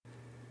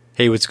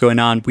Hey, what's going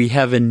on? We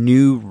have a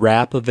new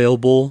wrap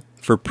available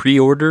for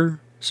pre-order,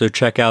 so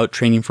check out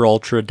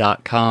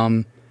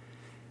trainingforultra.com.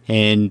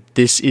 And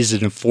this is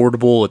an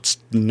affordable, it's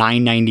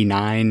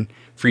 $9.99,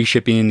 free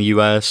shipping in the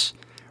US,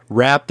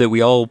 wrap that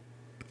we all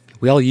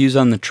use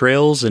on the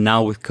trails, and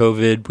now with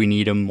COVID, we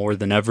need them more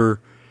than ever.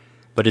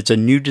 But it's a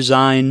new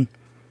design,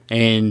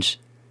 and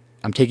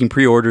I'm taking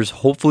pre-orders.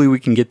 Hopefully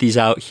we can get these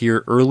out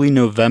here early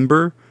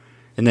November,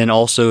 and then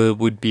also it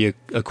would be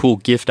a cool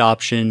gift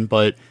option.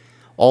 But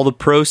all the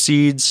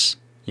proceeds,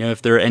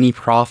 if there are any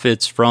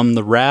profits from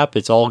the wrap,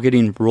 it's all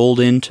getting rolled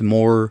into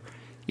more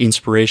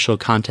inspirational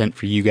content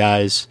for you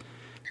guys.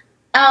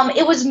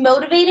 It was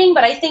motivating,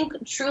 but I think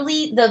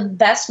truly the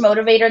best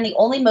motivator and the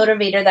only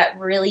motivator that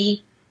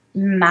really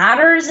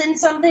matters in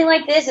something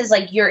like this is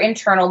like your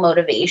internal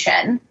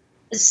motivation.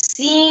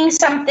 Seeing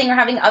something or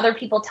having other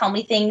people tell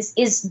me things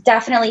is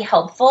definitely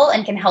helpful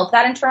and can help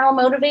that internal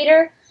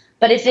motivator.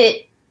 But if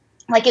it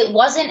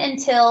wasn't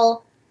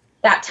until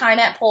that time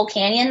at Pole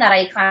Canyon that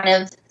I kind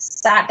of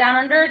sat down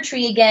under a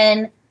tree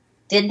again,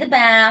 did the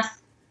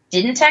math,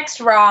 didn't text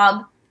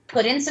Rob,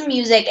 put in some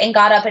music, and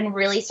got up and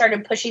really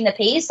started pushing the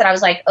pace, that I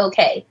was like,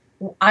 okay,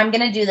 I'm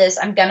going to do this.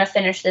 I'm going to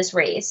finish this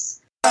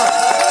race.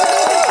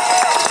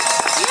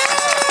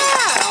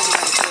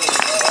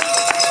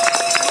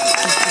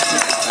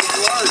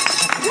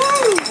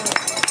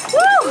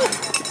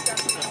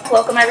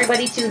 Welcome,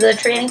 everybody, to the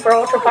Training for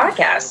Ultra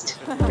podcast.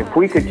 If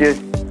we could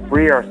just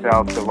free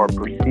ourselves of our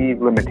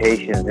perceived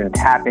limitations and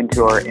tap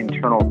into our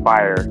internal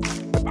fire,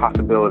 the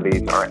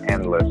possibilities are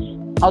endless.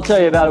 I'll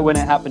tell you about it when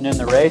it happened in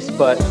the race,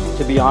 but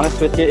to be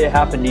honest with you, it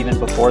happened even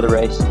before the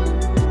race.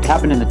 It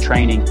happened in the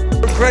training.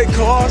 Great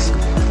cause.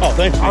 Oh,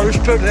 thanks. I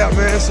respect that,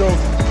 man. So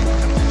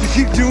you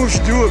keep doing what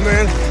you do it,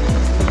 man.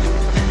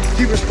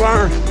 Keep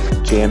inspiring.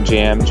 Jam,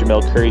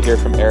 Jamil Curry here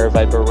from Air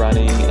Viper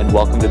Running, and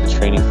welcome to the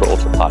Training for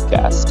Ultra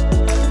podcast.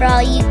 For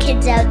all you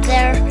kids out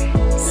there,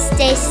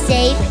 stay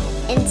safe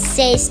and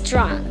stay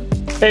strong.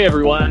 Hey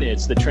everyone,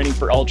 it's the Training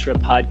for Ultra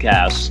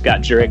podcast. Scott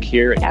Jurek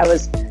here. I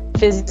was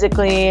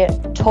physically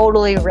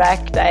totally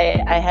wrecked. I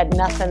had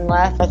nothing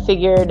left. I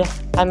figured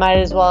I might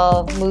as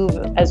well move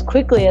as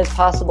quickly as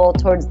possible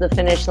towards the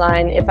finish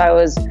line if I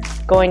was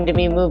going to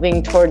be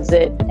moving towards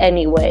it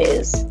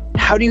anyways.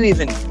 How do you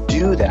even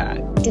do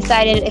that?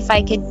 Decided if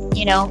I could,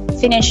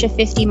 finish a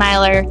 50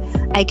 miler,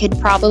 I could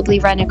probably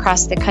run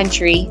across the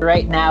country.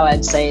 Right now,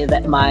 I'd say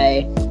that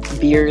my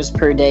beers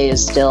per day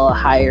is still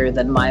higher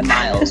than my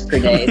miles per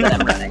day that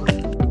I'm running.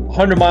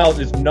 100 miles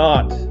is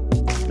not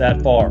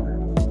that far.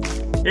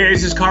 Hey,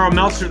 this is Carl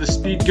Meltzer, the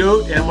Speed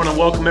Goat, and I want to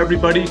welcome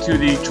everybody to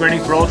the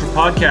Training for Ultra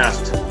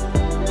podcast.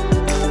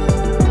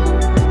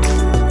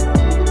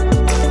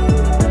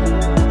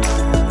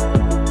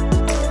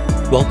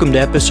 Welcome to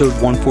episode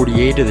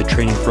 148 of the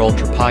Training for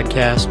Ultra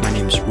podcast. My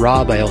name's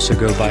Rob. I also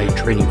go by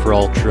Training for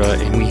Ultra,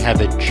 and we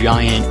have a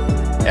giant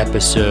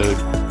episode.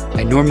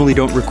 I normally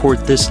don't record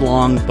this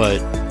long,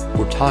 but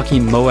we're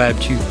talking Moab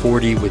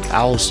 240 with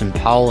Allison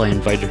Powell. I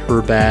invited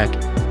her back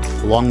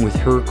along with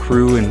her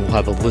crew, and we'll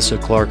have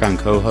Alyssa Clark on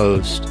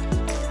co-host.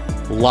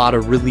 A lot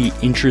of really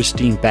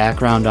interesting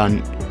background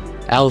on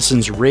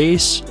Allison's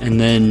race, and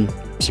then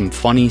some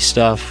funny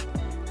stuff.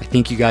 I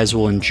think you guys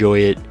will enjoy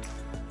it.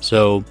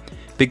 So,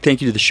 big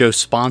thank you to the show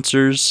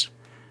sponsors.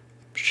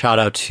 Shout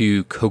out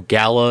to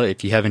Kogalla.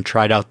 If you haven't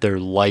tried out their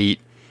light,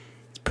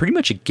 it's pretty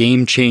much a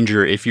game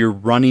changer if you're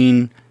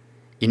running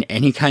in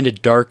any kind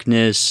of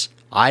darkness.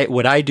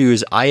 What I do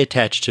is I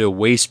attach to a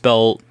waist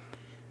belt.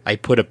 I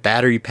put a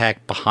battery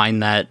pack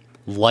behind that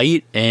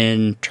light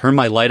and turn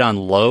my light on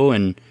low,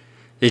 and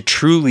it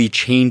truly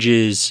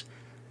changes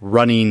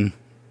running,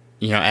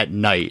 at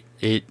night.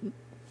 It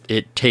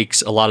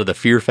takes a lot of the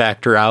fear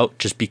factor out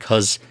just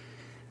because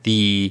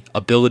the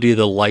ability of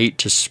the light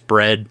to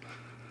spread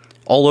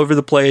all over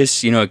the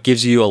place, it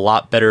gives you a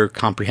lot better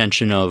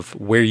comprehension of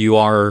where you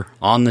are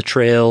on the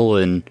trail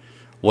and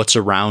what's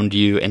around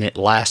you, and it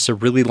lasts a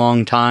really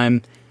long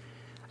time.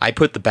 I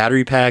put the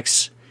battery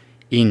packs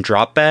in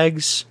drop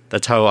bags.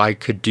 That's how I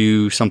could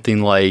do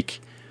something like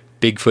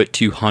Bigfoot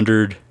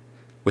 200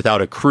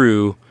 without a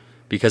crew,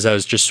 because I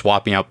was just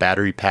swapping out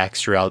battery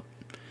packs throughout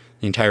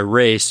the entire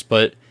race.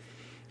 But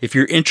if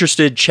you're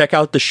interested, check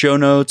out the show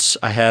notes.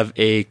 I have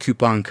a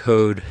coupon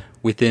code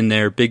within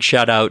there. Big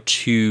shout out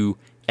to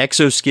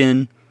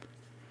Exoskin.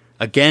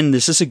 Again,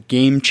 this is a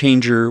game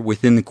changer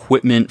within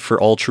equipment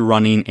for ultra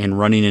running and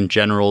running in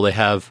general. They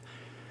have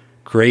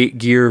great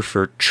gear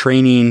for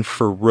training,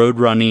 for road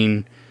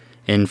running,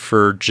 and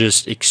for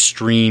just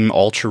extreme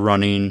ultra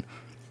running.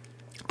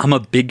 I'm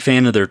a big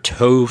fan of their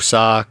toe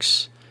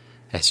socks,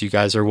 as you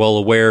guys are well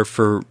aware,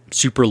 for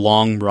super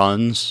long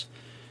runs.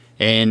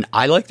 And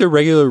I like their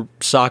regular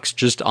socks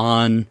just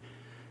on,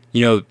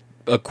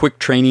 a quick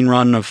training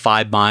run of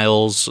 5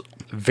 miles.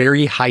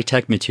 Very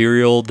high-tech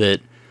material that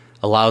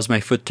allows my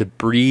foot to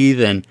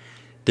breathe. And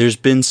there's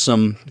been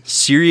some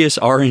serious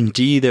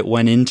R&D that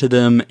went into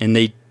them,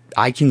 and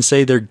I can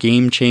say they're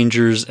game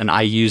changers, and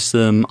I use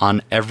them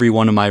on every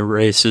one of my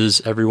races,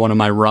 every one of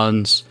my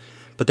runs.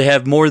 But they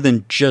have more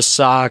than just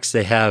socks.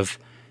 They have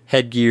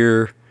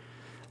headgear.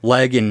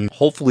 leg and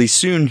hopefully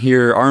soon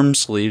here arm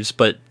sleeves,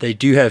 but they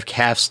do have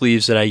calf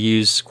sleeves that I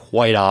use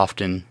quite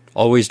often,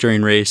 always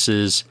during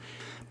races,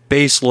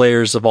 base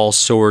layers of all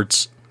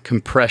sorts,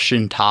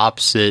 compression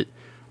tops that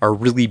are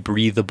really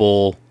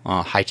breathable,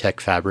 high-tech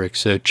fabric.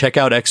 So check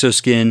out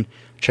Exoskin,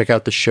 check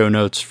out the show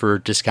notes for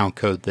a discount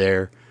code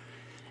there.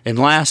 And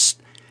last,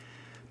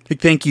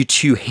 big thank you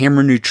to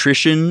Hammer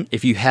Nutrition.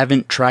 If you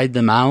haven't tried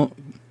them out,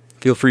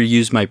 feel free to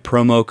use my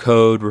promo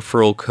code,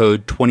 referral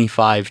code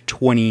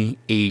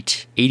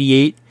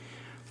 252888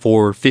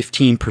 for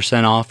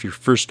 15% off your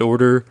first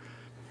order.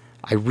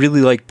 I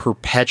really like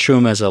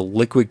Perpetuum as a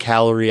liquid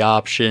calorie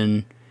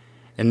option.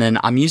 And then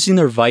I'm using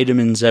their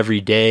vitamins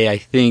every day. I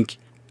think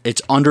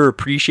it's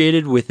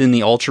underappreciated within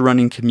the ultra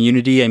running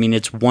community. I mean,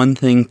 it's one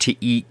thing to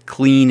eat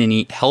clean and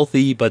eat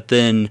healthy, but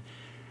then,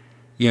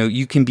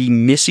 you can be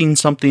missing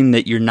something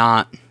that you're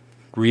not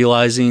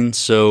realizing.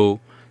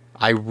 So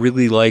I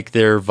really like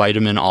their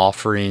vitamin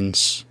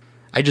offerings.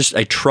 I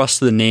trust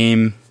the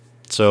name.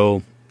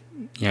 So,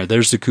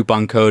 there's the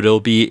coupon code.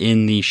 It'll be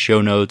in the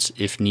show notes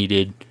if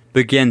needed. But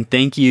again,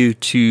 thank you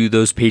to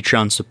those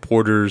Patreon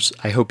supporters.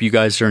 I hope you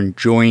guys are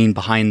enjoying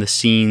behind the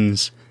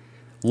scenes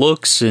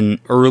looks and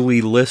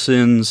early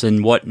listens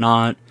and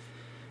whatnot.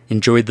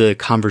 Enjoy the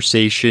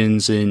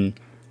conversations and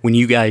when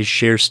you guys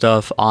share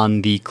stuff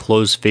on the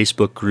closed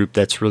Facebook group,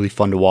 that's really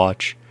fun to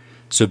watch.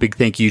 So big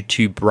thank you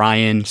to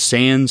Brian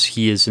Sands.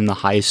 He is in the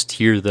highest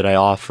tier that I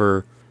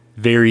offer.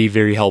 Very,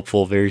 very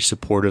helpful, very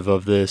supportive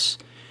of this.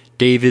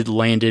 David,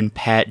 Landon,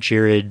 Pat,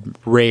 Jared,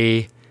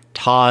 Ray,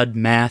 Todd,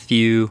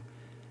 Matthew.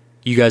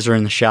 You guys are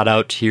in the shout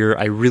out tier.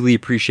 I really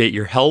appreciate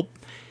your help.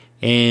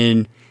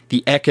 And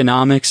the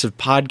economics of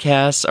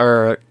podcasts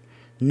are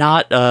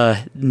not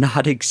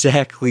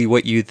exactly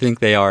what you think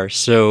they are.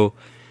 So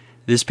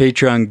this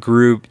Patreon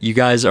group, you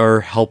guys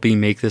are helping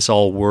make this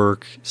all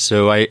work.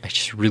 So I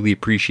just really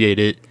appreciate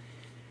it.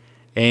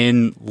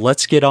 And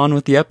let's get on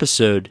with the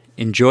episode.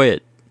 Enjoy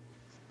it.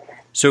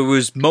 So it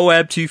was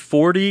Moab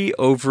 240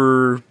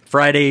 over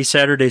Friday,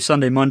 Saturday,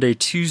 Sunday, Monday,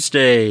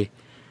 Tuesday.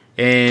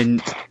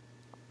 And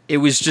it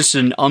was just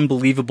an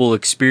unbelievable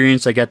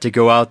experience. I got to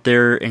go out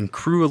there and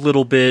crew a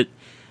little bit.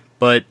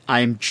 But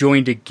I'm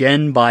joined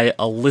again by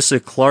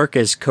Alyssa Clark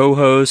as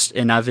co-host,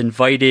 and I've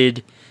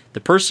invited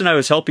the person I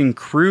was helping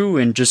crew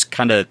and just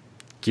kind of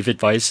give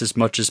advice as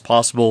much as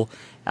possible,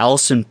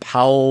 Allison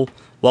Powell.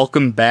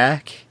 Welcome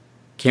back.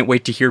 Can't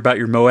wait to hear about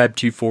your Moab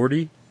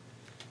 240.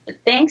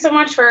 Thanks so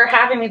much for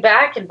having me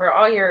back and for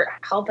all your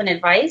help and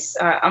advice.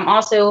 I'm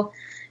also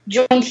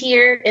joined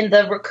here in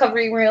the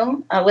recovery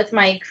room with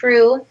my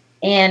crew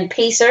and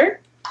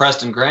pacer,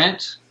 Preston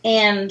Grant,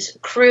 and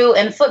crew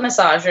and foot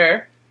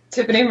massager,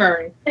 Tiffany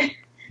Murray.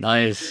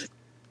 Nice.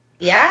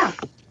 Yeah.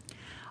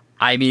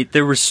 I mean,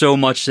 there was so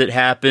much that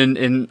happened.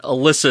 And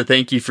Alyssa,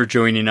 thank you for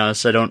joining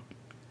us.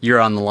 You're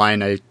on the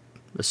line, I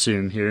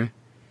assume, here.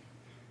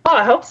 Oh,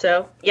 I hope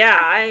so. Yeah,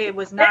 I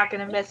was not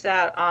going to miss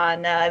out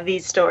on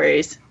these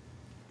stories.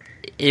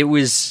 It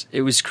was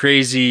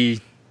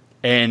crazy,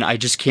 and I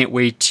just can't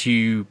wait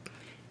to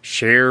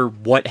share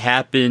what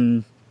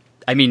happened.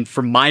 I mean,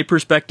 from my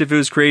perspective, it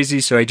was crazy,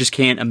 so I just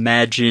can't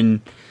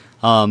imagine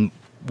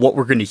what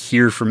we're going to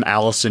hear from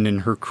Allison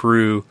and her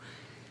crew.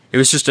 It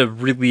was just a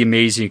really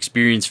amazing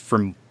experience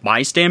from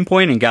my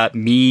standpoint and got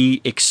me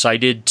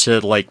excited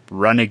to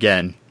run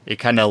again. It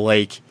kind of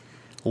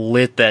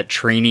lit that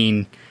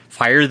training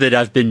fire that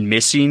I've been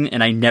missing,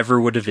 and I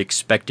never would have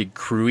expected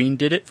crewing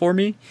did it for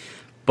me.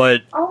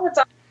 But that's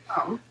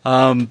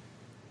awesome.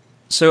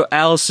 So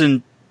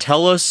Allison,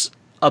 tell us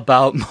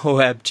about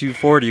Moab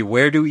 240.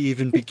 Where do we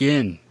even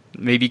begin?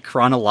 Maybe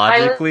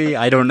chronologically?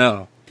 I don't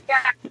know.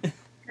 Yeah.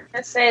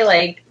 To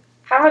say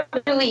how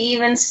do we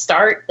even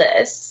start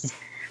this?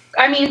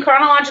 I mean,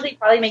 chronologically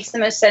probably makes the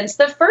most sense.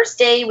 The first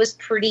day was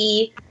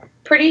pretty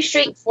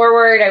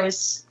straightforward. I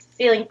was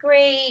feeling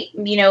great,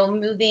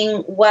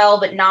 moving well,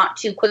 but not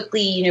too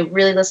quickly,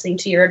 really listening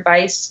to your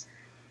advice,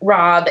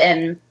 Rob,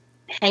 and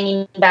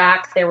hanging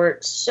back. There were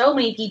so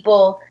many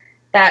people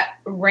that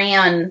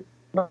ran,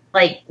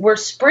 were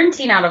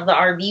sprinting out of the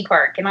RV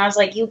park. And I was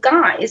like, you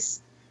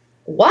guys,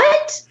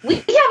 what? We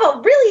have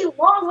a really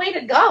long way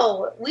to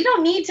go. We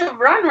don't need to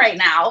run right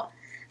now.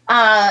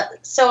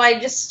 So I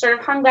just sort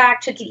of hung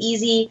back, took it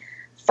easy.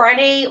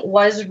 Friday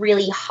was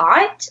really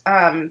hot.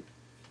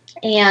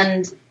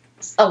 And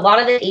a lot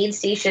of the aid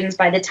stations,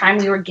 by the time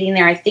we were getting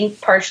there, I think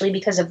partially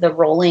because of the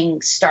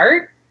rolling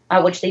start,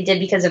 which they did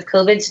because of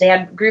COVID. So they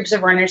had groups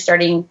of runners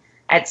starting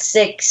at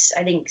 6,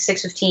 I think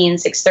 6:15,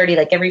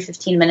 6:30, every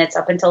 15 minutes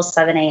up until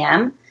 7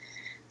 a.m.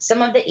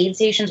 Some of the aid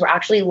stations were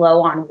actually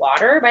low on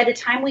water by the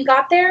time we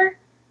got there.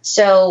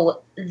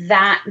 So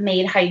that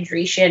made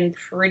hydration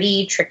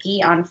pretty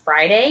tricky on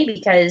Friday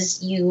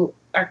because you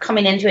are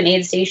coming into an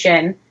aid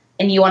station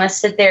and you want to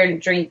sit there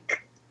and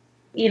drink,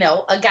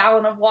 a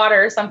gallon of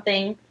water or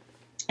something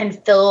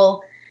and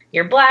fill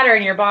your bladder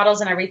and your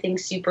bottles and everything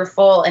super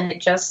full. And it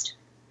just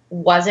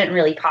wasn't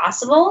really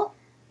possible.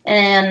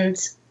 And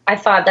I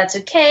thought that's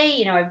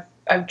okay.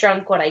 I've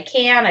drunk what I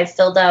can. I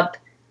filled up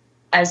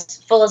as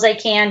full as I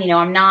can.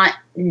 I'm not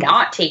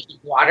not taking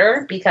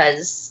water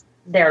because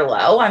they're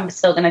low. I'm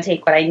still going to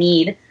take what I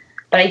need.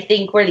 But I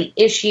think where the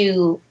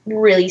issue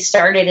really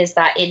started is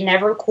that it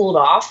never cooled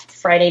off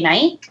Friday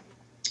night.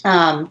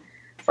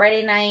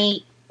 Friday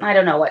night, I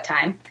don't know what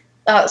time,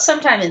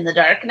 sometime in the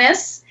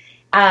darkness,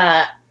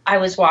 I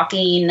was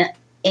walking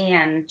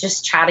and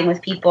just chatting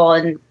with people,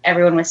 and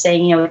everyone was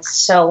saying, you know, it's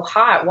so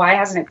hot. Why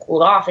hasn't it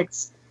cooled off?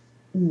 It's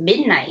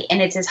midnight,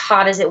 and it's as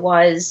hot as it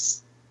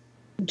was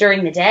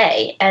during the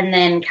day. And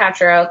then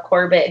Katra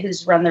Corbett,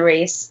 who's run the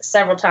race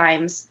several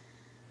times,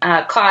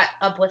 caught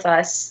up with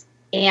us,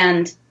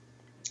 and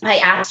I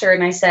asked her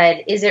and I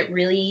said, is it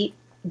really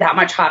that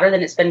much hotter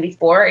than it's been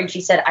before? And she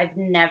said, I've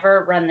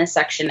never run this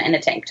section in a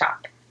tank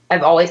top.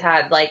 I've always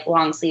had like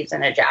long sleeves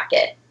and a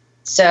jacket.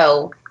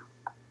 So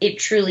it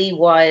truly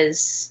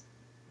was,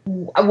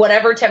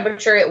 whatever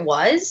temperature it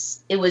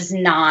was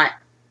not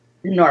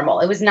normal.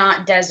 It was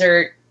not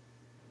desert.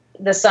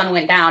 The sun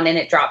went down and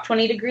it dropped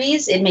 20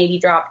 degrees. It maybe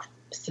dropped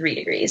 3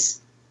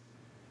 degrees.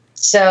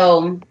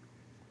 So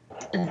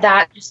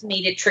that just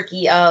made it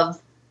tricky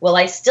of, well,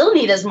 I still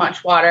need as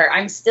much water.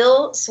 I'm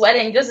still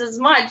sweating just as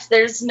much.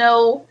 There's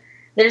no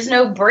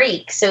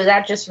break. So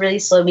that just really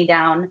slowed me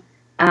down.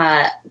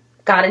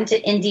 Got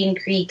into Indian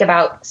Creek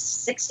about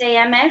 6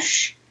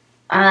 a.m.-ish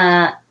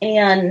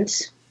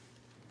and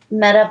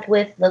met up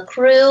with the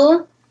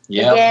crew, the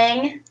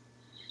gang.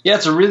 Yeah,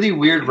 it's a really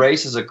weird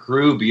race as a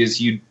crew because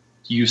you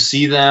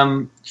see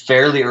them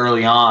fairly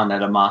early on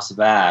at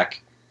Amasaback,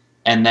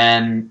 and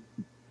then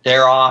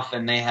they're off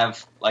and they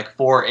have like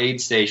 4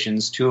 aid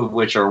stations, 2 of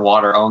which are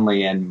water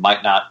only and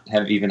might not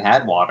have even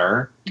had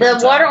water. The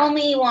water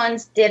only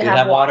ones did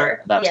have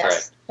water. That's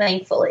yes, right.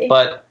 Thankfully.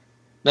 But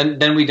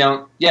then we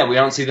don't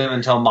see them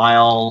until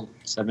mile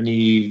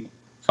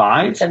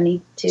 75?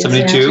 72.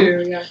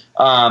 Yeah.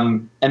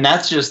 And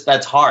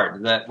that's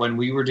hard. That when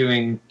we were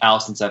doing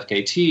Allison's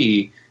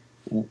FKT,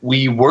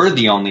 we were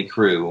the only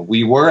crew.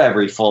 We were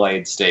every full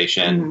aid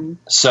station. Mm-hmm.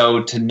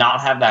 So to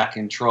not have that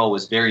control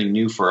was very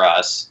new for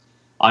us.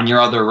 On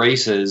your other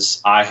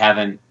races, I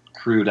haven't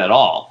crewed at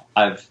all.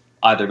 I've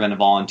either been a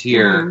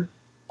volunteer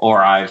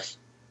or I've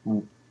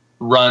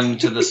run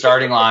to the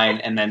starting line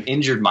and then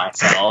injured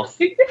myself,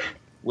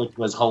 which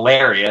was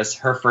hilarious.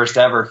 Her first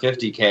ever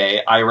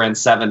 50K, I ran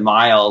 7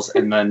 miles,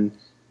 and then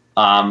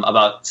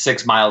about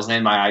 6 miles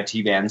in, my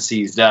IT band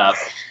seized up.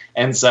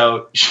 And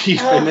so she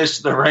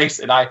finished the race,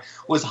 and I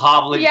was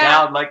hobbling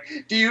down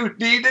like, do you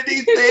need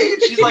anything?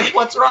 She's like,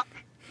 what's wrong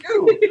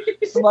with you?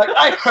 I'm like,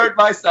 I hurt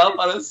myself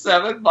on a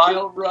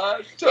 7-mile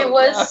run. That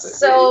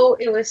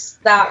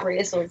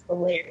race was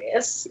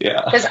hilarious.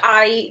 Yeah. Because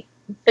I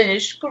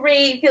finished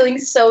great, feeling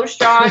so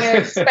strong, and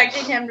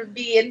expecting him to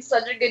be in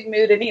such a good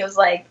mood, and he was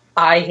like,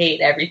 I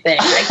hate everything.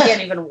 I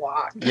can't even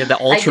walk. Yeah,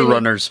 the ultra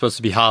runner is supposed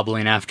to be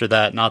hobbling after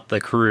that, not the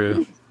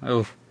crew.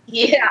 Oh.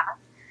 Yeah.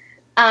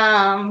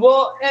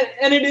 Well,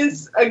 and it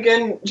is,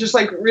 again, just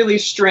like really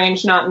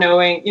strange not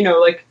knowing, you know,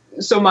 like,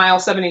 so mile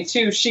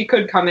 72, she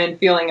could come in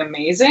feeling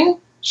amazing.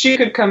 She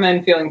could come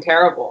in feeling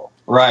terrible.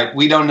 Right.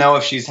 We don't know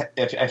if she's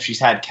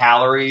had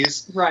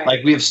calories. Right.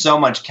 Like, we have so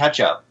much catch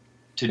up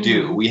to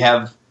do. Mm-hmm. We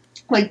have,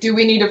 like, do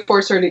we need to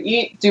force her to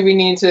eat? Do we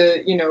need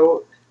to, you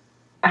know,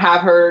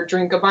 have her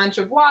drink a bunch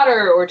of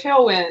water or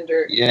Tailwind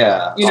or,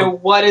 you know,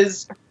 what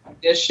is her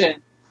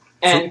condition?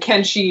 And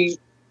can she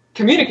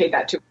communicate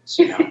that to us,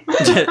 you know?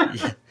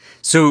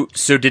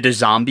 So did a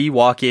zombie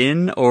walk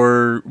in,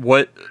 or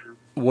what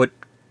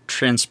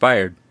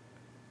transpired?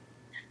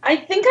 I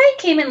think I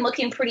came in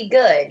looking pretty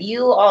good.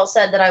 You all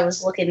said that I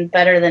was looking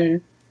better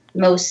than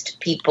most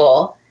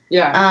people.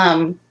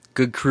 Yeah.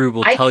 Good crew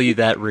will tell you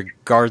that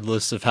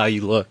regardless of how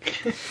you look.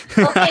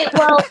 Okay,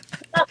 well,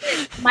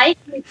 Mike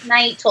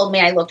McKnight told me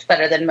I looked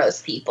better than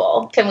most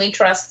people. Can we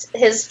trust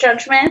his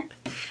judgment?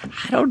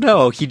 I don't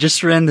know. He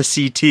just ran the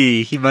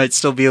CT. He might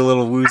still be a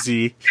little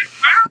woozy.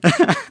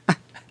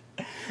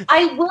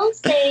 I will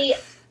say,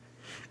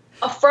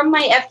 from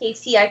my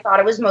FKT, I thought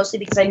it was mostly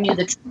because I knew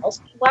the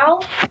trails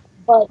well.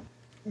 But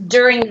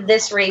during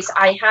this race,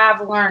 I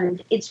have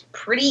learned it's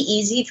pretty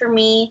easy for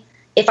me.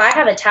 If I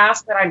have a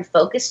task that I'm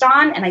focused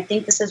on, and I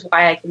think this is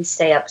why I can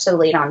stay up so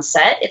late on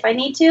set if I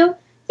need to,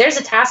 there's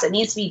a task that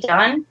needs to be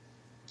done,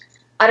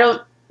 I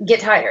don't get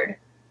tired.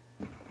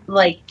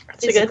 Like,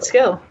 it's a good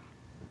skill.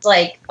 It's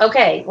like,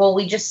 okay, well,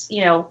 we just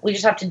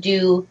have to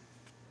do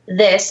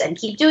this and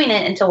keep doing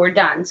it until we're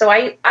done. So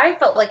I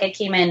felt like I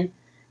came in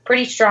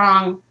pretty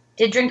strong,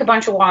 did drink a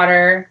bunch of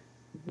water,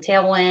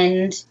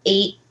 Tailwind,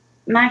 ate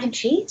mac and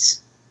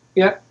cheese.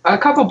 Yeah, a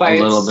couple bites.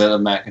 A little bit of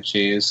mac and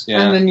cheese,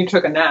 yeah. And then you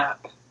took a nap.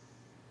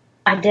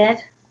 I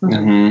did?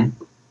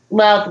 Mm-hmm.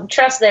 Well,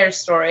 trust their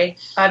story.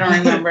 I don't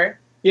remember.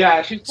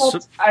 Yeah, she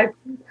told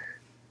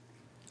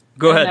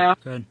Go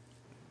ahead.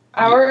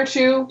 Hour or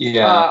two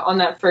on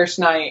that first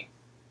night,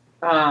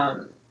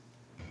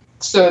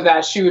 so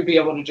that she would be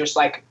able to just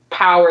like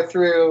power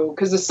through,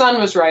 because the sun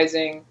was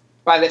rising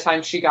by the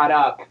time she got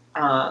up.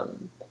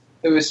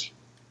 It was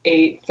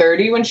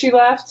 8:30 when she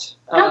left.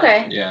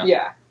 Okay.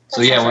 Yeah.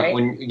 So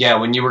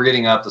when you were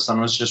getting up, the sun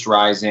was just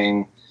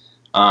rising.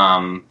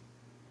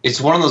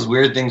 it's one of those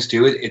weird things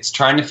too. It's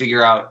trying to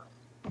figure out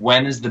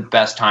when is the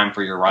best time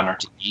for your runner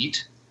to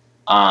eat.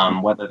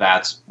 Whether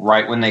that's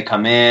right when they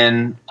come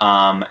in,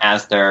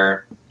 as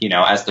they're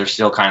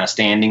still kind of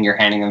standing, you're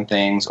handing them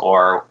things,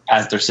 or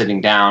as they're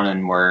sitting down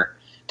and we're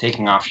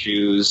taking off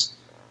shoes.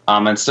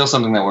 And still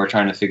something that we're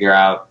trying to figure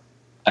out,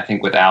 I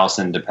think, with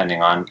Allison,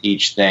 depending on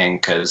each thing,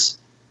 because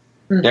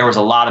there was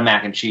a lot of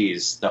mac and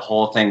cheese. The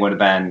whole thing would have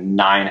been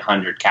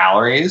 900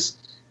 calories,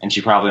 and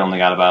she probably only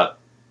got about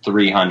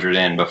 300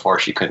 in before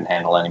she couldn't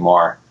handle any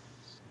more.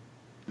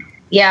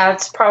 Yeah,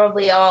 it's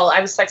probably all.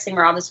 I was texting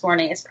Rob this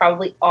morning. It's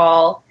probably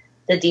all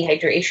the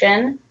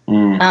dehydration,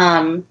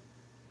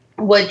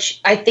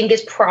 which I think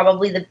is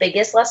probably the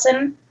biggest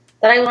lesson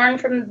that I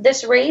learned from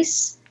this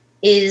race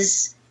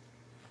is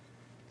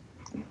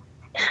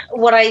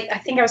what I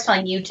think I was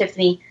telling you,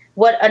 Tiffany,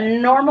 what a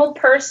normal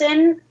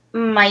person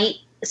might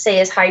say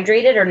is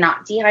hydrated or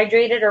not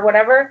dehydrated or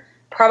whatever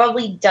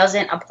probably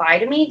doesn't apply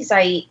to me because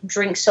I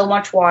drink so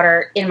much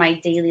water in my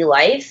daily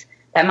life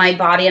that my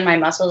body and my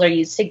muscles are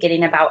used to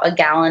getting about a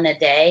gallon a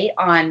day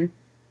on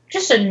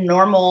just a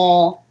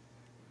normal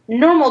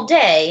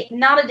day,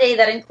 not a day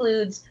that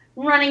includes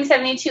running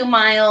 72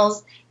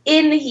 miles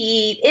in the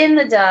heat, in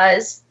the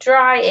dust,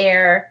 dry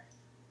air.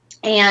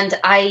 And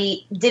I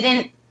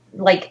didn't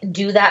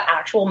do that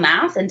actual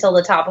math until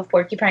the top of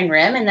Porcupine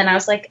Rim. And then I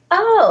was like,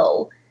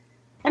 oh,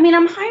 I mean,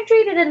 I'm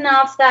hydrated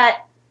enough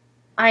that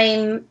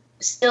I'm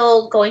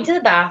still going to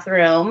the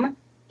bathroom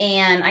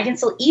and I can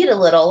still eat a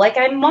little. Like,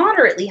 I'm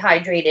moderately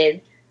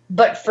hydrated.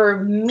 But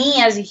for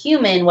me as a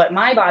human, what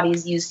my body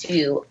is used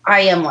to,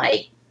 I am,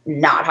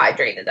 not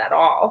hydrated at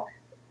all.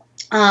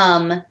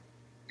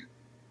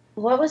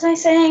 What was I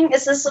saying?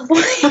 Is this a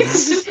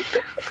point?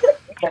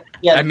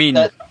 Yeah, I mean...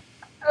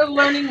 A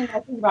learning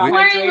lesson about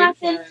learning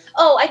lesson.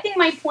 Oh, I think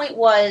my point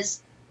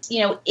was,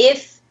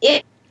 if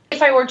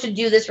I were to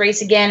do this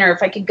race again, or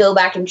if I could go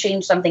back and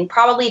change something,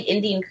 probably at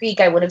Indian Creek,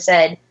 I would have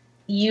said,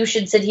 you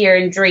should sit here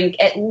and drink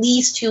at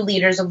least 2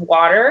 liters of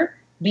water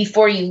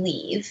before you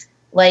leave.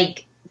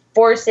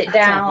 Force it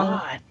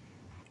down.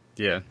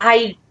 Yeah.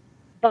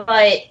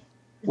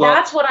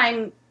 That's what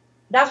I'm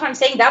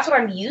saying. That's what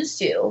I'm used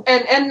to.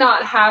 And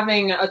not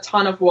having a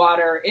ton of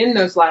water in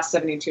those last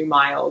 72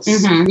 miles,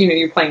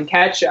 you're playing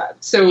catch up.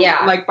 So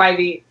by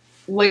the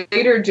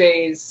later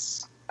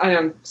days,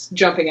 I'm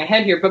jumping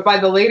ahead here, but by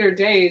the later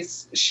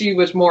days, she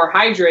was more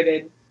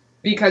hydrated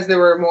because there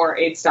were more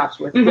aid stops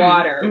with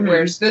water.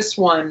 Whereas this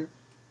one,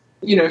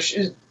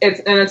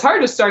 it's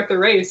hard to start the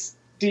race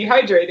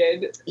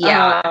dehydrated.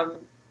 Yeah.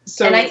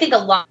 And I think a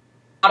lot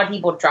of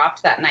people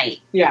dropped that night.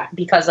 Yeah.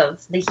 Because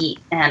of the heat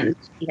and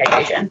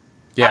dehydration.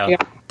 Yeah.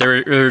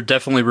 There are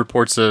definitely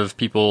reports of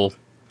people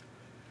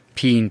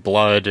peeing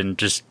blood and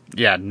just,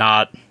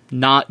 not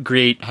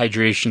great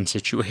hydration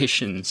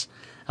situations.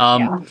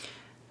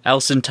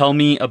 Allison, tell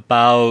me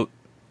about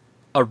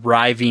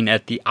arriving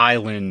at the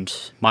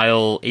island,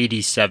 mile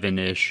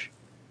 87-ish.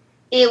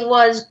 It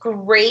was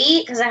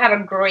great because I had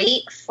a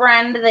great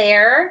friend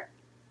there.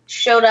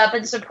 Showed up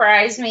and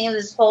surprised me with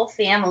his whole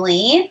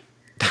family.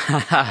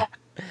 It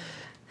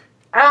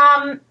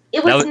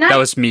was nice. That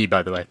was me,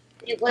 by the way.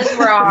 It was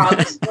Rob. It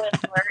was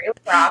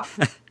Rob.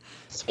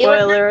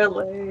 Spoiler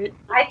alert.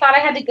 I thought I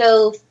had to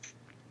go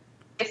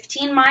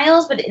 15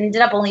 miles, but it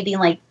ended up only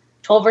being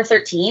 12 or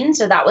 13,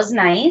 so that was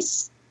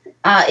nice.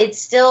 It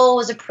still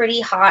was a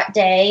pretty hot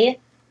day,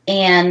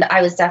 and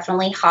I was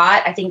definitely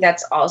hot. I think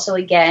that's also,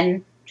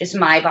 again, just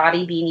my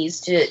body being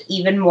used to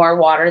even more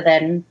water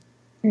than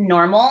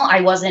normal.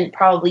 I wasn't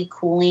probably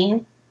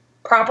cooling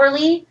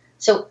properly,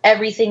 so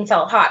everything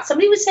felt hot.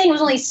 Somebody was saying it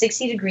was only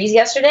 60 degrees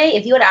yesterday.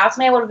 If you had asked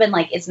me, I would have been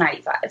it's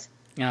 95.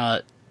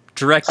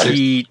 Direct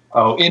heat.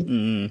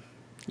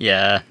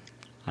 Yeah.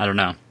 I don't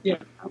know. Yeah.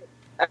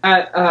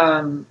 At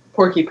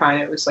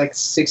Porcupine, it was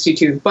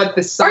 62. But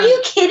the sun... Are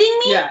you kidding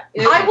me? Yeah.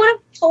 I would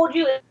have told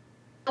you it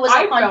was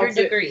 100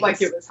 degrees.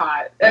 It was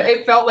hot.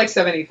 It felt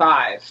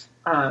 75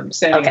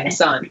 standing in the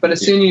sun. But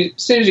as soon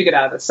as you get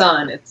out of the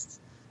sun, it's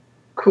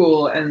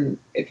cool, and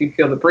if you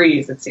feel the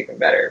breeze, it's even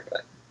better.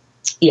 But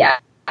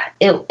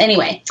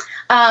anyway, so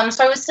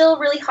I was still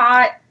really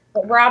hot,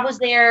 but Rob was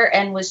there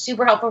and was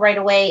super helpful right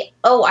away.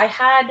 Oh, I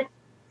had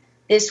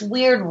this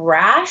weird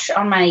rash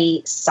on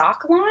my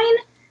sock line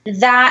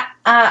that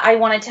I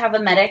wanted to have a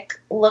medic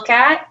look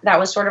at. That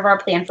was sort of our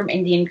plan from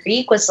Indian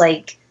Creek, was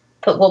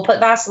we'll put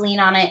Vaseline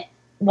on it.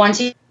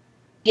 Once you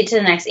get to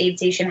the next aid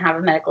station, have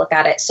a medic look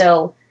at it.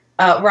 So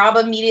Rob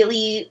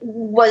immediately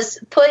was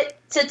put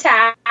to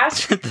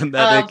task.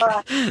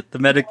 The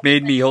medic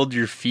made me hold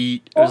your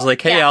feet. It was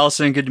hey,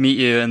 Allison, good to meet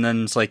you. And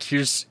then it's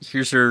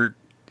here's her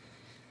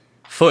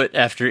foot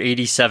after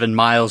 87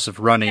 miles of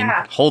running.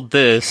 Yeah. Hold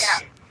this.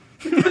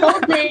 Yeah.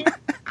 Hold this.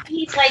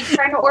 He's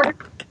trying to order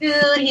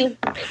food.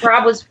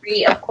 Rob was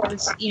free, of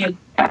course,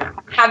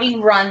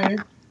 having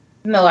run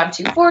Moab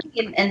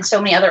 240 and so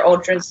many other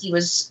ultras. He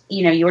was,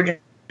 you were just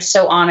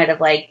so on it of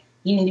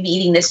you need to be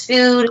eating this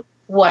food.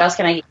 What else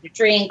can I get you to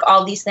drink?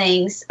 All these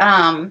things.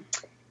 And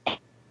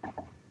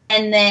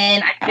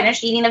then I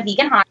finished eating a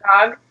vegan hot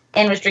dog,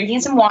 and was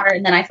drinking some water,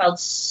 and then I felt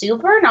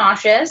super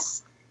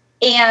nauseous,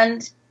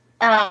 and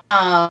Rob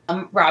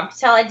could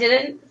tell I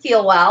didn't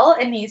feel well,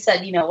 and he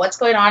said, what's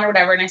going on or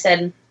whatever, and I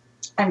said,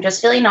 I'm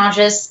just feeling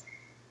nauseous.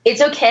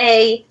 It's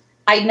okay.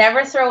 I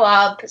never throw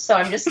up, so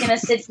I'm just going to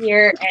sit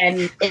here,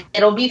 and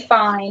it'll be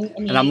fine.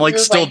 And I'm,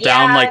 still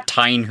down,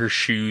 tying her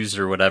shoes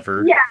or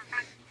whatever. Yeah.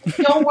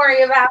 Don't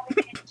worry about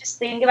it. Just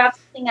think about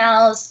something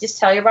else. Just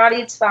tell your body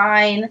it's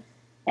fine.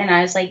 And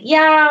I was like,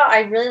 yeah,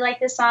 I really like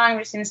this song. I'm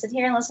just going to sit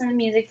here and listen to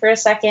music for a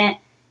second.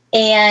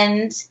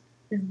 And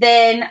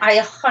then I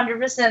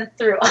 100%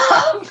 threw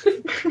up.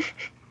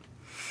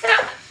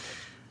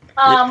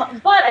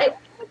 But I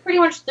pretty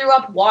much threw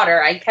up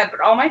water. I kept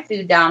all my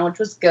food down, which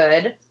was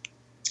good.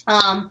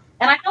 And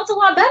I felt a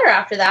lot better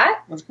after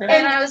that.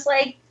 And I was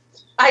like,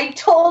 I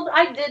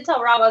did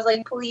tell Rob, I was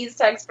like, please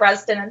text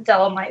Preston and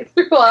tell him I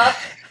threw up.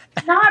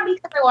 Not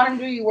because I want him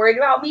to be worried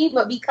about me,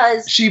 but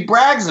because she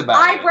brags about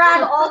it. I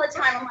brag all the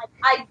time. I'm like,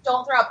 I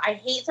don't throw up. I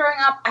hate throwing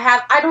up.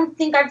 I don't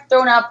think I've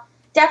thrown up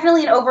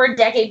definitely in over a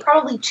decade,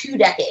 probably 2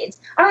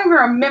 decades. I don't even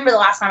remember the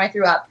last time I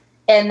threw up.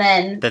 And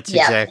then that's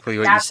exactly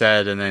what you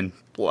said, and then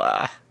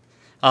blah.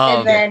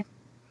 And then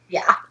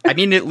I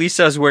mean, at least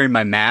I was wearing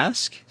my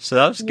mask, so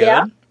that was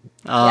good.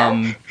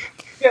 Yeah,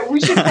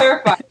 we should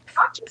clarify.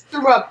 Not just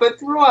threw up, but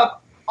threw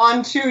up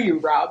onto you,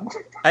 Rob.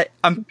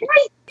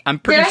 I'm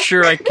pretty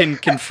sure I can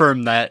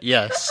confirm that.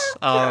 Yes.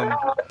 I'm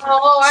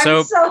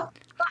so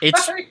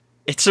sorry.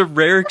 It's a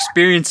rare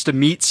experience to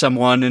meet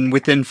someone and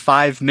within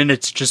 5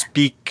 minutes just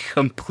be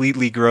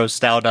completely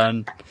grossed out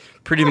on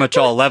pretty much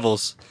all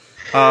levels.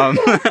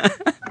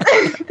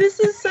 This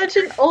is such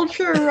an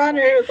ultra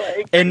runner.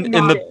 And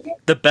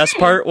the best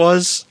part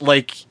was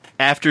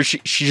after she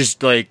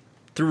just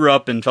threw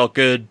up and felt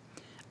good.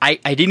 I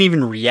didn't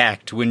even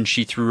react when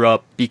she threw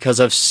up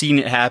because I've seen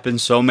it happen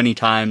so many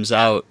times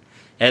out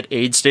at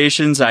aid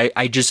stations. I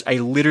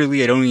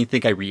literally don't even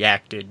think I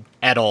reacted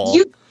at all.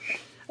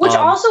 Which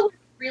also was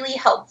really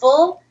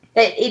helpful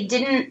that it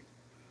didn't,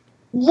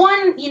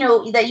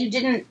 that you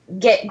didn't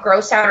get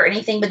grossed out or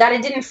anything, but that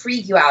it didn't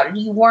freak you out. And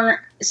you weren't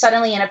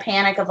suddenly in a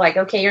panic of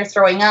okay, you're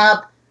throwing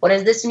up. What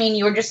does this mean?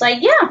 You were just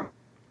like, yeah,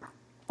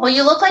 well,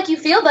 you look like you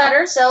feel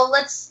better, so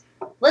let's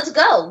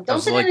go.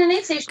 Don't sit in an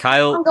aid station.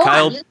 Kyle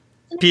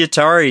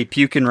Pietari,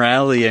 puke and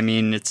rally. I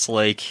mean, it's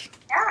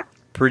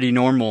pretty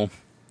normal.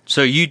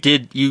 So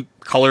you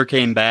color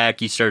came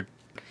back, you started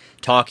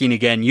talking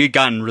again. You had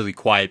gotten really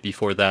quiet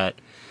before that.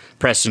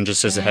 Preston,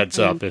 just as a heads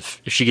up,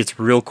 if she gets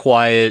real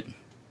quiet,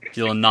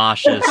 feeling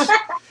nauseous.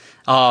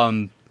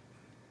 But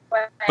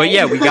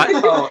yeah, we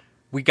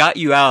got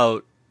you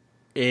out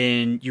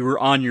and you were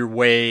on your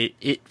way.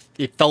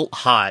 It felt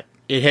hot.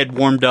 It had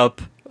warmed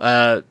up.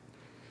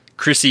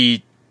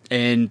 Chrissy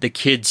and the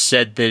kids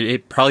said that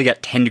it probably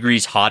got 10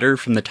 degrees hotter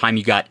from the time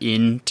you got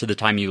in to the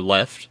time you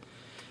left.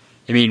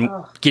 I mean,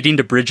 getting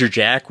to Bridger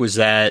Jack, was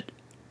that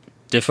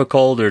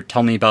difficult, or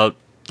tell me about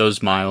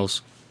those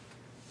miles?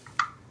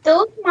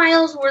 Those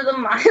miles were the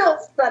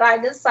miles that I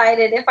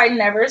decided if I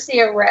never see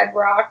a Red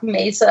Rock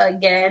Mesa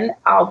again,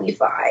 I'll be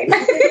fine.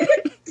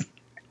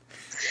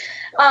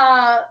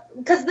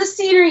 Because the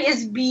scenery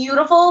is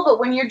beautiful, but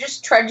when you're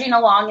just trudging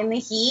along in the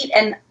heat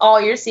and all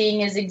you're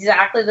seeing is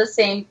exactly the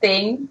same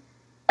thing,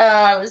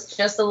 I was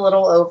just a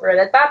little over it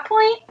at that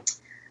point.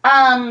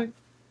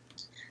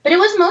 But it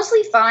was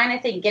mostly fine, I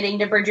think, getting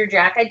to Bridger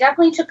Jack. I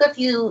definitely took a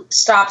few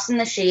stops in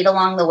the shade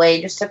along the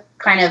way just to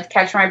kind of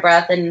catch my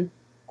breath and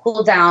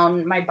cool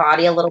down my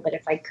body a little bit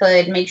if I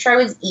could. Make sure I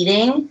was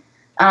eating,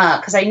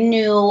 because I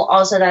knew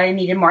also that I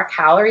needed more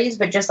calories,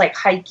 but just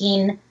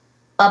hiking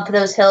up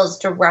those hills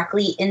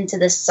directly into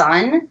the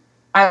sun,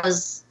 I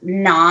was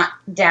not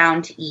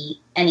down to eat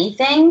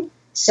anything.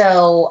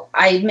 So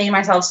I made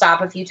myself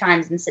stop a few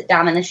times and sit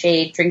down in the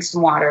shade, drink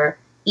some water,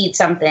 eat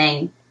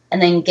something, and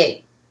then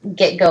get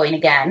going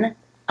again.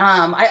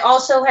 I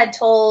also had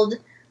told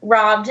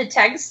Rob to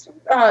text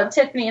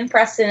Tiffany and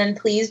Preston and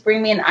please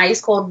bring me an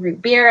ice cold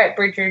root beer at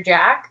Bridger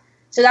Jack.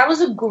 So that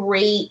was a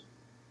great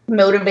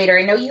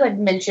motivator. I know you had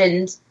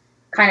mentioned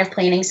kind of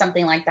planning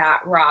something like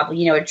that, Rob,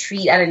 a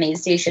treat at an aid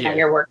station that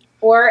you're working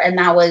for. And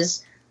that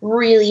was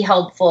really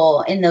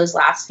helpful in those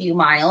last few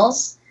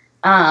miles.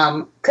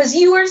 Cause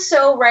you were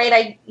so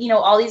right.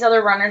 All these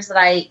other runners that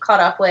I caught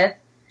up with,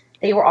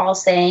 they were all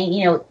saying,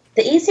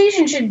 the aid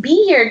station should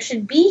be here. It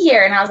should be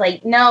here. And I was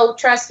like, no,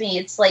 trust me.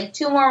 It's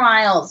 2 more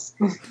miles.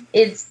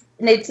 It's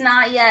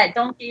not yet.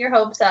 Don't get your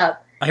hopes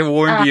up. I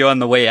warned you on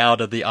the way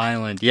out of the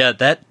island. Yeah,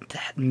 that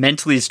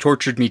mentally has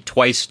tortured me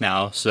twice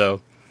now.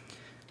 So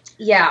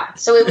yeah.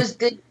 So it was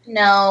good to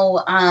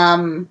know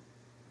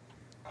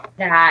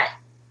that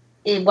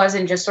it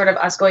wasn't just sort of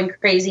us going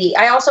crazy.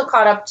 I also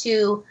caught up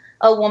to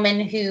a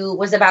woman who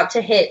was about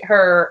to hit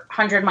her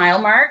 100-mile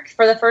mark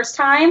for the first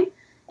time.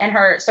 And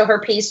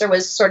her pacer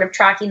was sort of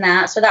tracking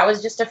that. So that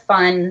was just a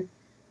fun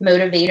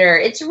motivator.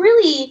 It's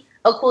really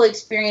a cool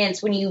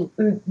experience when you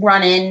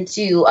run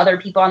into other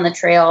people on the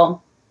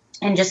trail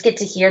and just get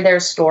to hear their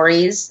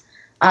stories.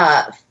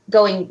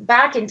 Going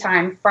back in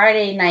time,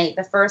 Friday night,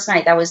 the first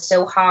night that was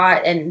so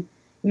hot and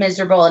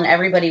miserable and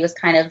everybody was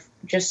kind of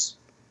just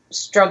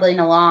struggling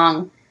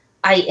along,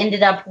 I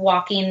ended up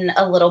walking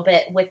a little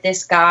bit with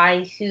this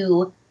guy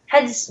who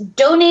had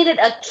donated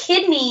a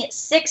kidney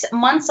 6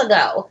 months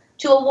ago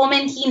to a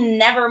woman he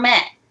never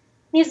met.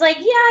 He's like,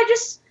 yeah,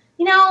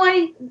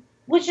 I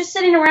was just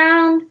sitting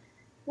around,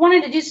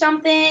 wanted to do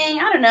something.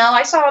 I don't know.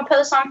 I saw a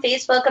post on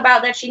Facebook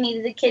about that she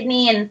needed a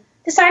kidney and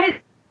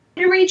decided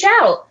to reach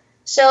out.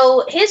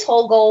 So his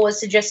whole goal was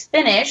to just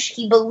finish.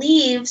 He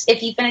believes if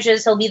he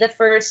finishes, he'll be the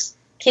first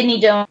kidney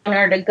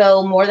donor to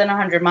go more than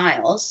 100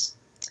 miles.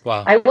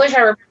 Wow. I wish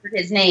I remembered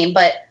his name,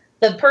 but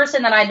the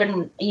person that I'd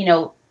been,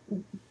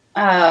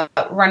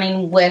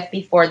 running with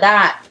before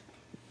that,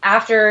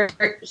 after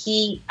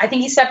I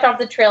think he stepped off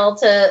the trail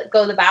to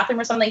go to the bathroom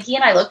or something, he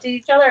and I looked at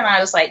each other and I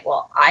was like,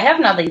 well, I have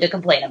nothing to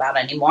complain about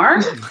anymore.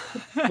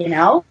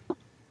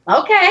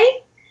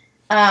 Okay.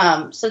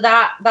 So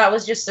that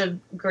was just a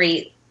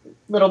great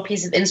little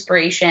piece of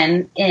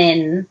inspiration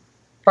in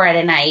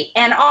Friday night.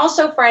 And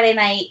also Friday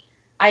night,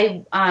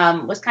 I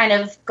was kind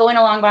of going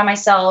along by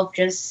myself,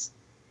 just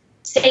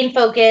staying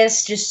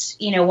focused, just,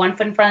 one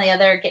foot in front of the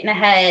other, getting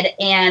ahead,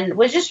 and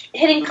was just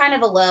hitting kind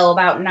of a low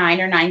about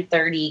 9 or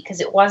 9:30 because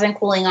it wasn't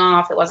cooling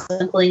off.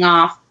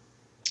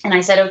 And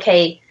I said,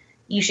 okay,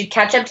 you should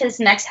catch up to this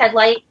next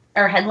headlamp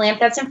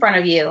that's in front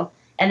of you.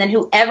 And then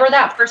whoever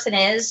that person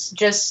is,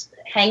 just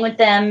hang with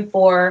them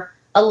for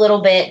a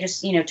little bit,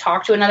 just,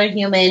 talk to another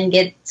human,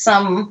 get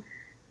some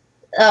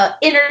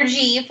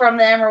energy from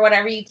them or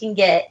whatever you can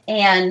get.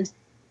 And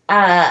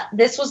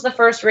this was the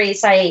first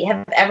race I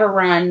have ever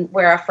run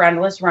where a friend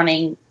was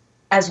running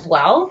as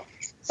well.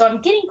 So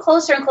I'm getting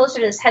closer and closer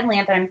to this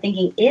headlamp, and I'm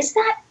thinking, is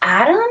that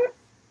Adam?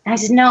 And I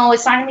said, no,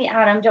 it's not going to be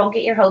Adam. Don't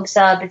get your hopes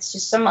up. It's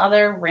just some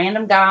other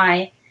random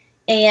guy.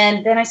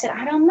 And then I said,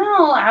 I don't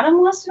know.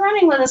 Adam was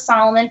running with a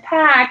Salomon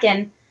pack,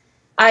 and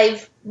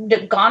I've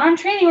gone on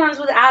training runs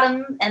with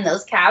Adam, and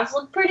those calves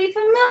look pretty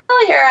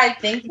familiar, I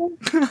think.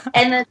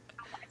 And then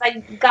I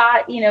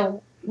got,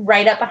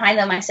 right up behind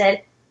them. I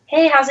said,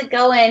 hey, how's it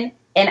going?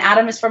 And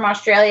Adam is from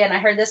Australia, and I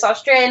heard this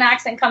Australian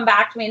accent come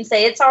back to me and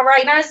say, it's all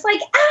right. And I was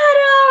like,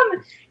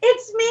 Adam,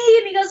 it's me.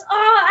 And he goes,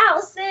 oh,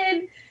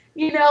 Allison,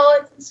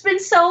 it's been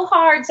so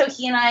hard. So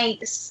he and I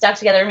stuck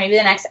together maybe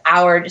the next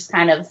hour, just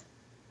kind of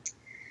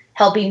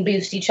helping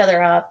boost each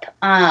other up.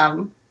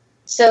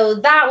 So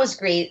that was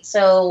great.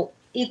 So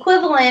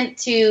equivalent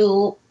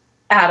to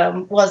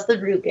Adam was the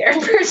root beer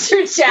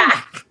Berkshire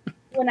Jack.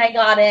 When I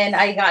got in,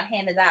 I got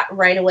handed that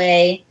right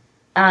away.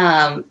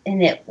 And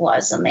it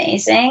was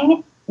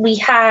amazing. We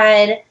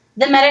had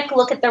the medic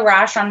look at the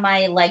rash on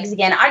my legs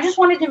again. I just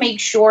wanted to make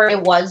sure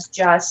it was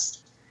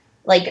just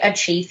like a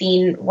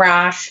chafing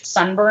rash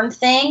sunburn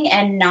thing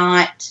and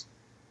not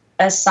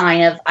a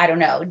sign of, I don't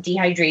know,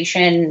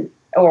 dehydration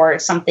or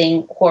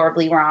something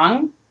horribly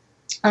wrong.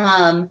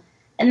 And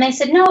they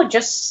said, no, it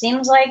just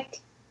seems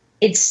like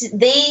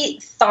they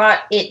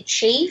thought it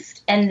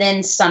chafed and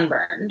then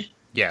sunburned.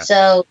 Yeah.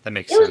 So that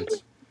makes sense.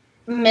 Was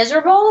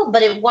miserable,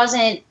 but it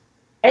wasn't.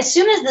 As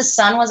soon as the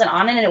sun wasn't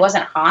on it and it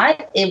wasn't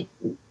hot,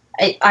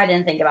 I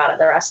didn't think about it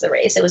the rest of the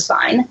race. It was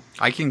fine.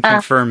 I can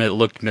confirm it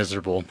looked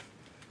miserable.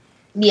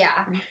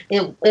 Yeah,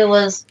 it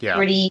was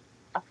pretty.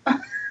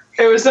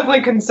 It was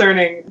definitely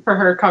concerning for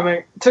her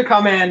to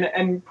come in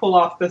and pull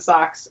off the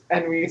socks,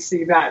 and we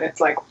see that it's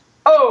like,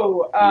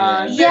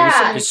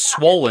 yeah. It was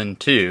swollen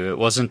too. It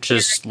wasn't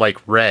just like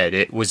red.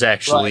 It was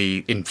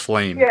actually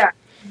inflamed. Yeah,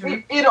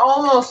 it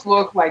almost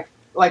looked like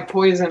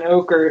poison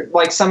oak or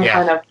like some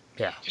kind of.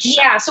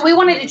 Yeah, so we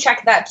wanted to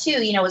check that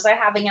too. Was I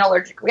having an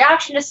allergic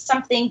reaction to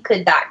something?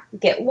 Could that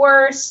get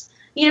worse?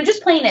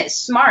 Just playing it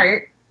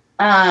smart.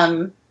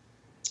 No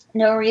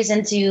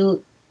reason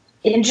to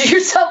injure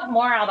yourself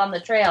more out on the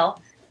trail.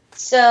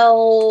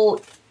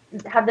 So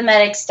had the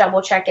medics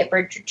double check at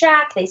Berkshire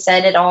Jack. They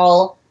said it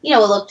all, it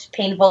looked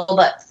painful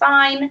but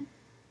fine.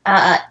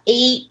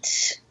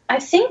 Ate, I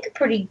think, a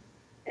pretty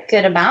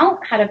good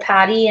amount. Had a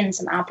patty and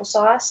some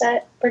applesauce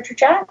at Berkshire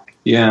Jack.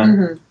 Yeah.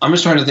 Mm-hmm. I'm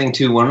just trying to think,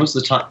 too, when was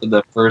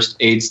the first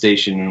aid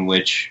station in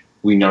which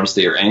we noticed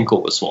that your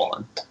ankle was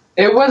swollen?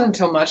 It wasn't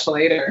until much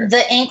later.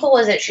 The ankle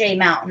was at Shea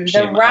Mountain.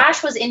 The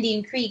rash was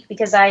Indian Creek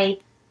because I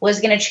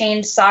was going to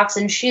change socks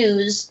and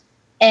shoes,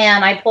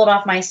 and I pulled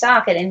off my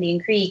sock at Indian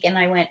Creek, and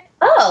I went,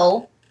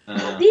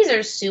 these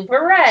are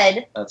super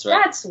red. That's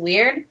right. That's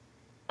weird.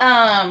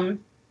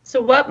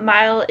 So what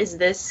mile is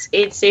this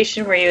aid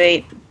station where you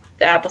ate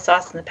the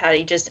applesauce and the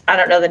patty? I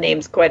don't know the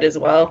names quite as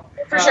well.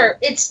 For sure.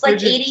 It's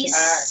like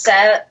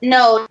 87.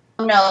 No.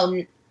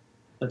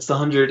 It's the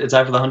 100. It's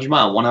after the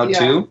 100-mile.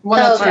 102? Yeah.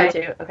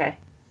 102. Okay.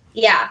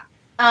 Yeah.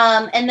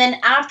 And then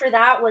after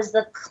that was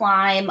the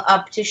climb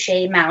up to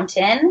Shea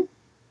Mountain.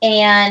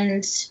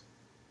 And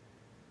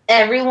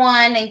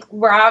everyone, and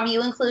Rob,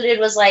 you included,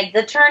 was like,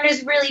 the turn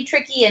is really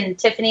tricky. And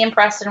Tiffany and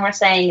Preston were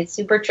saying it's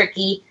super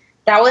tricky.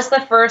 That was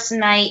the first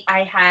night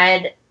I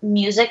had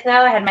music, though.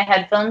 I had my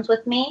headphones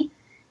with me.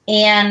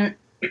 And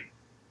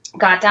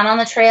got down on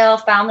the trail,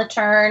 found the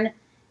turn,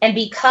 and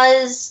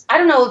because, I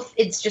don't know if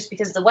it's just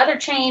because the weather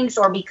changed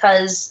or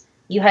because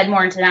you head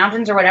more into the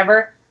mountains or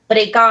whatever,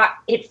 but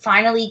it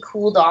finally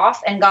cooled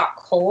off and got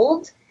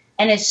cold.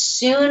 And as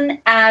soon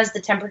as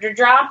the temperature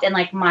dropped and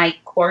like my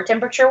core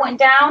temperature went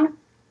down,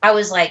 I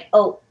was like,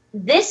 oh,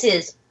 this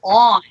is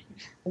on.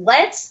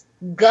 Let's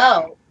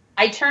go.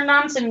 I turned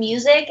on some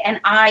music, and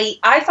I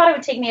thought it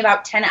would take me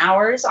about 10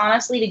 hours,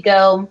 honestly, to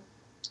go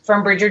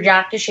from Bridger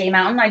Jack to Shea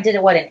Mountain. I did it,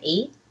 in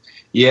 8?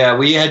 Yeah,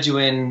 we had you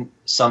in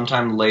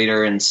sometime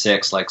later in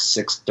 6, like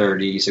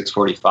 6:30,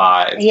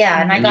 6:45. Yeah,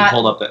 and I got you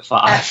pulled up at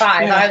 5. At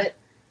 5. Yeah.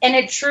 And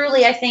it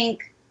truly, I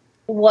think,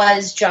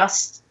 was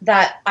just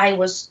that I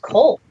was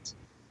cold.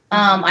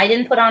 I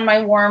didn't put on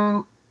my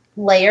warm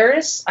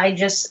layers. I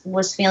just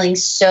was feeling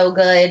so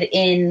good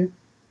in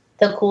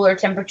the cooler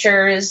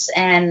temperatures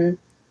and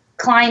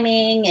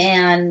climbing,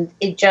 and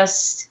it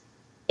just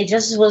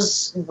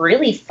was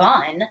really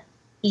fun,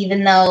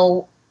 even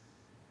though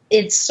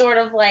it's sort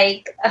of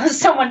like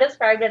someone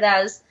described it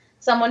as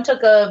someone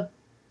took a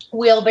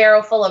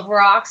wheelbarrow full of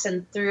rocks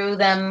and threw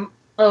them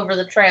over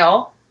the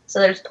trail. So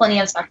there's plenty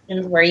of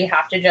sections where you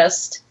have to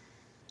just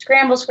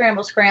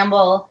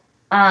scramble.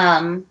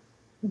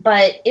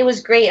 But it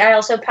was great. I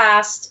also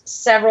passed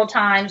several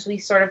times. We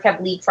sort of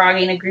kept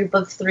leapfrogging a group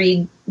of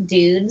 3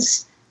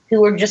 dudes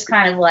who were just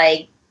kind of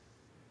like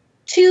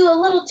a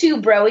little too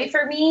bro-y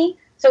for me.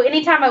 So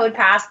anytime I would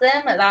pass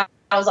them, that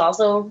was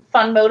also a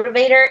fun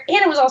motivator.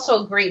 And it was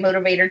also a great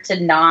motivator to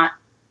not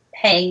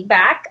hang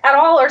back at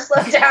all or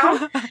slow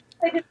down. I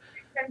didn't want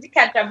them to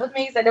catch up with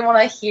me because I didn't want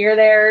to hear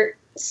their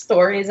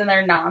stories and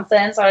their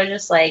nonsense. I was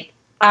just like,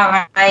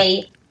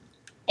 I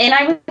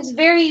was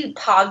very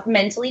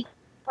mentally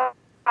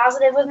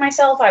positive with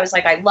myself. I was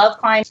like, I love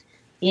climbing.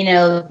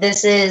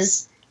 This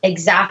is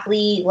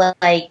exactly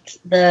like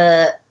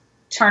the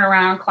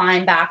turnaround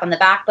climb back on the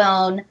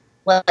backbone.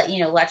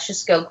 Let's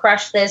just go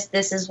crush this.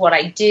 This is what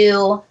I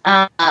do.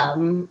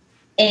 And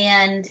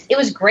it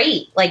was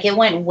great. Like, it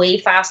went way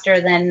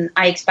faster than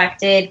I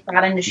expected.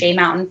 Got into Shea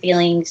Mountain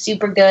feeling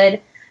super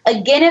good.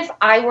 Again, if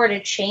I were to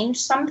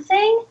change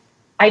something,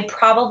 I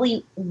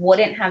probably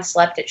wouldn't have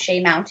slept at Shea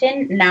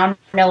Mountain, now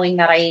knowing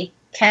that I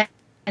can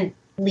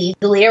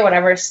legally or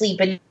whatever sleep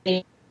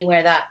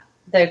anywhere that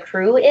the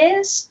crew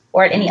is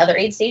or at any other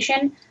aid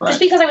station. Right. Just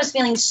because I was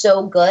feeling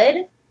so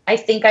good, I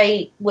think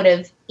I would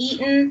have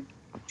eaten,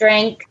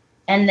 drank,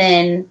 and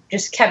then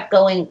just kept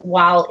going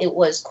while it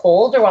was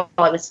cold or while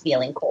I was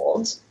feeling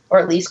cold, or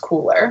at least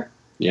cooler.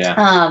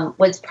 Yeah.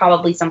 Was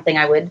probably something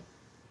I would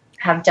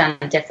have done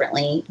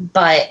differently.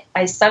 But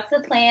I stuck to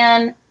the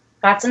plan,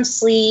 got some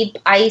sleep,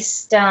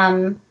 iced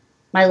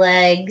my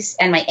legs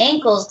and my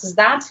ankles, because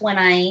that's when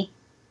I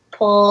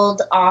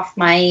pulled off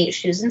my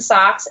shoes and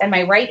socks, and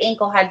my right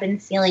ankle had been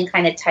feeling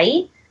kind of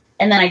tight.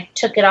 And then I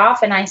took it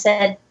off and I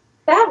said,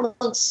 that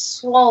looks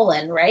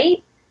swollen,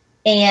 right?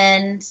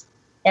 And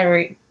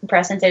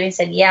Preston Tiffany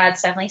said, yeah,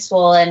 it's definitely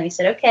swollen. We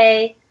said,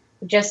 okay,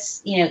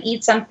 just,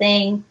 eat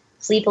something,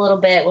 sleep a little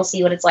bit. We'll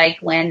see what it's like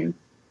when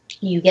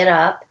you get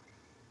up.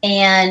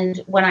 And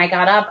when I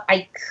got up,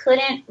 I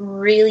couldn't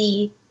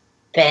really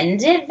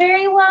bend it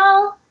very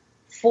well,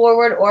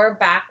 forward or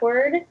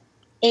backward.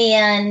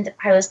 And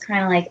I was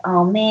kind of like,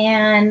 oh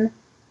man,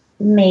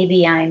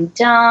 maybe I'm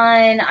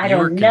done. I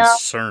don't know.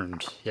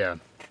 Concerned. Yeah.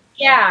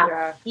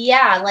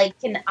 Yeah. Like,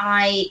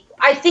 I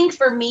think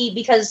for me,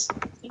 because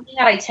something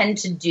that I tend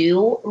to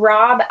do,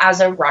 Rob, as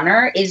a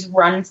runner, is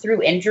run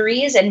through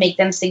injuries and make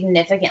them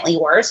significantly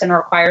worse and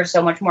require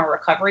so much more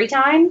recovery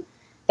time,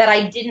 that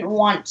I didn't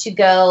want to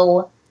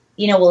go,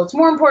 well, it's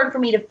more important for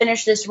me to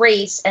finish this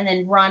race and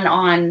then run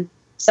on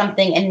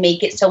something and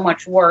make it so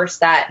much worse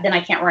that then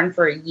I can't run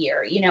for a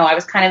year. I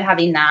was kind of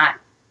having that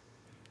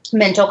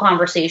mental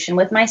conversation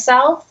with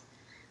myself.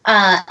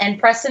 And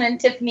Preston and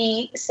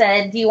Tiffany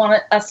said, do you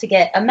want us to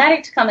get a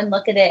medic to come and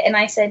look at it? And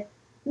I said,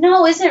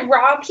 no, isn't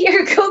Rob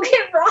here? Go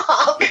get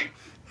Rob.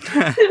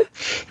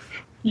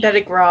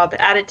 Medic Rob,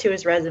 add it to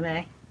his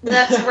resume.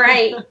 That's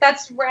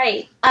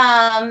right.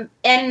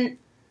 And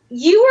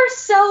you were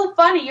so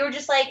funny. You were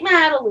just like,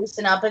 it'll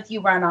loosen up if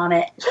you run on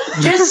it.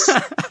 Just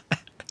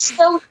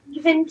so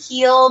even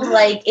keeled,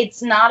 like,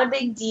 it's not a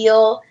big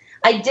deal.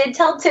 I did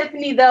tell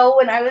Tiffany, though,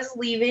 when I was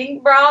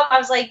leaving, Rob, I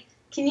was like,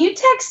 can you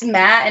text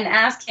Matt and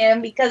ask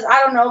him, because I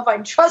don't know if I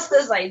trust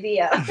this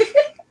idea.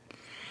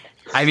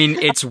 I mean,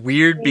 it's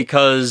weird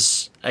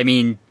because,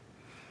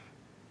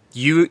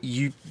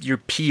 your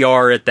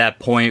PR at that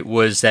point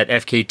was that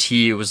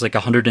FKT, it was like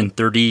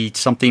 130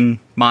 something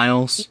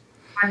miles.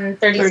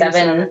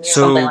 137. So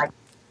something like that.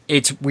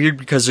 It's weird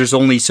because there's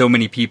only so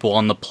many people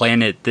on the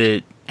planet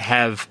that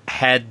have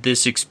had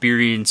this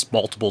experience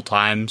multiple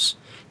times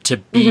to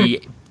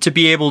be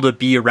able to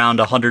be around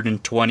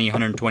 120,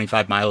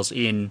 125 miles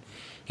in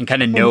and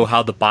kind of know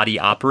how the body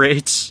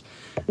operates.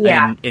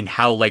 Yeah. And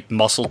how, like,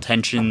 muscle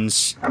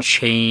tensions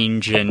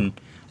change, and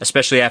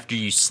especially after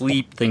you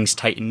sleep, things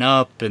tighten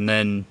up. And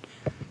then,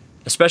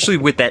 especially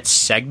with that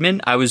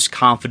segment, I was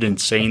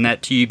confident saying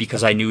that to you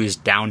because I knew it was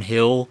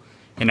downhill,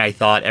 and I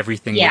thought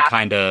everything would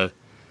kind of...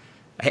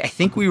 I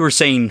think we were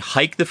saying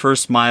hike the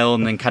first mile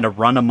and then kind of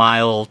run a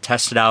mile,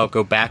 test it out,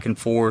 go back and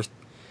forth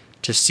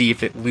to see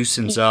if it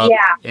loosens up.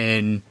 Yeah.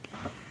 And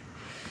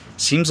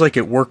Seems like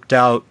it worked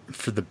out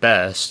for the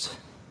best.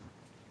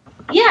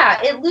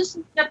 Yeah, it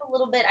loosened up a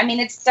little bit. I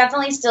mean, it's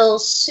definitely still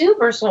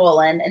super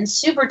swollen and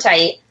super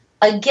tight.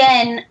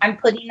 Again, I'm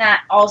putting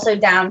that also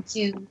down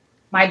to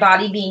my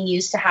body being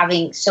used to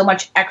having so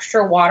much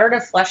extra water to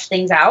flush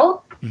things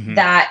out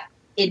that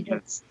it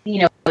just,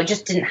 it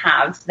just didn't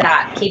have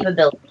that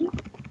capability.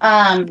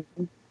 And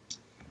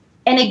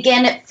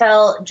again, it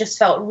just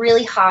felt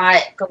really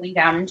hot going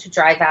down into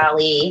Dry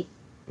Valley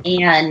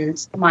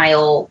and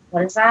mile,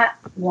 what is that?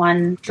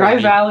 Dry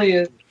Valley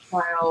is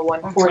mile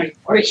 140,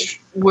 which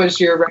was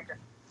your record.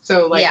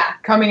 So,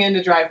 coming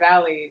into Dry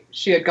Valley,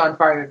 she had gone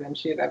farther than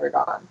she had ever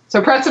gone.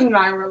 So Preston and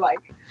I were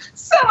like,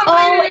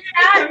 celebrating!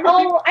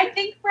 I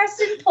think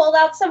Preston pulled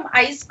out some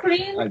ice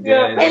cream. I did.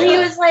 And he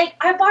was like,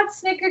 I bought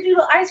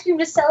Snickerdoodle ice cream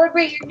to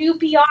celebrate your new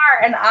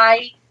PR. And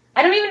I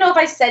don't even know if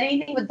I said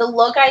anything, but the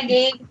look I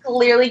gave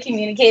clearly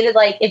communicated,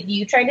 like, if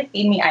you try to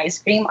feed me ice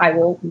cream, I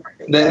will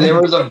murder you.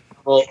 There was a...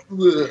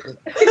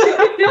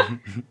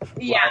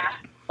 Yeah.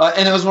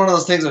 And it was one of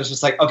those things that was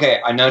just like, okay,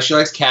 I know she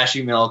likes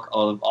cashew milk,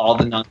 all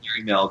the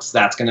non-dairy milks.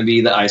 That's going to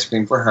be the ice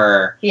cream for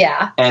her.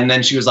 Yeah. And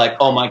then she was like,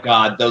 oh my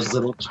God, those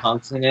little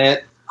chunks in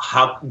it.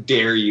 How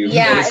dare you?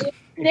 Yeah. It's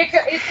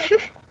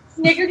like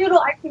Snickerdoodle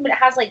ice cream, but it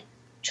has like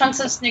chunks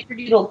of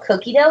Snickerdoodle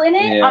cookie dough in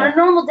it. Yeah. On a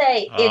normal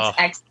day, it's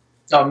excellent.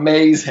 It's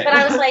amazing. But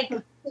I was like,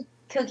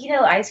 cookie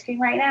dough ice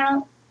cream right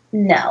now?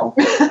 No.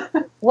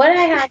 What did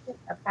I have?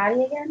 A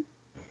patty again?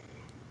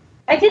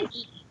 I did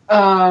eat.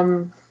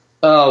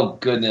 Oh,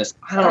 goodness.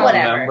 I don't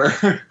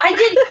remember. I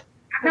didn't.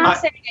 I'm not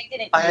saying I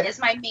didn't eat. It's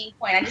my main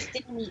point. I just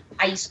didn't eat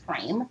ice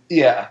cream.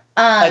 Yeah.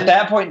 At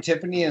that point,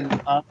 Tiffany and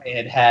I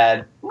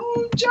had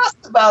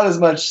just about as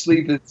much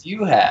sleep as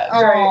you had.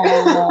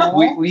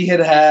 We maybe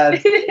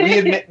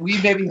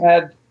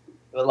had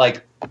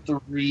like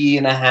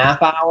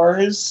 3.5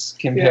 hours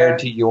compared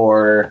to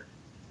your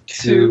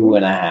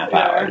 2.5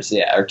 hours.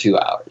 Yeah, or 2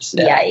 hours.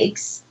 Yeah.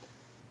 Yikes.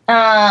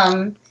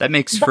 That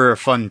makes for a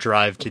fun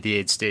drive to the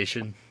aid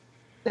station.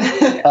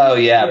 Oh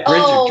yeah,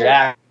 Bridge of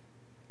Jack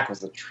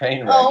was a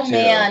train wreck. Oh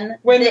man,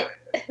 when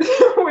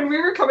we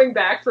were coming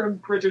back from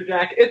Bridge of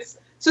Jack, it's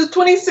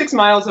 26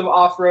 miles of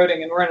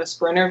off-roading, and we're in a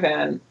Sprinter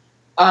van,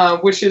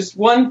 which is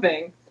one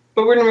thing.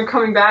 But when we're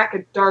coming back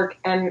at dark,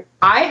 and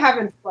I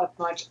haven't slept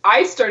much,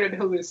 I started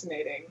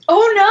hallucinating.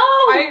 Oh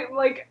no!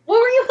 What were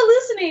you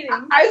hallucinating?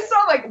 I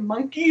saw like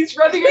monkeys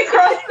running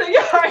across the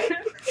yard.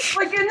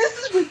 And this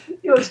is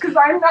ridiculous because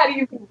I'm not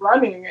even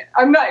running.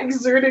 I'm not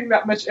exerting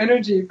that much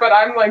energy, but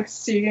I'm like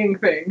seeing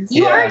things.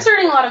 You are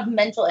exerting a lot of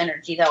mental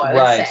energy, though. I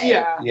would say.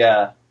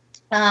 Yeah.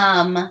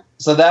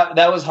 So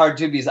that was hard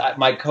too because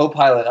my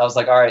co-pilot, I was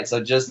like, all right,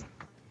 so just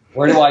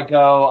where do I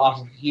go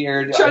off of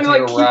here? Trying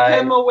to keep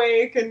him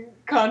awake and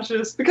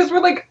conscious because we're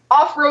like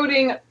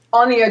off-roading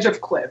on the edge of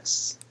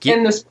cliffs.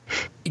 Getting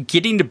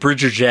to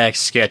Bridge of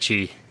Jack's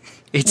sketchy.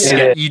 It's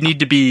you need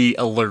to be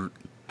alert.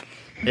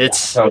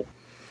 It's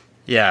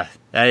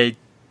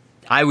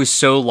I was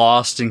so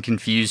lost and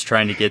confused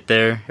trying to get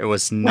there. It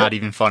was not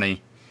even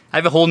funny. I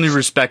have a whole new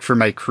respect for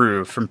my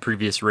crew from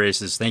previous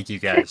races. Thank you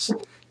guys.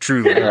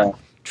 Truly.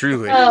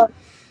 Oh,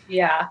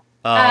 yeah.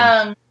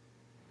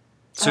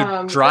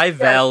 Dry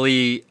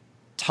Valley.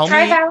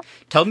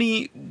 Tell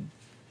me,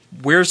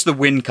 where's the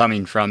wind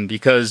coming from?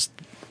 Because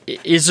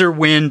is there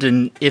wind,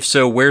 and if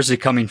so, where's it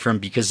coming from?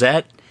 Because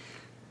that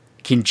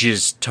can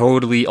just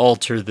totally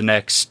alter the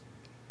next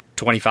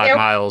 25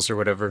 miles or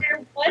whatever.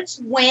 There was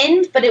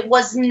wind, but it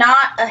was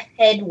not a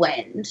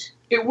headwind.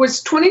 It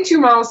was 22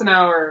 miles an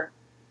hour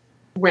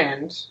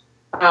wind,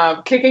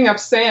 kicking up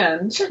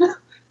sand,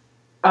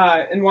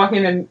 and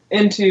walking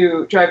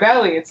into Dry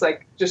Valley. It's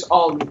like just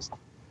all loose.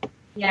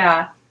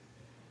 Yeah.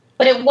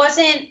 But it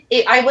wasn't,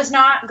 I was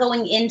not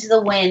going into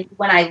the wind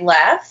when I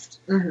left.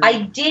 Mm-hmm.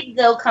 I did,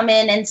 though, come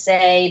in and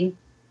say,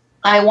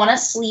 I want to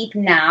sleep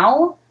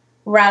now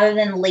rather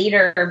than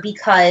later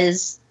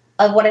because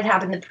of what had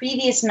happened the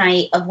previous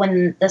night of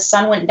when the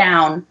sun went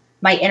down,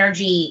 my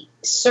energy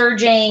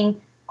surging,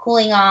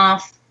 cooling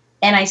off.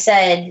 And I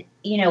said,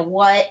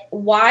 why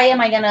am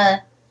I going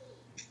to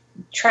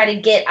try to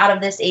get out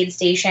of this aid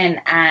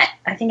station I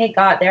think I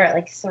got there at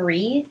like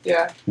 3.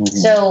 Yeah. Mm-hmm.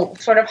 So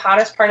sort of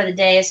hottest part of the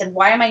day. I said,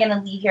 why am I going to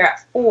leave here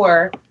at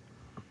 4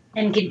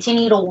 and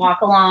continue to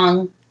walk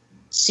along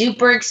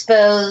super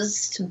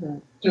exposed,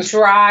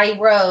 dry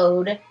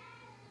road?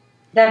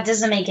 That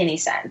doesn't make any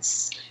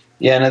sense.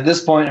 Yeah. And at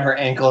this point, her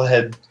ankle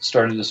had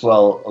started to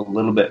swell a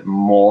little bit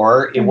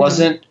more. It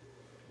wasn't,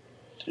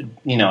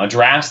 a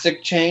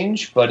drastic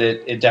change, but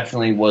it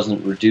definitely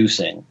wasn't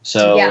reducing.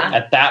 So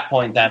at that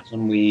point, that's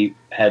when we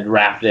had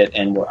wrapped it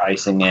and we're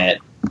icing it.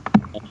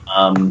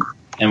 And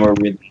we're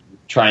really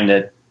trying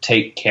to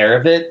take care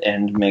of it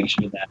and make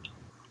sure that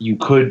you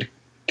could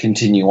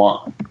continue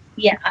on.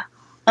 Yeah.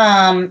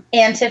 And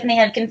Tiffany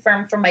had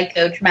confirmed from my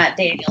coach, Matt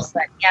Daniels,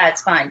 that,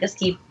 it's fine. Just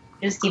keep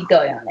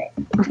going on it.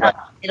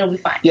 It'll be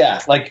fine.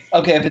 Yeah. Like,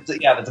 okay, if it's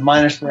a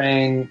minor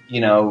sprain,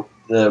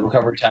 the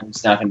recovery time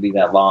is not going to be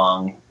that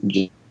long.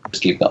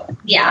 Just keep going.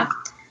 Yeah.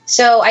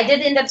 So I did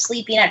end up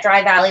sleeping at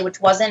Dry Valley,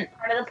 which wasn't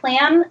part of the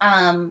plan.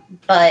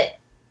 But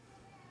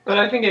But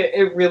I think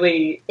it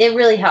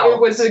really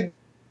helped.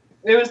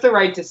 It was the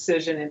right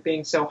decision, it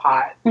being so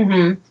hot.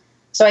 Mm-hmm.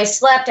 So I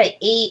slept, I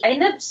ate. I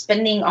ended up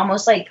spending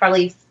almost like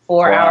probably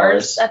 4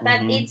 hours at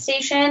that aid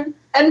station.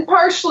 And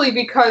partially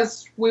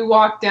because we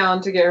walked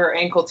down to get her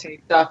ankle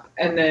taped up,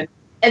 and then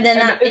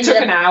it took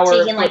an hour.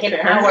 Taking like an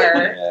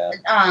hour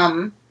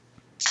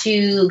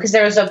because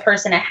there was a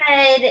person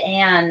ahead,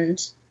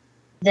 and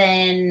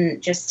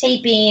then just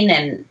taping,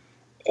 and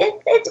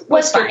it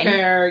was fine.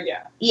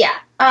 Yeah.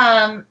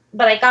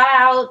 But I got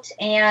out,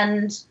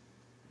 and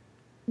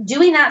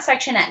doing that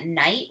section at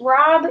night,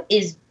 Rob,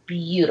 is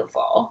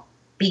beautiful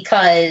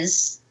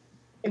because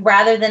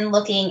rather than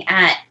looking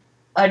at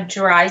a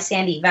dry,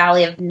 sandy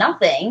valley of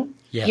nothing,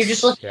 you're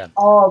just looking at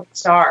all the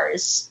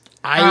stars.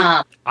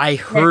 I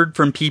heard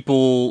from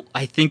people,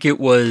 I think it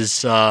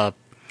was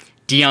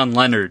Dion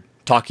Leonard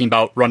talking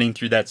about running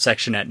through that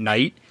section at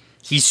night.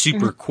 He's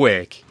super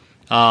quick.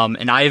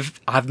 And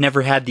I've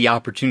never had the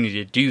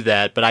opportunity to do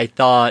that, but I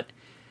thought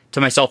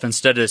to myself,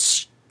 instead of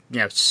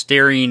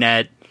staring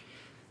at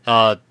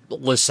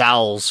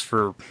LaSalle's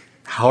for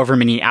however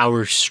many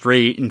hours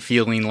straight and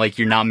feeling like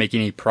you're not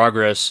making any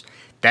progress,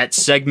 that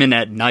segment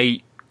at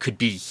night could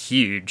be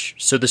huge.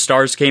 So the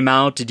stars came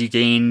out. Did you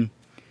gain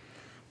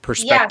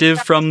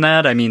perspective from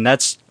that? I mean,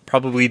 that's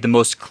probably the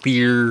most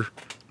clear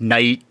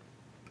night,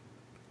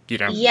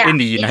 in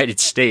the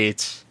United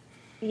States.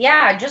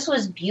 Yeah, it just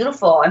was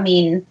beautiful. I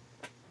mean,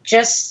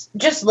 just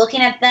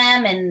looking at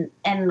them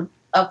and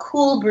a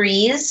cool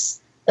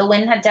breeze. The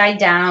wind had died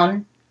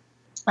down.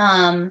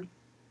 And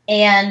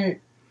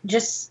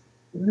just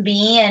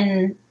me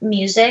and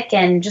music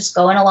and just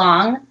going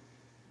along.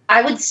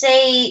 I would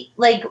say,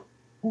 like,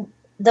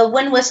 the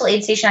Wind Whistle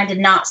aid station, I did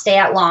not stay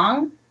at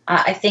long.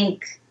 I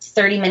think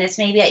 30 minutes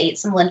maybe. I ate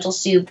some lentil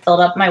soup, filled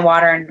up my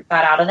water, and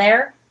got out of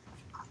there.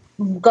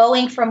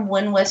 Going from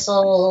Wind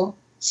Whistle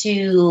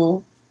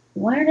to...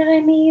 Where did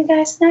I meet you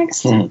guys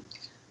next? Road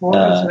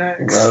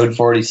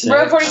 46.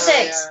 Road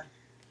 46.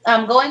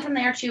 Going from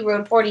there to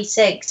Road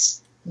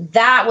 46,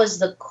 that was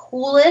the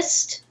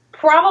coolest,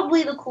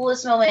 probably the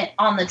coolest moment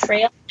on the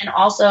trail, and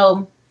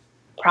also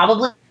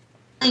probably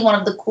one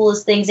of the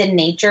coolest things in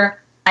nature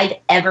I've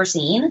ever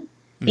seen.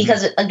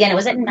 Because, again, it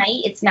was at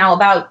night. It's now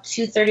about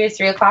 2:30 or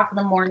 3 o'clock in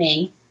the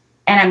morning,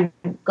 and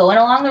I'm going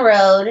along the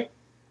road,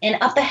 and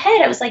up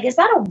ahead, I was like, is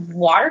that a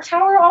water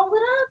tower all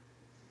lit up?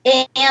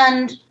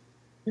 And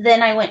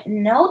then I went,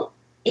 no,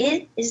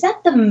 is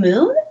that the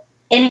moon?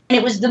 And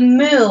it was the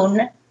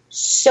moon,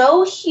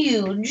 so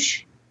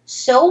huge,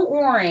 so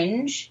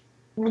orange,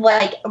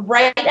 like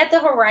right at the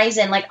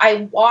horizon. Like,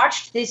 I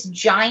watched this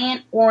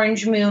giant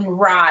orange moon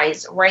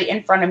rise right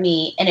in front of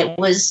me, and it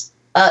was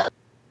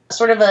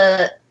sort of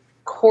a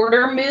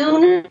quarter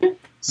moon.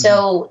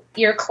 So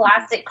your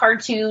classic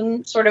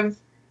cartoon sort of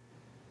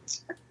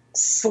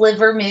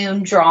sliver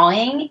moon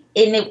drawing,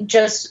 and it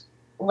just,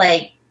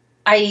 like,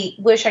 I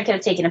wish I could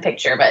have taken a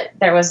picture, but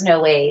there was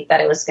no way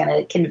that it was going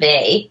to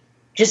convey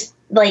just,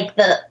 like,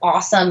 the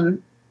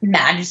awesome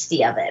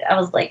majesty of it. I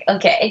was like,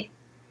 okay.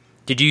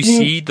 Did you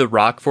see the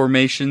rock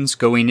formations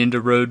going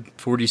into Road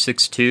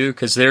 46 too?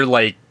 Because they're,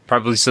 like,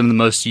 probably some of the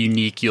most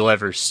unique you'll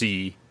ever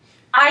see.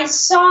 I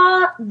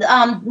saw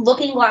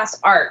Looking Glass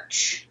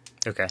Arch.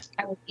 Okay.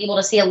 I was able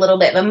to see a little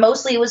bit, but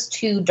mostly it was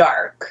too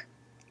dark.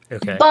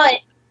 Okay.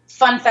 But,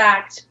 fun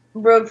fact,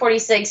 Road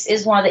 46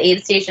 is one of the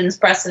aid stations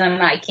Preston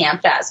and I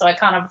camped at, so I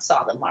kind of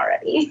saw them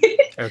already.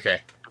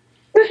 Okay.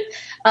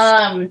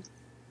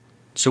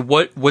 So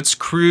what's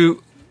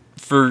crew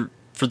for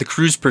the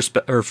crew's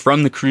or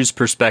from the crew's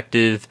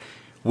perspective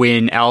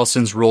when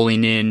Allison's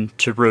rolling in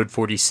to Road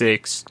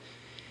 46?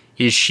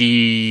 Is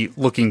she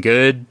looking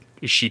good?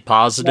 Is she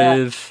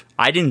positive?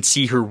 Yeah. I didn't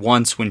see her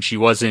once when she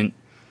wasn't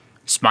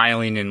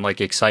smiling and, like,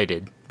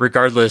 excited,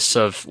 regardless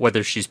of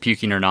whether she's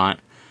puking or not.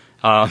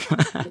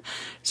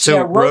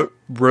 Road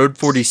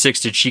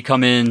 46, did she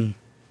come in,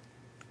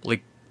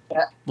 like,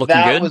 looking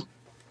good?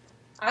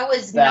 I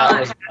was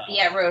not happy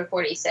at Road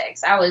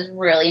 46. I was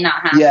really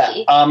not happy.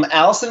 Yeah,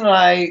 Allison and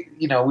I,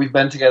 we've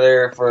been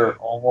together for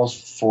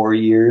almost 4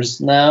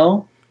 years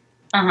now.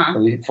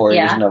 4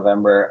 years in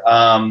November.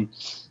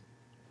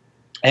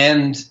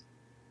 And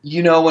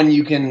when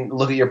you can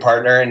look at your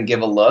partner and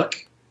give a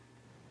look.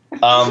 We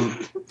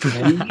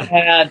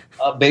had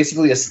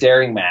basically a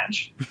staring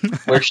match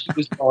where she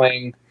was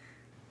going,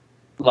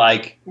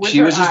 like,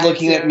 she was just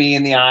looking at me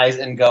in the eyes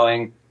and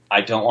going,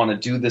 I don't want to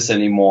do this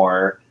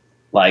anymore.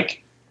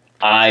 Like,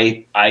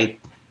 I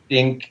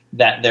think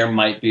that there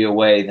might be a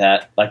way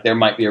that, like, there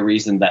might be a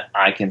reason that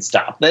I can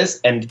stop this.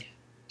 And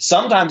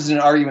sometimes in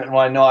an argument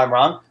when I know I'm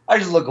wrong, I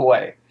just look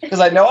away. Because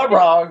I know I'm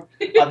wrong.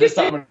 I'm just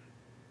going to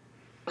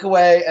look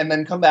away and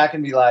then come back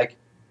and be like,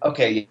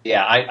 okay,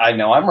 yeah, I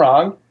know I'm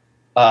wrong.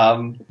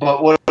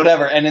 But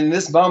whatever. And in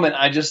this moment,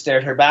 I just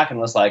stared her back and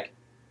was like,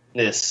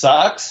 this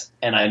sucks.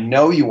 And I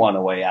know you want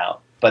a way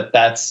out, but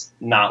that's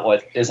not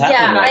what is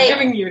happening. I'm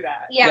giving you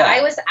that. Yeah,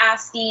 I was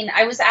asking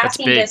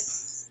to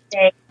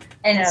stay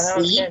and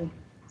sleep.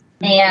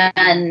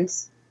 And,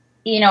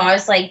 I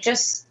was like,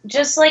 just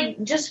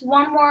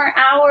one more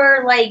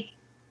hour. Like,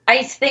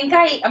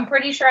 I'm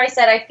pretty sure I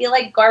said I feel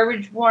like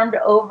garbage warmed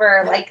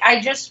over. Like, I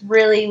just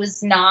really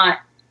was not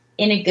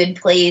in a good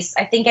place.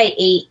 I think I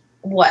ate,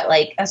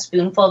 like a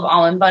spoonful of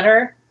almond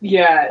butter?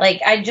 Yeah.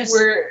 Like, I just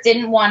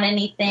didn't want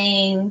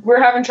anything.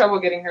 We're having trouble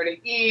getting her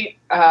to eat.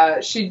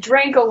 She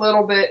drank a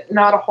little bit,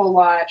 not a whole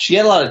lot. She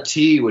had a lot of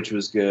tea, which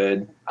was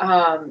good.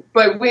 But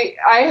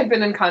I had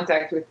been in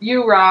contact with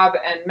you, Rob,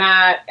 and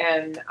Matt,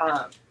 and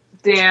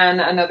Dan,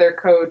 another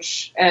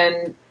coach,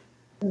 and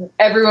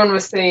everyone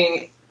was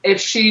saying if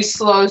she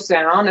slows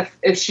down,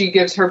 if she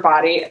gives her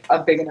body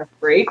a big enough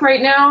break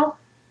right now,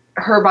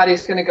 her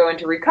body's going to go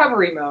into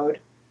recovery mode,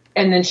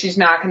 and then she's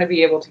not going to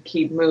be able to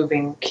keep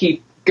moving,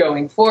 keep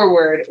going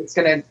forward. It's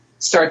going to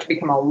start to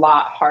become a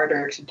lot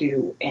harder to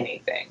do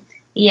anything.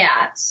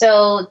 Yeah,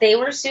 so they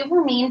were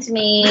super mean to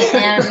me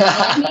and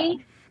made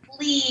me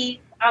leave.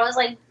 I was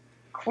like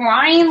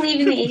crying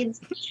leaving the aid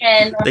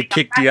station. They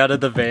kicked you out of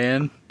the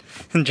van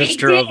and just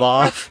drove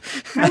off.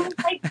 I was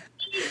like,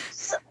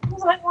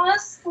 I want to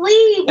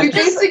sleep. We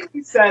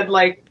basically said,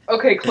 like,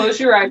 okay, close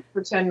your eyes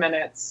for 10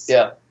 minutes.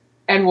 Yeah.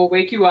 And we'll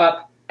wake you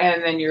up,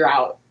 and then you're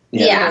out.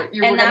 Yeah.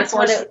 You were going to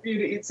force you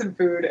to eat some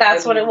food.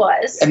 That's what it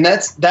was. And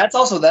that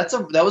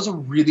was a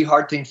really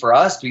hard thing for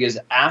us, because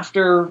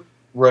after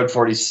Road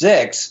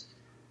 46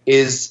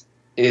 is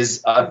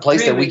a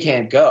place that we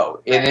can't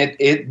go. And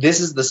this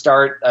is the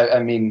start. I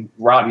mean,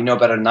 Rob, you know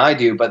better than I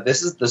do, but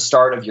this is the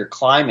start of your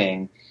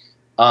climbing.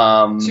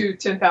 To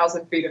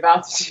 10,000 feet of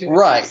altitude.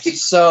 Right.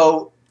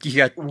 So you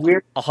got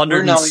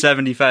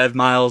 175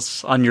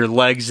 miles on your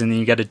legs, and then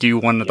you got to do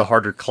one of the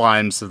harder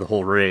climbs of the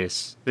whole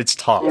race. It's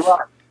tough.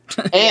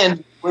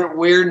 And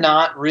we're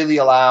not really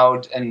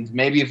allowed, and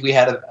maybe if we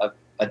had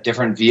a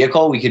different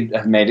vehicle, we could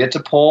have made it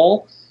to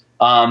pole,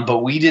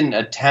 but we didn't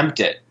attempt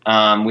it.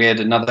 We had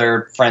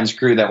another friend's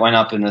crew that went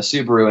up in the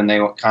Subaru, and they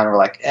kind of were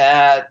like,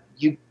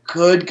 you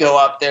could go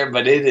up there,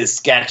 but it is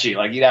sketchy.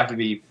 Like, you'd have to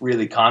be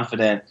really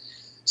confident.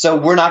 So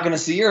we're not going to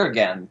see her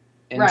again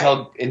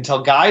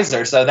until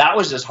Geyser. So that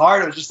was just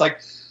hard. It was just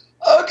like,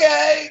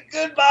 okay,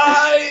 goodbye.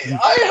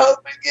 I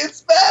hope it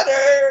gets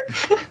better.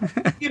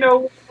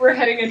 We're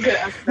heading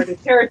into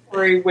uncharted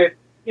territory with,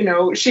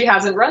 she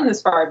hasn't run this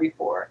far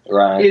before.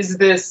 Right. Is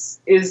this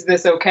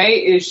okay?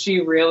 Is she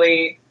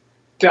really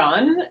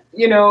done?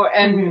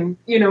 And,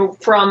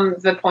 from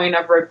the point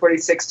of Road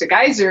 46 to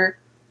Geyser,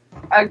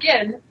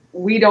 again,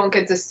 we don't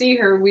get to see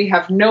her. We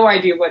have no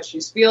idea what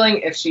she's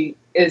feeling, if she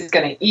is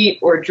going to eat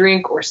or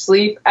drink or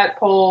sleep at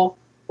pole.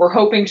 We're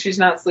hoping she's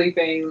not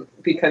sleeping,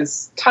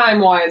 because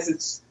time-wise,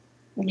 it's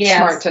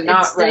smart to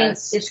not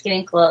rest. It's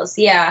getting close,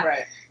 yeah.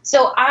 Right.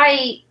 So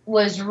I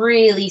was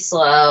really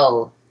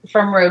slow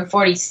from Road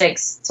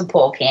 46 to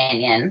Pole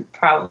Canyon.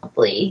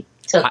 Probably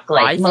took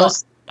I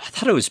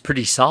thought it was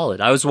pretty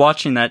solid. I was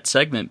watching that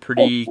segment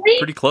pretty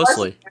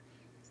closely.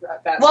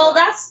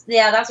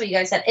 That's what you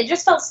guys said. It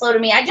just felt slow to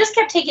me. I just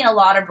kept taking a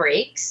lot of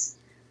breaks.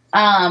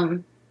 I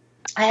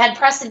had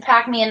Preston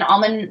pack me an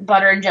almond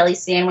butter and jelly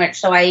sandwich,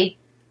 so I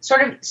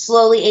sort of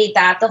slowly ate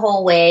that the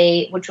whole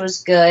way, which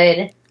was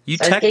good. You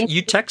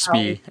text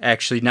me,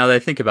 actually, now that I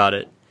think about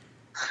it.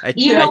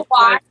 You know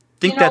why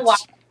I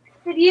texted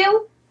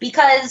you?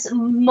 Because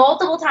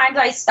multiple times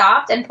I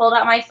stopped and pulled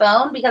out my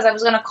phone because I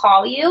was going to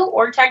call you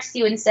or text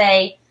you and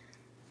say,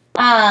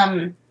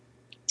 how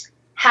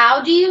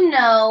do you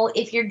know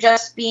if you're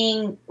just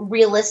being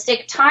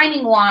realistic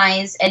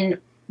timing-wise and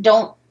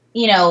don't,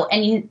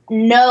 and you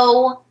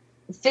know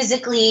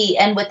physically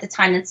and with the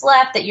time that's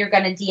left that you're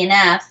going to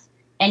DNF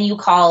and you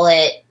call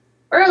it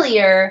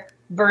earlier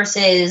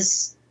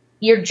versus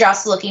you're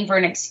just looking for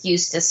an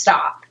excuse to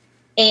stop.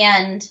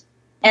 And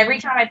every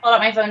time I pulled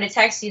out my phone to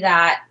text you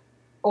that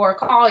or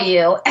call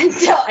you and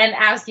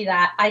ask you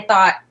that, I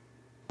thought,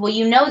 well,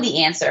 you know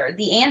the answer.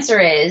 The answer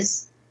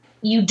is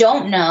you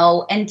don't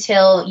know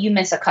until you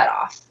miss a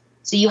cutoff.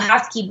 So you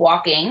have to keep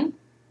walking.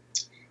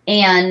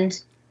 And,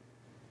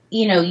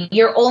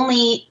 you're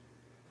only,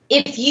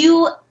 if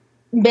you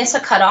miss a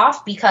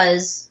cutoff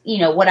because,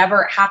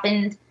 whatever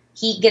happened,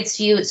 heat gets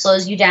to you, it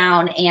slows you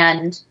down,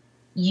 and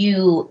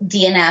you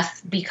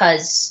DNF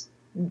because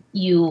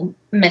you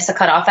miss a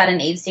cutoff at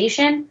an aid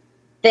station,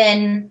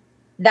 then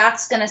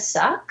that's going to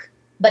suck.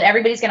 But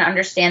everybody's going to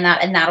understand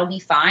that, and that'll be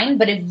fine.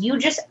 But if you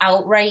just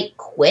outright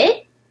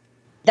quit,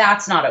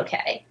 that's not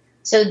okay.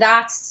 So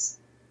that's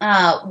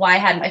why I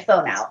had my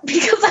phone out,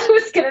 because I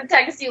was going to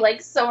text you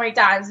like so many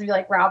times and be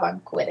like, Rob,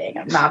 I'm quitting.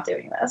 I'm not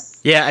doing this.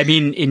 Yeah, I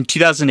mean, in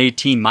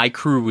 2018, my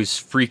crew was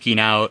freaking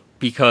out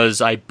because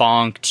I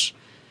bonked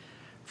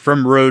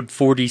from Road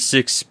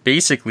 46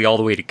 basically all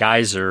the way to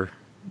Geyser.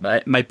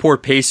 My poor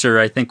pacer,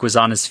 I think, was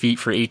on his feet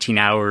for 18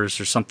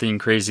 hours or something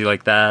crazy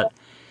like that.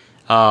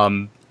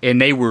 And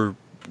they were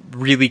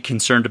really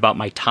concerned about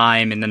my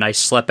time, and then I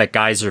slept at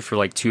Geyser for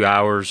like 2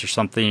 hours or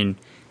something.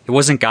 It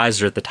wasn't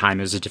Geyser at the time,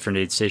 it was a different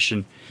aid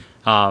station.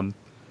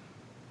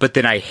 But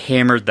then I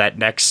hammered that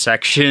next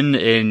section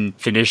and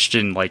finished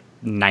in like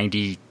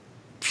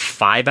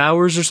 95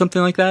 hours or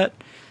something like that.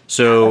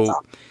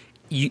 So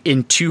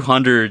in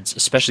 200s,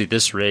 especially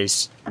this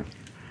race,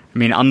 I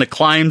mean, on the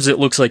climbs, it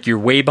looks like you're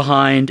way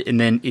behind, and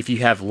then if you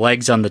have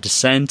legs on the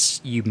descents,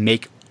 you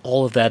make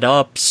all of that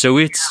up. So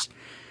you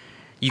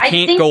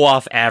can't go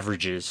off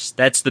averages.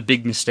 That's the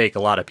big mistake a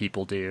lot of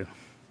people do.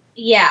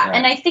 Yeah,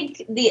 and I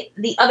think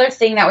the other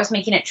thing that was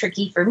making it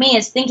tricky for me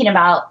is thinking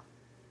about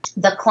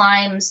the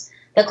climbs.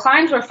 The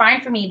climbs were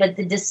fine for me, but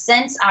the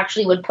descents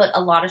actually would put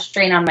a lot of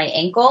strain on my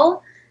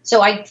ankle.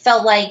 So I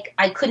felt like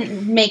I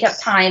couldn't make up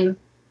time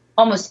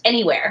almost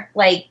anywhere.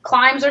 Like,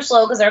 climbs are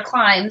slow because they're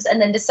climbs,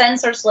 and then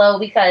descents are slow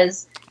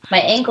because my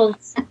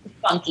ankle's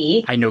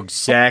funky. I know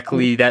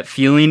exactly that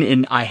feeling,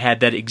 and I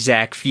had that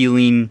exact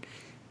feeling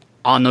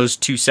on those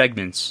 2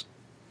 segments.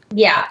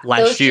 Yeah.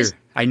 Last year.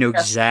 I know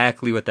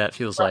exactly what that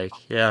feels like.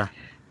 Yeah.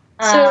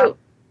 So,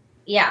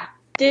 yeah.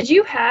 Did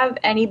you have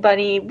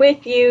anybody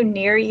with you,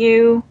 near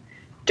you,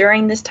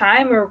 during this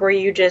time, or were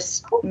you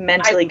just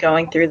mentally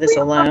going through this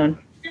alone?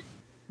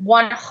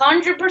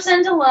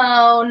 100%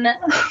 alone.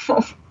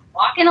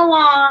 Walking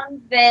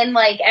along, then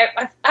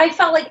I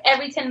felt like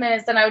every 10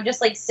 minutes, then I would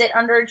just sit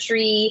under a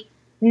tree,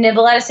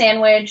 nibble at a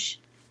sandwich,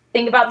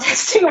 think about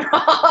texting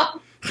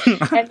Rob,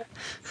 and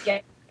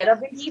get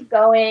up and keep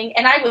going.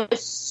 And I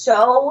was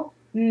so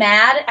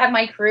mad at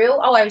my crew.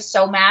 Oh, I was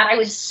so mad. I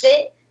would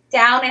sit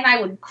down and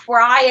I would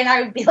cry and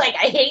I would be like,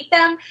 I hate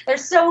them. They're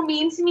so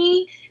mean to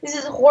me. This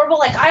is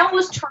horrible. I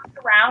almost turned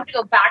around to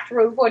go back to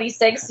Route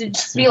 46 to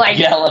just be yell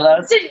at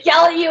us. To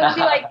yell at you and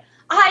be like,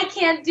 I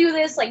can't do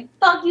this.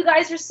 Fuck you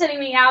guys for sending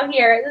me out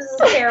here. This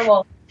is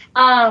terrible.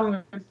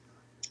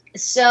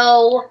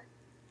 So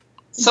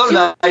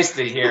nice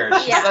to hear.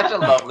 She's such a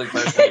lovely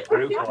person to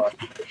root for.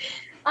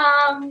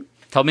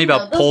 Tell me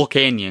about Pole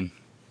Canyon.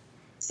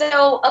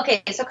 So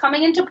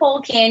coming into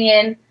Pole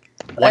Canyon,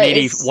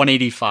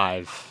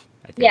 185.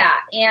 I think. Yeah,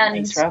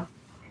 and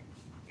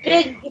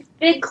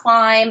big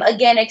climb,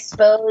 again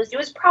exposed. It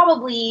was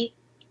probably,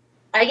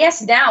 I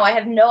guess now I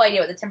have no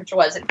idea what the temperature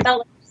was. It felt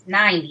like it was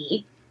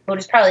 90. It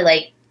was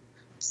probably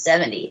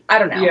 70. I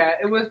don't know. Yeah,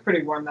 it was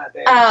pretty warm that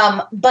day.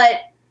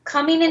 But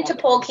coming into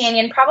Pole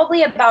Canyon,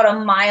 probably about a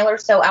mile or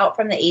so out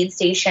from the aid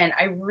station,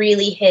 I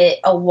really hit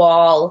a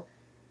wall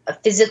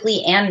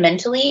physically and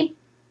mentally.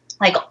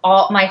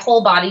 My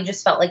whole body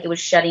just felt like it was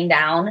shutting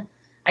down.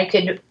 I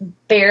could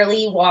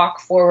barely walk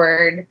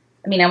forward.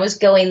 I mean, I was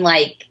going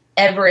like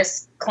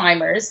Everest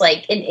climbers,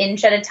 an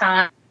inch at a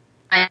time.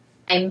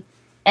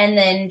 And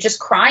then just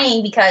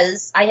crying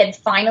because I had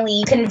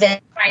finally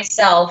convinced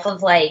myself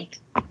of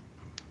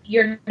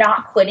you're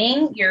not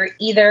quitting. You're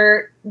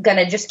either going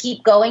to just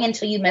keep going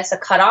until you miss a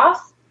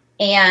cutoff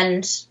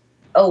and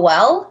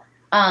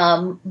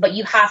but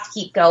you have to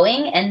keep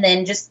going. And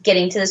then just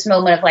getting to this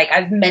moment of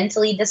I've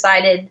mentally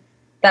decided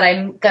that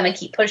I'm going to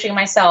keep pushing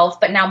myself,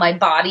 but now my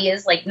body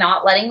is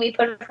not letting me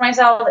push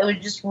myself. It was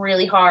just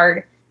really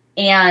hard.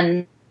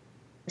 And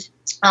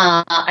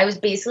I was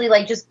basically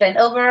just bent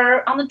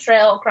over on the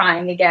trail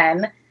crying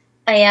again.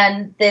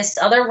 And this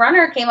other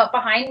runner came up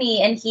behind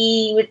me and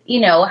he,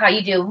 how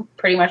you do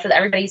pretty much with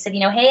everybody. He said,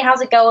 hey,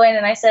 how's it going?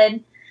 And I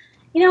said,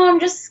 I'm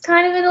just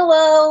kind of in a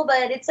low,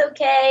 but it's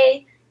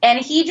okay. And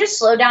he just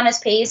slowed down his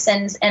pace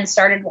and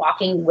started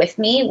walking with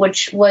me,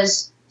 which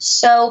was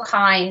so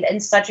kind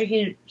and such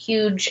a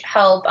huge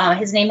help.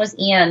 His name was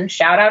Ian.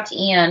 Shout out to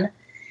Ian.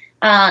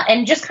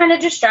 And just kind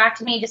of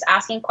distracted me, just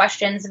asking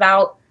questions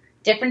about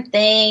different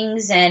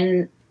things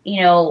and,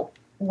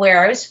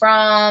 where I was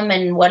from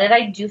and what did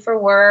I do for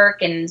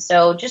work. And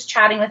so just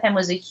chatting with him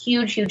was a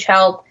huge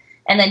help.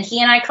 And then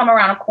he and I come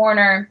around a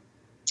corner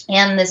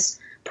and this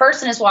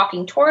person is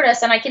walking toward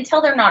us and I can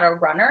tell they're not a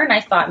runner. And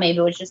I thought maybe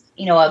it was just,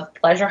 a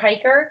pleasure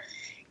hiker.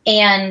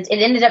 And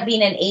it ended up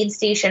being an aid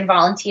station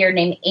volunteer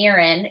named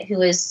Aaron,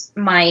 who is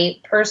my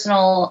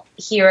personal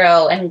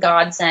hero and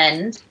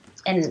godsend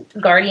and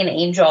guardian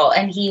angel.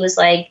 And he was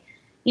like,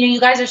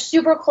 you guys are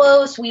super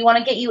close. We want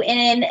to get you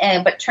in,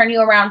 but turn you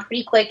around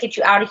pretty quick, get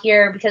you out of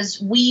here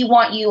because we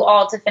want you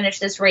all to finish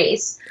this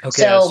race.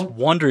 Okay, I was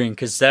wondering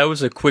because that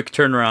was a quick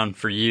turnaround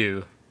for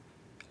you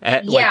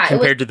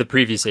compared to the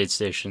previous aid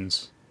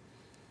stations.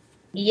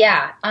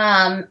 Yeah.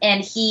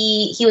 And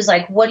he was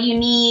like, what do you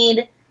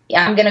need?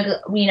 I'm going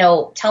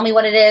to, tell me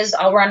what it is.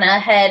 I'll run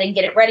ahead and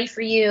get it ready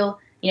for you.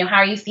 How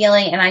are you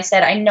feeling? And I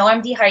said, I know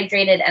I'm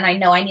dehydrated and I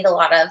know I need a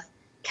lot of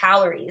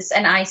calories.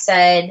 And I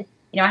said,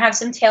 I have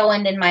some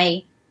Tailwind in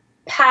my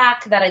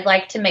pack that I'd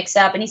like to mix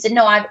up. And he said,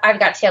 no, I've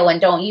got Tailwind.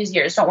 Don't use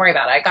yours. Don't worry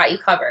about it. I got you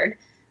covered.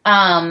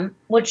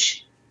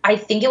 Which I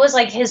think it was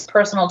his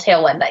personal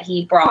Tailwind that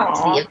he brought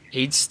to the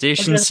aid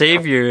station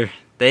savior.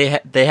 They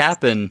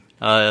happen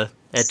at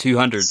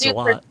 200s a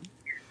lot.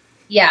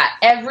 Yeah,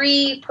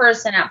 every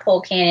person at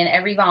Pole Canyon,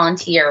 every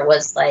volunteer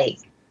was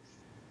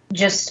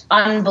just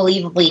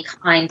unbelievably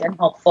kind and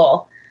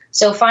helpful.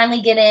 So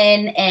finally get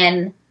in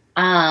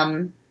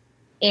and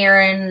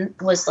Aaron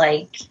was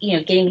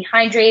getting me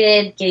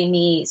hydrated, getting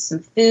me some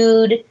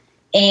food,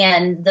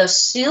 and the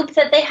soup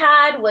that they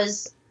had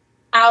was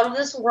out of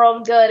this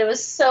world good. It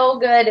was so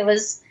good.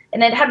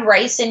 And it had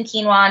rice and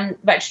quinoa and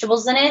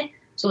vegetables in it.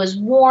 So it was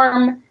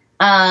warm,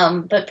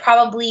 but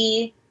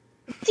probably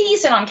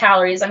decent on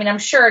calories. I mean, I'm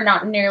sure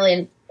not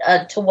nearly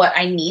to what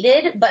I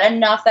needed, but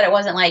enough that it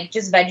wasn't like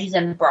just veggies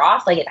and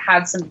broth. Like it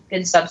had some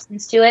good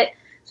substance to it.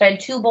 So I had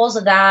 2 bowls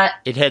of that.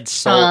 It had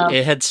salt.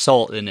 It had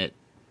salt in it.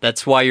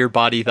 That's why your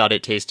body thought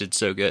it tasted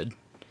so good.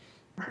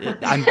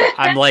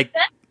 I'm like,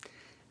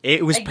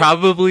 it was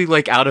probably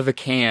like out of a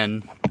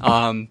can.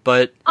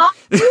 But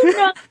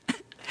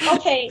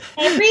okay,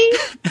 Henry.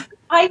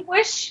 I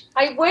wish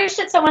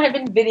that someone had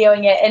been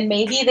videoing it, and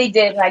maybe they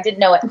did, and I didn't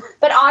know it.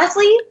 But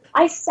honestly,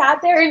 I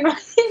sat there in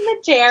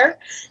the chair,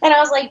 and I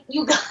was like,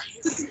 "You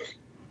guys,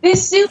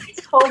 this soup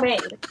is homemade.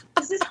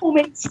 This is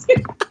homemade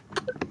soup."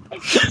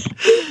 Like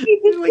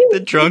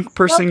the drunk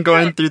person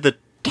going through the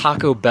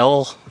Taco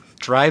Bell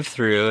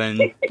drive-through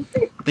and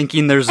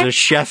thinking there's a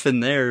chef in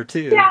there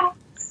too. Yeah,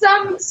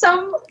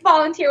 some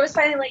volunteer was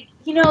finally like,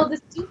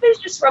 the soup is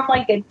just from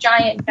like a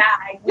giant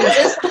bag. We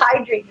just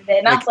hydrated it,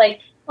 and I was like,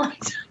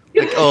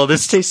 oh,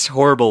 this tastes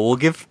horrible. We'll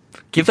give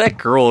that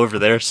girl over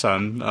there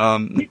some.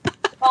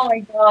 Oh my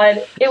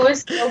god, it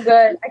was so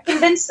good. I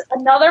convinced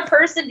another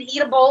person to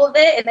eat a bowl of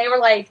it, and they were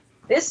like,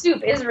 "This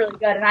soup is really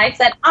good." And I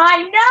said,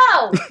 "I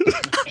know."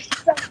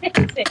 It's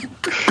amazing.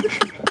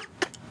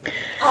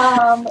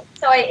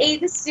 So I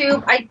ate the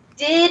soup. I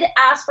did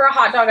ask for a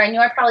hot dog. I knew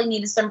I probably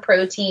needed some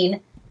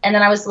protein, and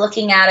then I was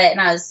looking at it,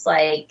 and I was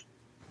like,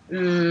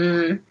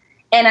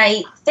 And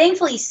I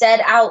thankfully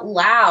said out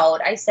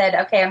loud, I said,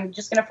 "Okay, I'm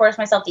just going to force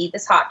myself to eat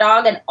this hot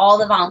dog." And all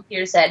the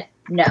volunteers said,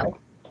 "No,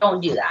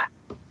 don't do that."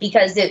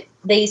 Because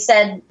they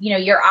said,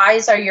 your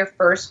eyes are your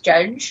first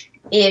judge.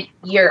 If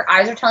your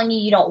eyes are telling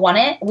you don't want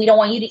it, we don't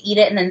want you to eat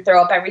it and then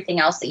throw up everything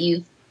else that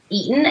you've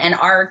eaten and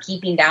are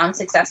keeping down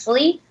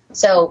successfully.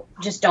 So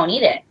just don't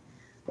eat it.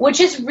 Which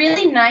is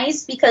really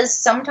nice because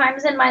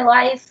sometimes in my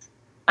life,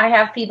 I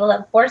have people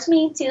that force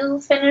me to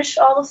finish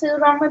all the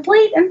food on my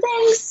plate and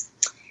things.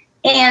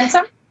 And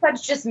sometimes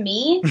that's just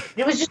me.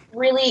 It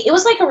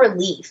was like a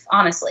relief,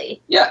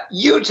 honestly. Yeah,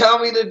 you tell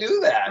me to do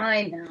that.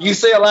 I know. You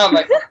say aloud,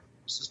 like,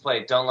 this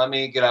plate. Don't let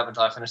me get up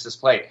until I finish this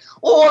plate.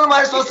 Well, what am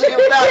I supposed to do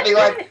with that? Be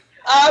like,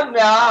 oh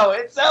no,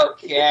 it's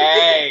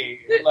okay.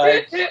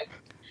 Like,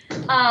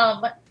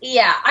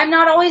 yeah, I'm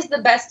not always the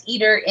best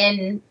eater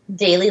in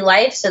daily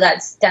life, so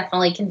that's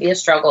definitely can be a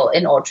struggle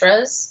in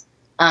ultras.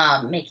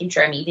 Making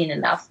sure I'm eating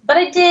enough, but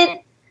I did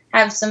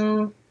have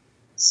some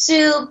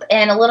soup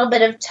and a little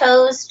bit of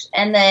toast,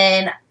 and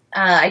then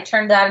I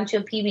turned that into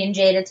a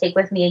PB&J to take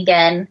with me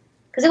again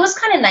because it was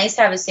kind of nice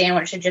to have a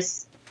sandwich to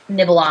just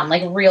nibble on,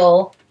 like a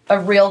real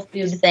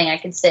food thing I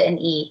could sit and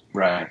eat.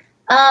 Right.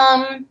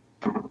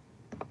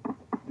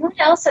 What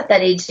else at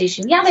that aid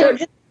station? Yeah, they were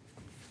just.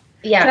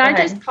 Yeah. Can I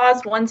just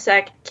pause 1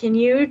 sec? Can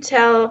you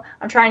tell?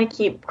 I'm trying to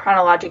keep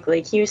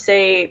chronologically. Can you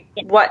say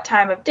what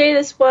time of day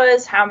this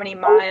was? How many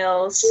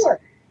miles? Sure.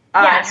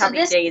 And how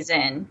many days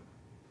in?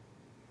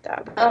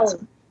 I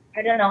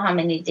don't know how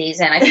many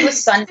days in. I think it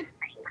was Sunday.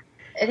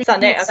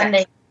 Sunday.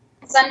 Okay.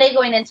 Sunday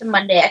going into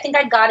Monday. I think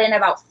I got in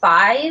about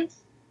 5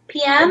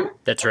 p.m.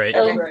 That's right.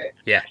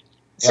 Yeah.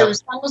 So the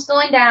sun was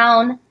going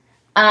down.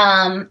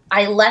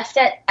 I left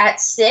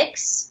at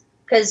 6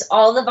 because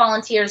all the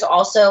volunteers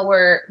also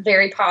were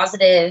very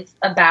positive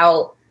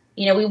about,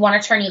 we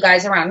want to turn you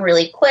guys around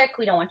really quick.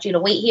 We don't want you to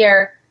wait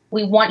here.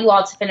 We want you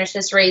all to finish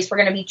this race. We're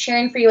going to be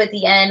cheering for you at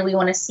the end. We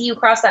want to see you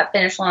cross that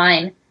finish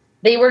line.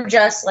 They were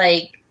just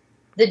like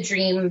the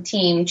dream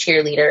team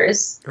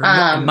cheerleaders.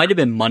 It might have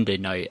been Monday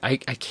night.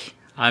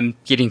 I'm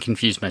getting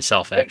confused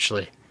myself,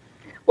 actually.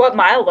 What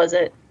mile was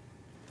it?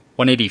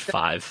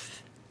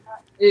 185.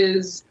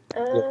 Is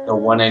the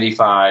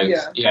 185.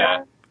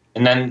 Yeah.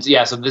 And then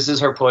so this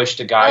is her push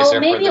to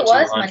Geyser for the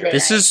 200.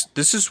 This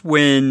is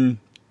when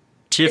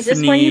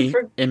Tiffany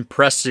and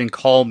Preston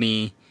call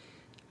me.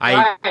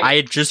 I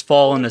had just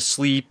fallen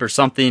asleep or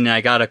something, and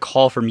I got a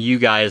call from you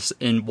guys.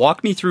 And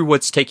walk me through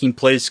what's taking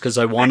place because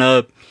I want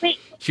to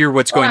hear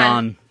what's going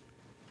on.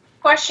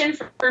 Question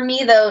for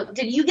me though: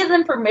 did you give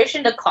them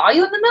permission to call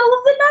you in the middle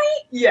of the night?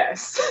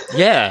 Yes.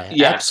 Yeah,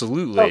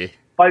 absolutely. So,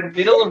 by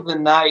middle of the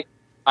night,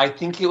 I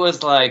think it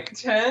was like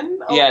 10.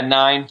 Yeah,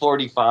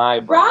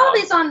 9:45. Rob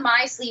is on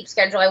my sleep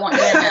schedule. I want you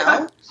to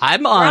know.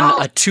 I'm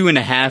on a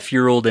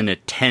 2.5-year-old and a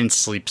 10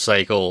 sleep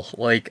cycle.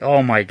 Like,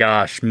 oh my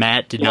gosh,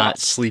 Matt did not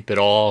sleep at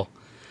all.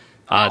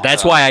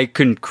 That's why I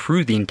couldn't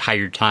crew the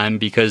entire time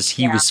because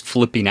he was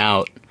flipping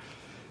out.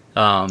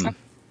 That's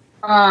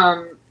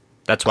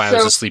why I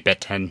was asleep at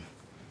 10.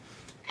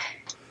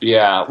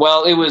 Yeah,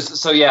 well, it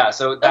was so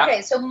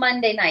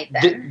Monday night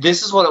then.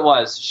 This is what it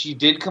was. She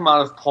did come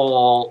out of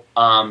pole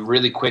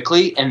really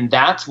quickly, and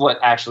that's what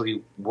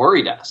actually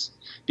worried us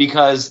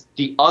because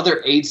the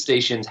other aid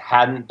stations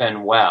hadn't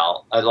been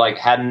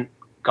hadn't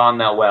gone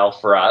that well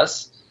for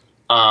us,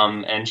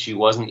 and she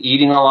wasn't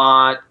eating a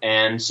lot,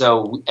 and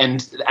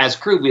as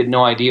crew we had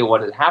no idea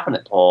what had happened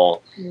at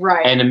pole,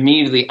 right? And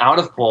immediately out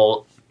of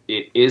pole,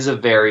 it is a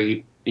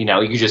very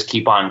you just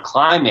keep on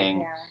climbing.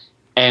 Yeah.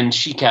 And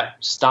she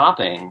kept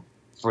stopping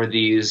for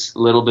these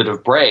little bit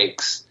of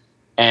breaks,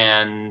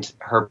 and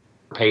her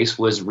pace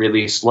was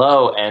really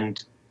slow,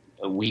 and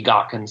we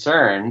got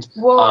concerned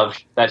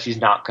that she's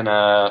not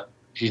gonna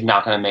she's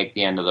not going to make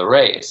the end of the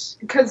race.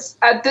 Because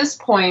at this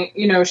point,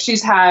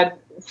 she's had,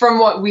 from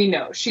what we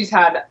know, she's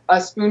had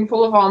a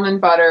spoonful of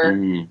almond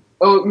butter,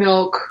 oat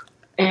milk,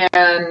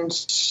 and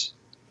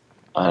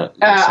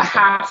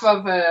half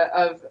of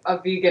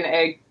a vegan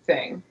egg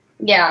thing.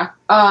 Yeah.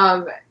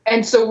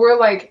 And so we're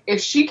like,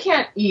 if she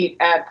can't eat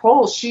at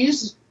pole,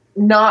 she's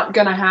not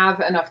going to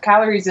have enough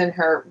calories in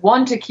her,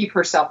 one, to keep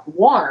herself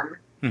warm.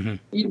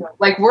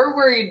 Like, we're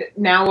worried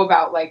now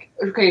about, like,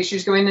 okay,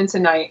 she's going into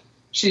night.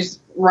 She's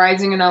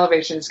rising in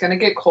elevation. It's going to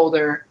get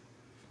colder.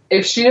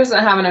 If she doesn't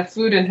have enough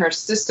food in her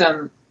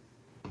system,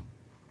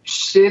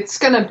 it's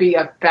going to be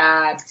a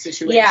bad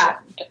situation. Yeah.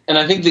 And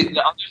I think the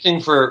other thing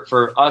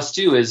for us,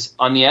 too, is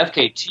on the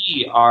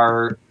FKT,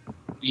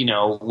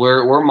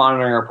 we're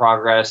monitoring her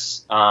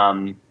progress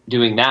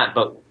doing that,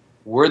 but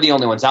we're the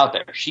only ones out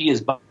there. She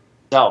is by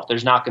herself.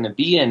 There's not going to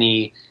be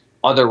any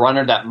other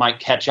runner that might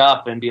catch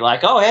up and be like,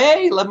 oh,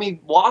 hey, let me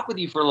walk with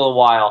you for a little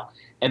while.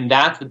 And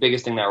that's the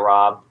biggest thing that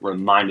Rob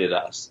reminded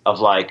us of,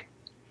 like,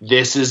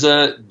 this is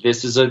a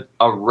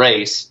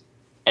race,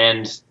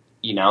 and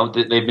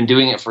they've been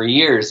doing it for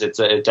years. It's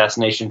a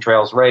Destination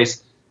Trails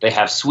race. They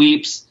have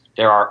sweeps.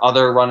 There are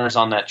other runners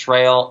on that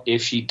trail.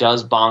 If she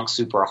does bonk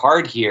super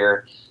hard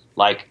here,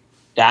 like,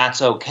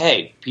 that's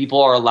okay.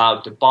 People are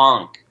allowed to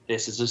bonk.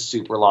 This is a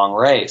super long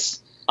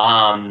race.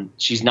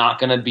 She's not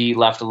going to be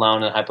left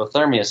alone in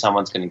hypothermia.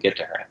 Someone's going to get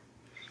to her.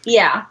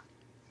 Yeah.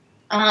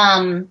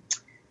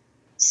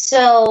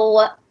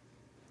 So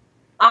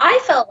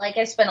I felt like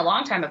I spent a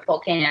long time at Pole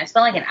Canyon. I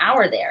spent like an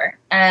hour there,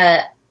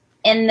 and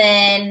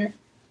then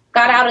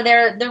got out of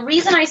there. The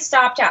reason I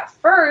stopped at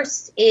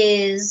first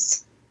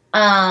is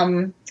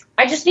I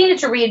just needed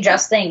to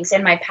readjust things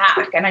in my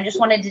pack, and I just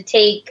wanted to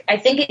take, I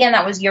think, again,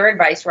 that was your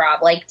advice,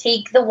 Rob, like,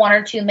 take the 1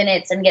 or 2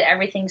 minutes and get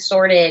everything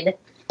sorted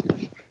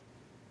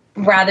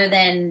rather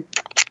than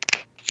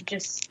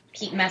just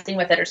keep messing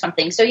with it or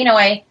something. So,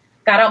 I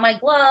got out my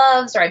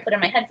gloves, or I put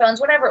in my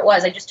headphones, whatever it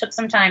was. I just took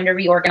some time to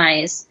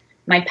reorganize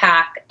my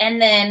pack.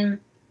 And then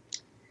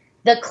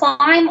the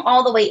climb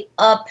all the way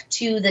up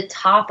to the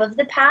top of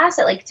the pass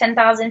at like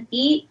 10,000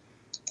 feet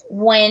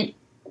went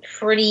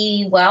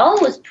pretty well,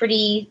 was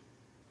pretty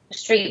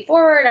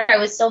straightforward. I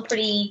was still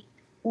pretty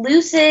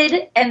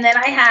lucid. And then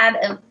I had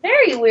a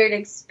very weird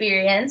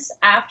experience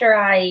after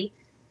I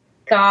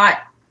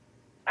got,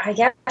 I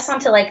guess,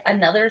 onto like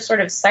another sort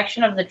of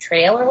section of the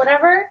trail or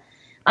whatever.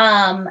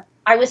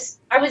 I was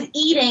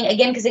eating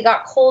again because it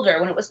got colder.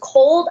 When it was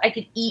cold, I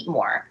could eat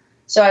more.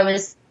 So I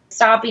was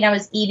stopping. I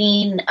was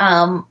eating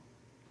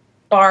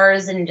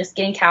bars and just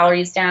getting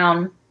calories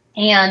down.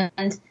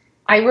 And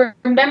I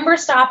remember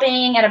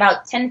stopping at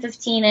about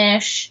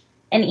 10:15ish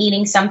and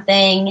eating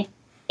something.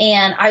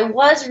 And I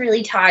was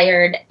really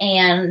tired,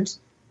 and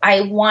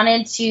I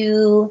wanted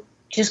to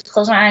just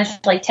close my eyes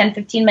for like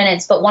 10-15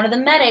 minutes. But one of the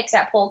medics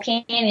at Pole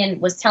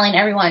Canyon was telling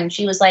everyone,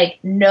 she was like,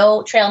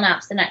 no trail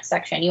naps the next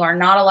section. You are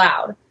not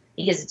allowed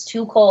because it's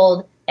too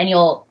cold and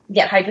you'll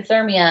get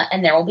hypothermia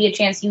and there will be a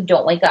chance you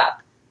don't wake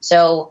up.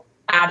 So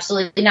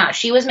absolutely not.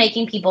 She was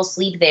making people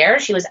sleep there.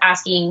 She was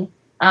asking,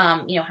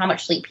 how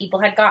much sleep people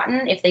had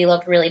gotten, if they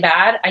looked really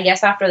bad. I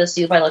guess after the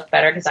soup, I looked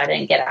better because I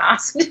didn't get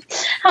asked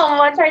how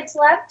much I'd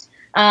slept.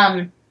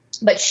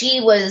 But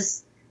she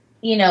was,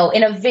 in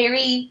a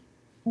very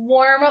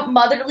warm,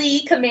 motherly,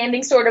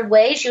 commanding sort of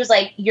way. She was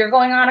like, you're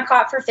going on a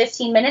cot for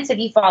 15 minutes. If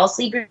you fall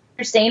asleep, you're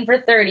staying for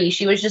 30.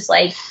 She was just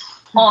like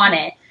on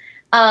it.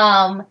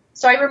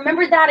 So I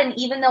remembered that. And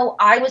even though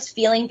I was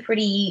feeling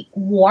pretty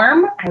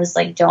warm, I was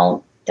like,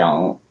 don't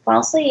fall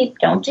asleep.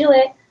 Don't do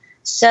it.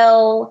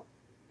 So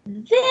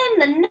then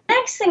the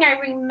next thing I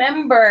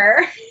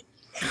remember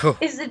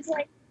is it's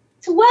like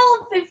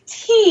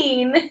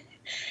 12:15,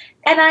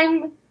 and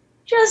I'm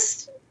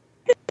just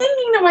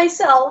thinking to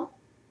myself,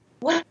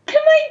 what am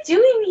I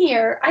doing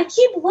here? I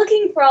keep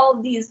looking for all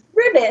of these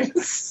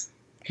ribbons.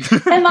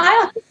 Am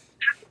I on the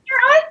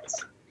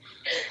front?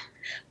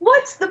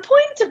 What's the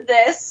point of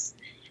this?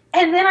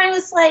 And then I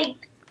was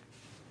like,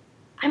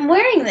 I'm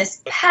wearing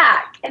this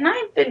pack, and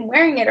I've been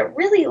wearing it a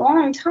really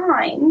long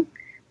time.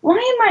 Why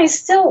am I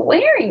still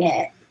wearing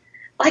it?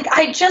 Like,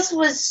 I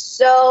was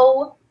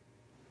so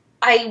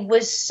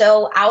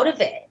out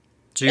of it.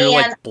 So you're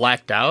like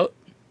blacked out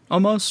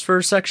almost for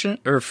a section,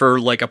 or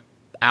for like a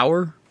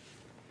hour?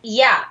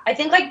 Yeah, I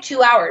think like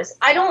 2 hours.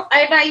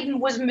 I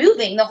was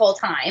moving the whole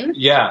time.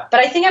 Yeah. But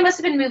I think I must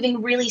have been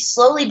moving really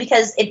slowly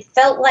because it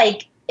felt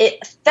like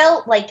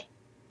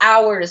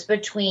hours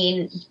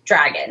between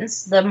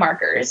dragons, the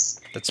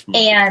markers. That's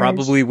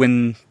probably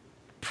when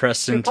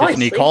Preston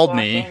Tiffany called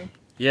me.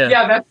 Yeah.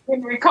 Yeah, that's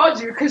when we called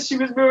you because she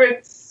was moving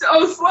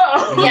so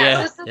slow.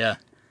 Yeah.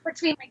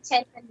 Between like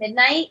 10 and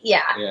midnight.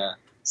 Yeah.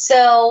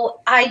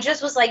 So I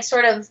just was like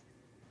sort of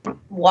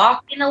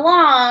walking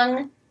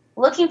along,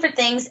 looking for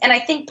things. And I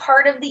think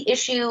part of the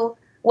issue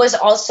was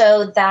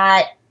also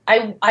that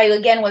I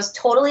again was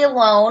totally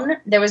alone.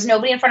 There was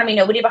nobody in front of me,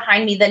 nobody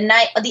behind me.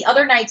 The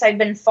other nights I've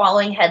been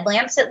following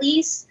headlamps at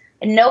least,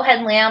 and no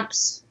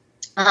headlamps.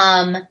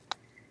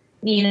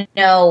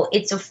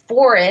 It's a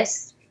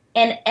forest,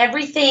 and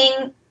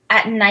everything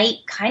at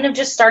night kind of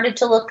just started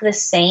to look the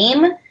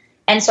same.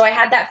 And so I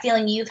had that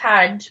feeling you've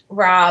had,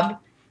 Rob,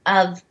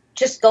 of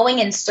just going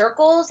in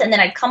circles, and then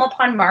I'd come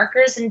upon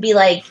markers and be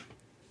like,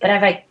 but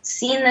have I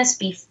seen this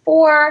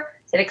before?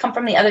 Did it come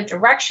from the other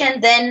direction?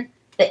 Then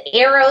the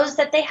arrows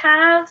that they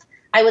have,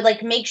 I would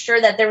like make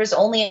sure that there was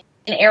only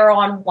an arrow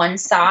on one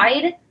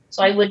side,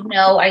 so I would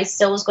know I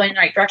still was going in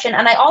the right direction.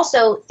 And I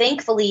also,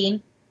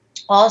 thankfully,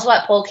 also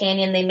at Pole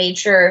Canyon, they made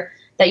sure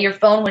that your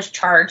phone was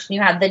charged and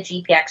you had the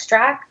GPX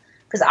track,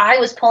 because I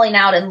was pulling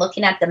out and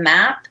looking at the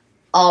map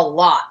a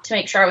lot to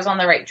make sure I was on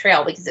the right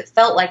trail, because it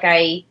felt like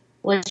I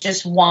was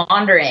just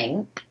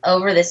wandering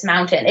over this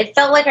mountain. It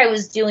felt like I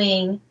was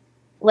doing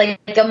like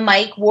a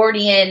Mike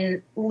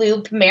Wardian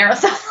loop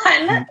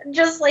marathon,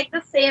 just like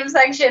the same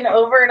section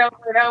over and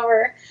over and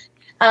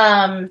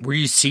over. Were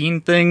you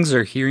seeing things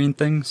or hearing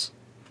things?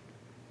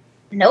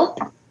 Nope.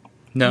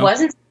 No.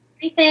 Wasn't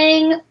seeing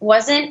anything.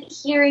 Wasn't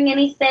hearing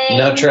anything.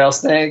 No trail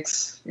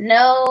snakes.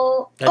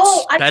 No.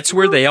 That's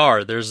where they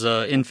are. There's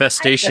a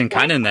infestation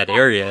kind of in that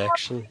area,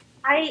 actually.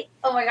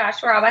 Oh my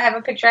gosh, Rob, I have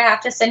a picture I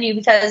have to send you,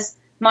 because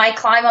my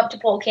climb up to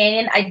Pole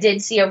Canyon, I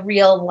did see a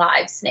real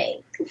live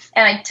snake,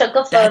 and I took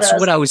a photo. That's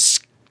what I was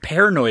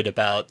paranoid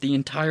about the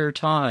entire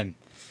time.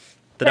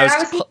 That I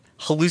was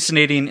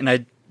hallucinating, and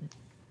I'd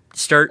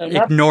start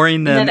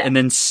ignoring them and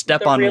then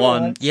step on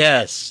one. Ones.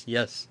 Yes.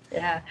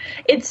 Yeah.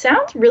 It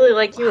sounds really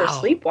like you were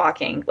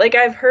sleepwalking. Like,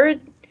 I've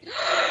heard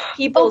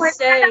people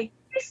say... God.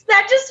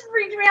 That just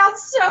freaked me out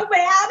so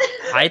bad.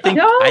 I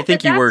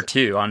think you were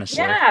too, honestly.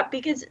 Yeah,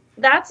 because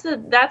that's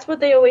what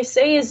they always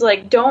say is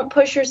like, don't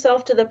push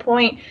yourself to the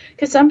point,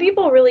 because some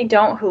people really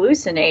don't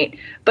hallucinate,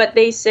 but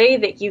they say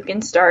that you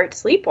can start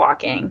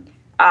sleepwalking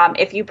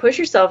if you push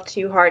yourself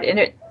too hard,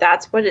 and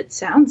that's what it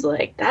sounds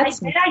like. I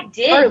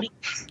did.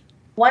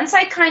 Once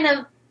I kind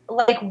of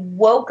like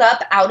woke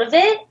up out of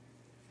it,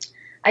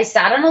 I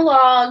sat on a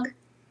log,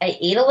 I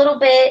ate a little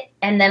bit,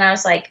 and then I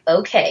was like,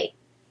 okay,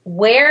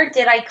 where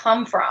did I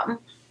come from?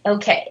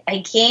 Okay,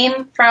 I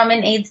came from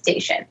an aid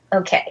station.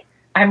 Okay,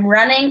 I'm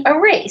running a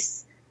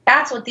race.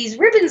 That's what these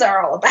ribbons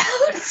are all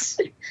about.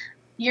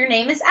 Your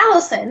name is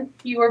Allison.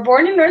 You were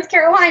born in North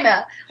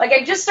Carolina. Like,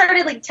 I just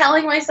started like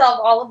telling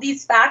myself all of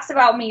these facts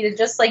about me to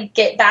just like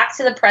get back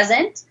to the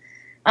present.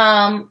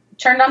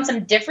 Turned on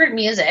some different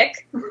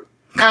music.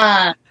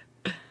 And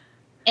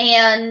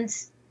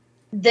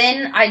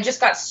then I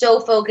just got so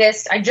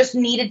focused. I just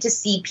needed to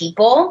see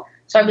people.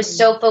 So I was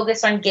so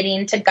focused on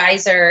getting to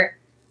Geyser.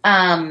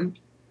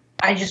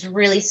 I just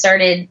really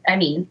started,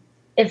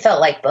 it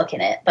felt like booking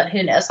it, but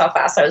who knows how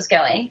fast I was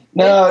going.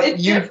 No,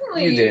 you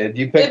did.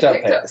 You picked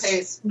up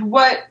pace.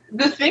 What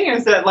the thing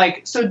is that,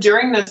 like, so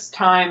during this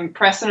time,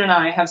 Preston and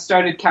I have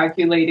started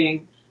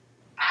calculating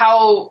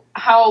how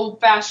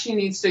fast she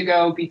needs to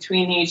go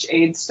between each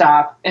aid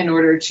stop in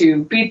order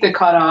to beat the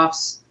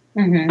cutoffs,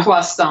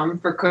 plus some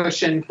for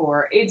cushion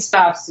for aid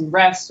stops and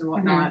rest and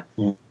whatnot.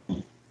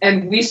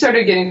 And we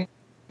started getting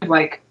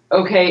like,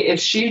 okay, if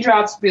she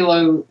drops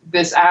below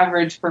this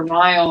average per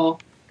mile,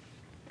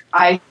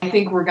 I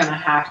think we're going to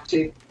have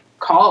to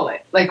call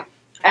it. Like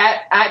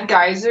at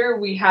Geyser,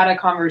 we had a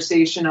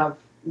conversation of,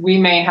 we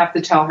may have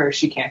to tell her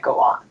she can't go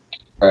on.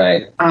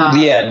 Right.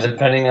 Yeah,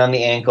 depending on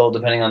the ankle,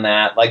 depending on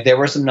that. Like, there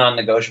were some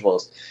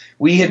non-negotiables.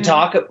 We had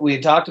talked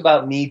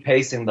about me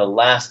pacing the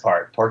last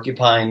part,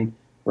 Porcupine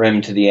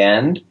Rim to the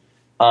end.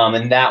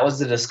 And that was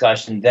the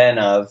discussion then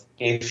of,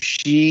 if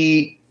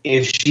she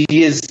is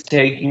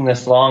taking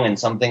this long and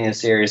something is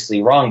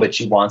seriously wrong, but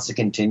she wants to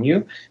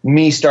continue,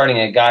 me starting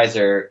at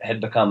Geyser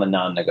had become a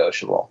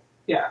non-negotiable.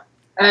 Yeah.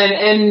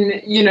 And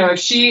if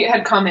she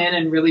had come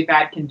in really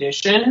bad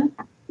condition,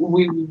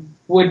 we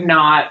would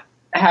not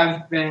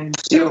have been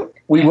to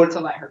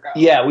let her go.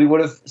 Yeah, we would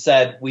have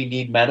said, we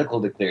need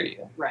medical to clear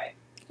you. Right.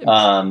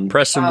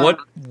 Preston,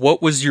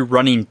 what was your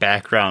running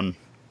background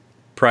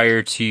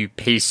prior to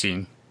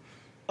pacing?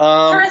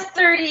 For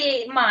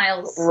 38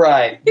 miles.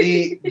 Right.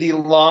 The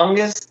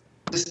longest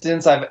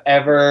distance I've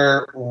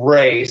ever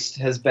raced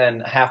has been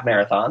half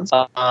marathons.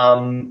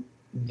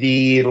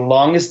 The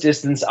longest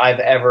distance I've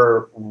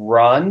ever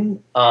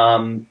run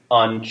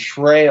on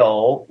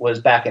trail was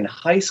back in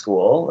high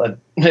school, a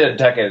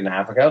decade and a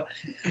half ago.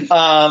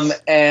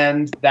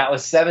 And that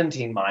was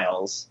 17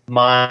 miles.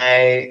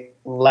 My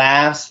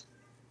last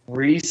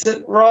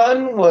recent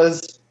run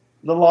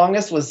the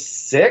longest was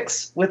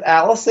 6 with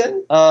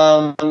Allison.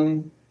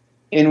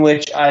 In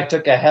which I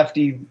took a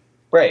hefty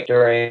break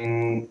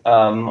during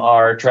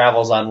our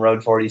travels on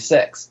Road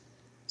 46.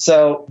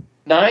 So,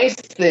 nice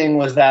thing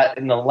was that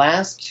in the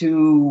last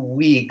 2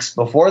 weeks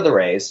before the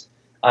race,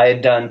 I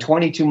had done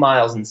 22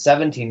 miles and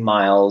 17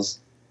 miles,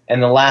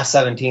 and the last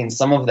 17,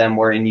 some of them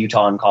were in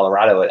Utah and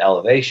Colorado at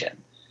elevation.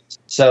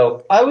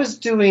 So, I was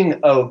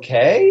doing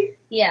okay,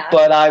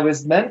 but I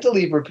was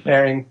mentally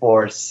preparing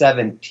for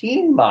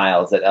 17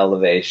 miles at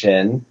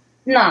elevation,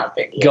 not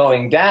 30.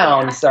 Going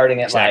down, starting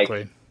at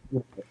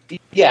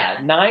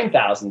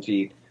 9,000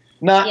 feet,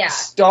 not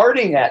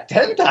starting at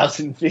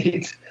 10,000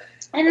 feet.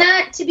 And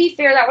that, to be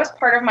fair, that was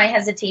part of my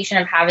hesitation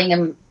of having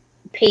him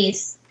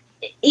pace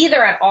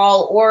either at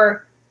all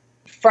or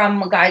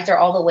from Geyser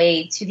all the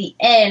way to the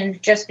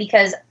end, just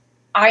because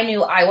I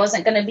knew I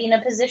wasn't going to be in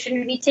a position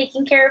to be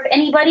taking care of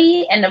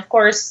anybody. And of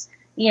course,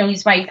 you know,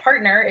 he's my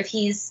partner. If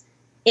he's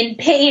in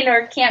pain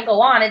or can't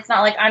go on, it's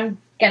not like I'm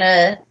going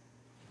to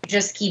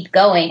just keep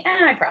going.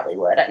 I probably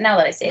would. Now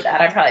that I say that,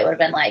 I probably would have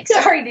been like,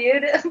 sorry,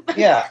 dude.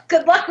 Yeah.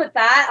 Good luck with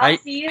that. I'll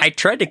see you. I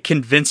tried to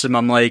convince him.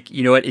 I'm like,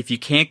 you know what? If you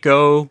can't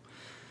go,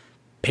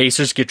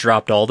 pacers get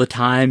dropped all the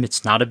time.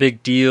 It's not a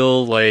big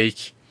deal.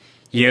 Like,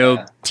 you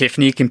know,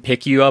 Tiffany can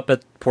pick you up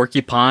at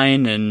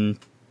Porcupine and,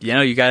 you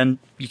know, you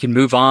can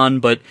move on.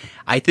 But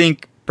I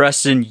think,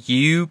 Preston,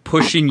 you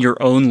pushing your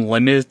own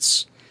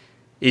limits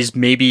is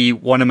maybe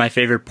one of my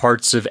favorite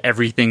parts of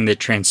everything that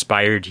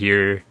transpired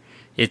here.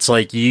 It's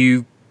like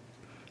you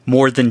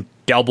more than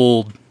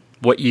doubled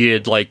what you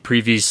had like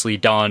previously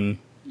done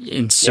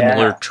in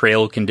similar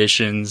trail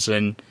conditions,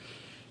 and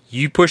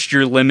you pushed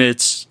your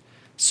limits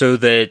so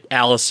that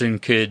Allison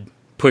could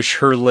push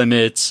her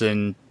limits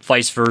and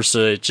vice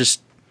versa. It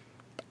just,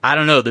 I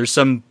don't know, there's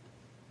some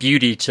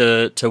beauty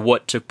to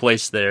what took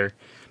place there.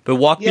 But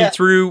walk me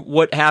through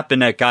what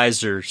happened at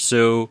Geyser.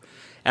 So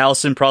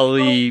Allison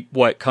probably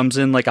comes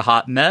in like a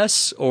hot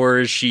mess, or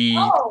is she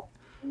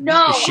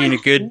is she in a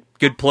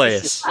good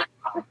place?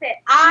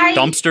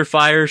 Dumpster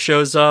fire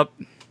shows up.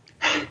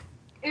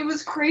 It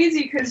was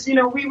crazy because, you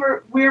know, we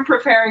were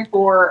preparing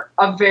for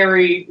a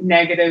very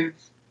negative,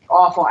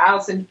 awful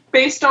Allison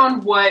based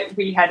on what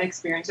we had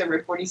experienced at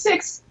Route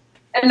 46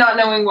 and not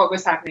knowing what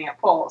was happening at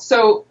Pole.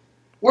 So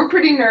we're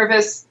pretty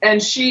nervous,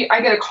 and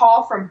I get a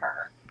call from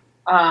her,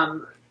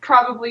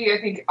 probably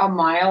I think a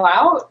mile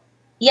out.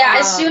 Yeah,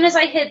 as soon as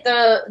I hit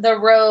the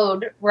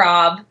road,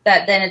 Rob,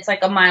 then it's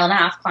like a 1.5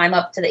 mile climb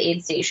up to the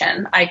aid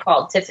station, I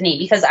called Tiffany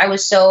because I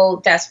was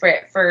so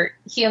desperate for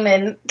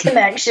human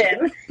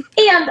connection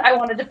and I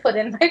wanted to put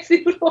in my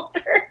food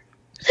order.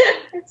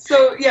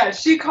 So yeah,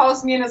 she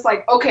calls me and is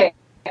like, okay,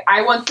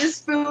 I want this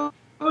food.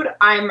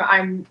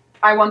 I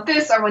want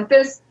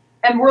this.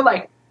 And we're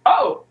like,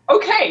 oh,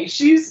 okay.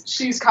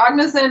 She's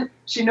cognizant.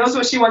 She knows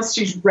what she wants.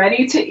 She's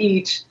ready to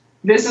eat.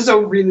 This is a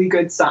really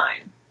good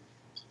sign.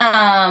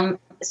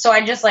 So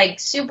I just like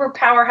super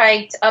power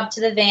hiked up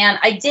to the van.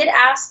 I did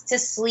ask to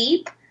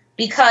sleep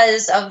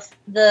because of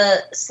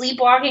the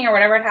sleepwalking or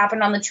whatever had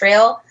happened on the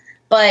trail,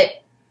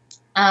 but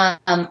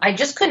I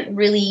just couldn't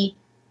really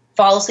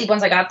fall asleep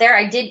once I got there.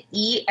 I did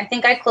eat. I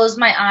think I closed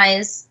my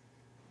eyes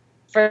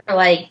for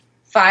like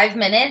 5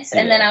 minutes,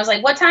 and then I was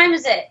like, "What time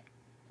is it?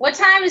 What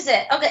time is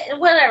it?" Okay,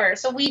 whatever.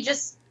 So we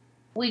just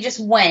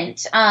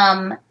went,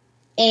 and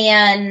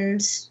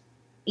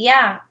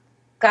yeah.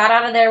 Got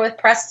out of there with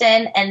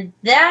Preston, and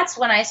that's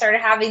when I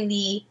started having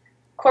the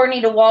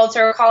Courtney to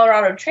Walter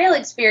Colorado Trail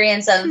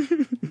experience of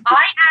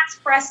I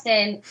asked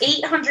Preston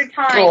 800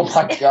 times. Oh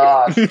my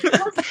god.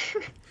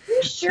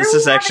 This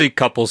is actually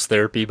couples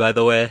therapy, by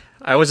the way.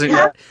 I wasn't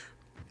going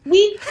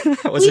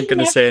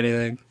to say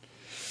anything.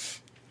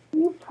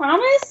 You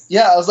promise?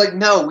 Yeah, I was like,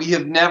 no, we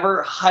have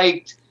never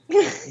hiked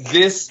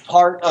this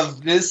part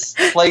of this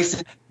place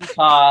in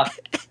Utah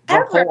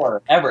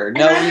before. Ever.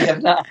 No, we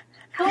have not.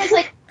 I was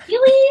like,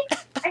 really?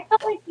 I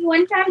felt like you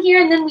went down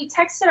here and then we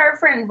texted our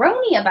friend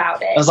Roni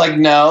about it. I was like,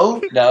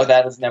 no,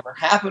 that has never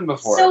happened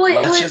before. So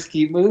Let's just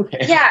keep moving.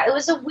 Yeah, it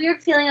was a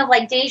weird feeling of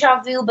like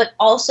deja vu, but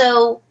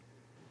also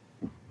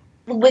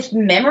with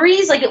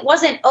memories. Like it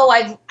wasn't,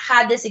 I've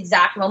had this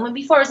exact moment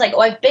before. It was like,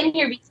 I've been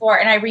here before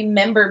and I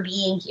remember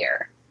being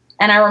here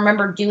and I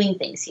remember doing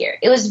things here.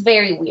 It was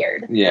very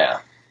weird.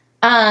 Yeah.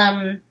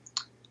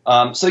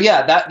 So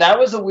yeah, that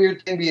was a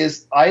weird thing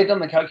because I had done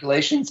the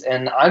calculations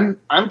and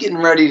I'm getting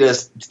ready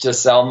to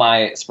sell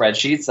my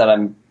spreadsheets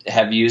that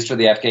have used for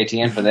the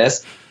FKT and for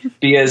this,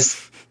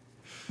 because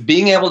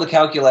being able to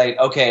calculate,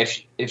 okay,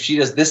 if she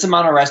does this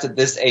amount of rest at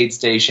this aid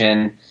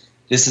station,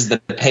 this is the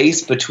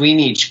pace between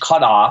each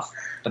cutoff,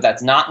 but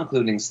that's not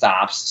including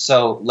stops.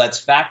 So let's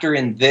factor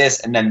in this,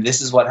 and then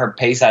this is what her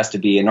pace has to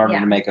be in order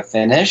to make a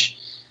finish.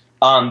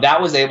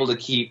 That was able to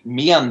keep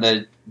me on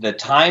the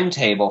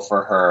timetable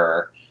for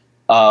her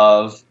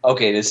of,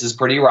 okay, this is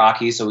pretty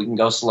rocky, so we can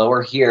go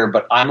slower here,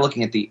 but I'm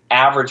looking at the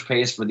average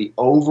pace for the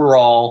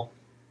overall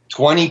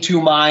 22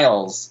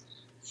 miles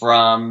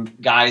from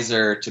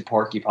Geyser to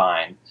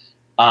Porcupine.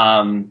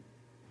 And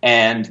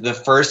the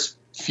first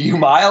few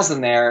miles in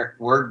there,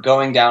 we're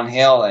going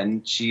downhill,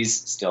 and she's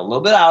still a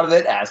little bit out of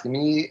it, asking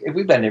me if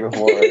we've been here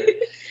before.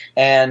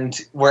 And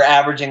we're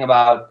averaging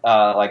about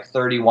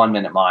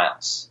 31-minute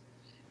miles.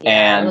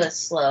 Yeah, and it was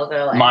slow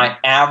going. My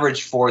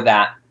average for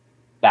that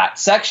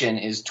section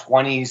is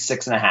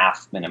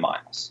 26.5-minute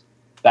miles.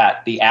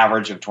 That the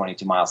average of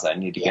 22 miles that I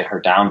need to get her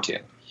down to.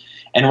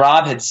 And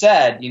Rob had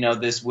said,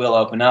 this will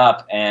open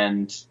up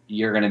and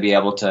you're going to be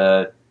able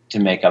to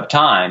make up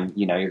time.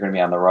 You're going to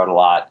be on the road a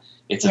lot.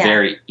 It's a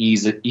very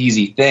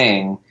easy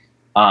thing.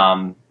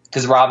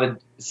 Because Rob had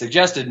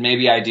suggested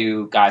maybe I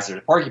do Geyser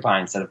to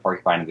Porcupine instead of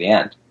Porcupine to the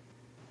end.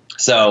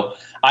 So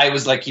I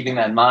was like keeping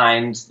that in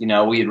mind.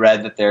 We had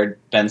read that there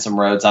had been some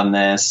roads on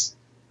this.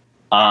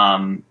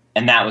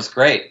 And that was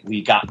great.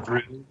 We got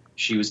through.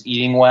 She was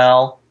eating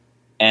well.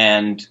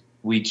 And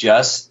we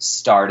just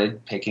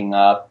started picking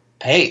up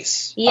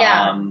pace.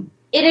 Yeah.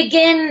 It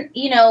again,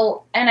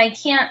 and I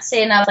can't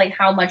say enough like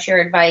how much your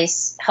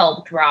advice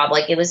helped, Rob.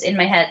 Like it was in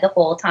my head the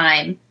whole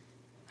time.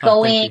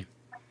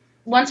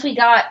 Once we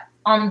got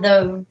on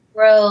the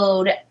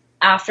road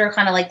after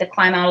kind of like the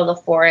climb out of the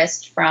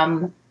forest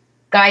from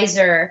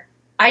Geyser,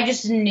 I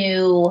just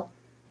knew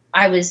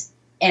I was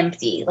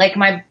empty. Like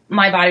my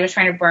body was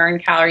trying to burn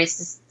calories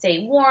to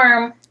stay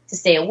warm, to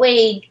stay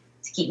awake,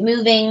 to keep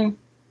moving.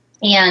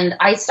 And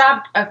I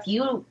stopped a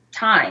few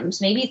times,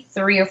 maybe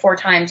 3 or 4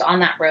 times on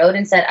that road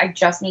and said, I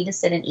just need to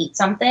sit and eat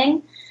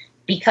something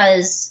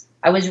because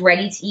I was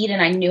ready to eat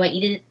and I knew I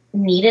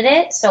needed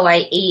it. So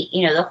I ate,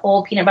 the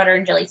whole peanut butter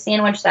and jelly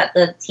sandwich that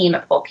the team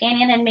at Full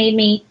Canyon had made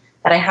me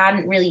that I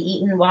hadn't really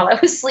eaten while I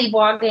was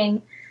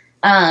sleepwalking.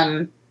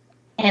 And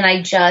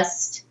I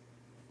just,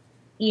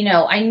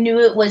 I knew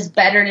it was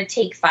better to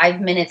take 5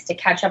 minutes to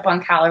catch up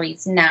on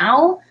calories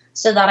now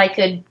so that I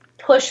could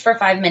push for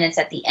 5 minutes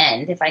at the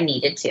end if I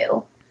needed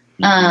to.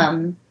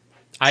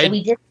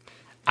 I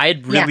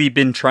had really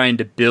been trying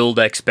to build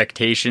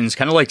expectations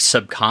kind of like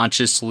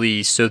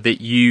subconsciously so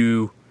that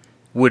you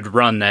would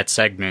run that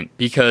segment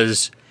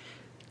because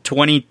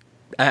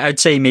I'd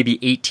say maybe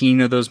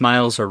 18 of those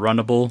miles are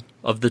runnable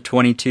of the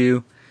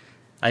 22.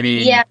 I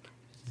mean,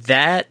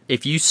 that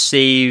if you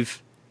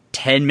save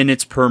 10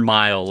 minutes per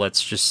mile,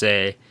 let's just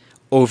say,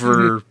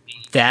 over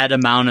that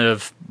amount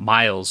of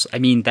miles, I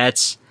mean,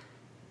 that's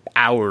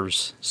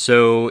hours.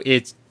 So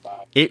it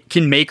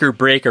can make or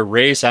break a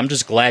race. I'm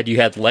just glad you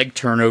had leg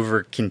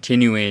turnover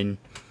continuing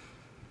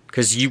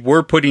because you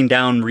were putting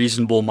down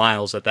reasonable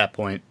miles at that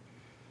point.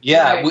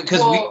 Yeah,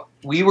 because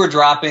we were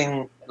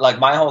dropping, like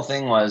my whole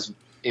thing was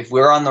if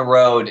we're on the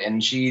road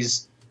and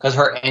because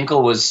her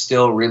ankle was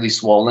still really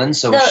swollen,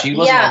 so she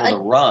wasn't able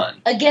to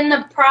run. Again,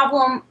 the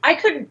problem, I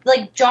could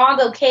like jog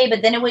okay,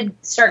 but then it would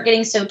start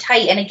getting so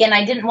tight. And again,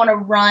 I didn't want to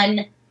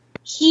run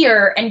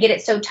here and get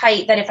it so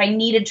tight that if I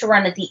needed to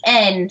run at the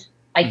end,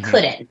 I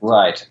couldn't.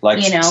 Right.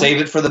 Like save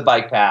it for the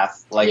bike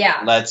path. Like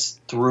let's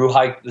through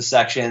hike the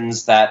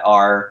sections that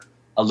are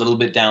a little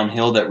bit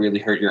downhill that really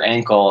hurt your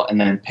ankle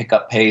and then pick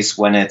up pace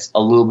when it's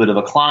a little bit of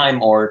a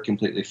climb or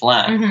completely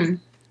flat. Mm-hmm.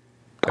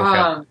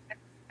 Okay.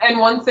 And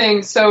one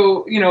thing,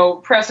 so,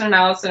 Preston and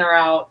Allison are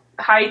out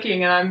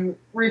hiking and I'm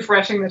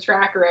refreshing the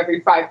tracker every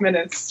 5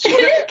 minutes,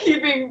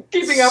 keeping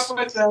up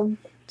with them.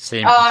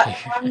 Same.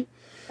 And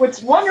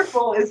what's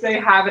wonderful is they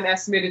have an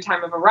estimated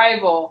time of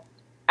arrival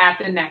at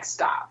the next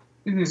stop.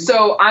 Mm-hmm.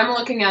 So I'm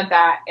looking at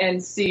that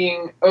and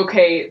seeing,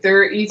 okay,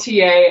 their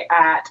ETA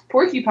at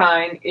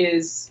Porcupine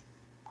is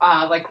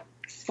like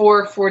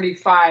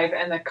 4:45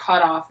 and the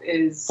cutoff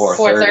is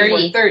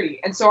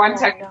 4:30. And so I'm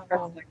texting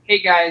them like, hey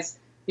guys,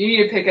 you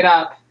need to pick it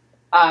up.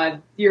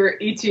 Your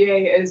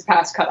ETA is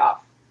past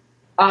cutoff.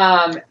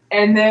 And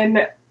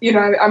then,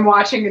 I'm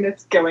watching and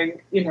it's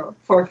going,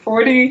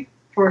 4:40,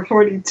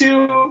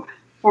 4:42,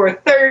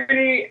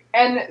 4:30.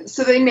 And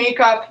so they make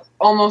up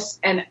almost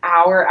an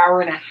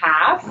hour and a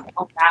half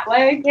on that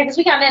leg. Yeah, because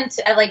we got in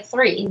at like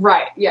 3.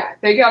 Right, yeah.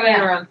 They got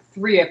in around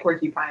 3 at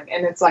Porcupine.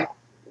 And it's like,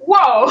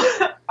 whoa,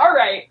 all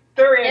right.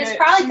 It's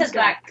probably because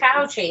that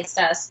cow chased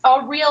us.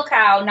 A real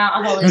cow,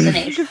 not a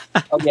hallucination.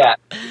 Oh, yeah.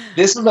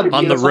 This is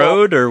on the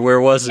road, or where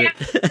was it?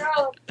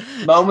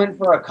 Moment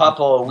for a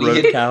couple.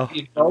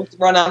 We both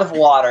run out of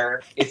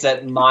water. It's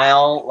at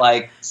mile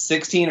like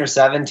 16 or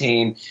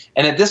 17.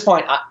 And at this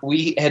point,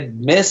 we had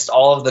missed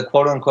all of the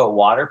quote-unquote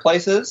water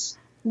places.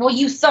 Well,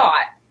 you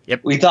thought.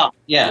 Yep. We thought,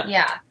 yeah.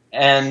 Yeah.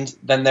 And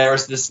then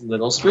there's this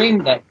little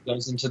stream that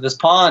goes into this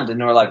pond.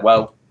 And we're like,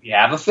 well, we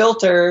have a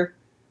filter.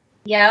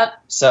 Yep.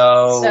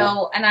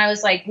 So, and I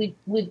was like,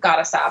 we've got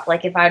to stop.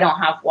 Like, if I don't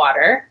have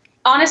water,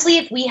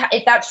 honestly,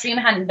 if that stream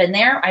hadn't been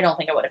there, I don't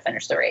think I would have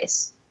finished the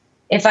race.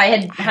 If I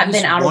had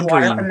been out of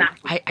water from that.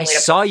 I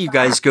saw you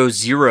guys go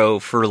 0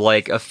 for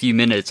like a few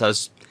minutes.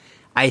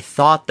 I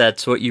thought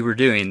that's what you were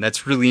doing.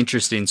 That's really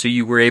interesting. So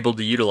you were able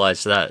to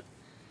utilize that.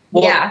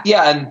 Well,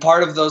 yeah. And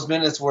part of those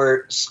minutes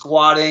were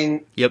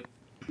squatting. Yep.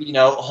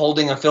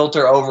 Holding a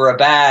filter over a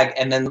bag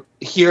and then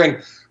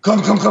hearing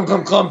clump, clump, clump,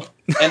 clump, clump.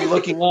 And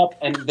looking up,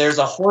 and there's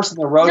a horse in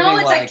the road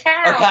being like, a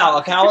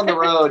cow in the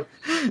road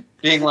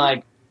being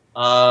like,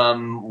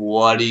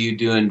 what are you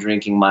doing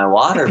drinking my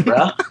water,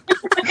 bro?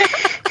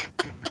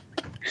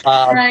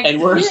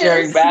 And we're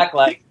staring back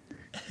like,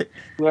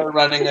 we're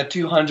running a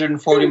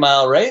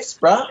 240-mile race,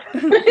 bro.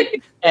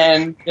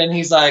 And then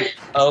he's like,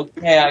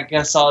 okay, I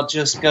guess I'll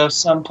just go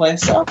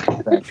someplace else.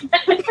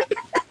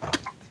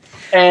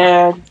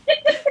 And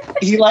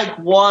he like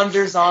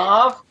wanders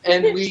off,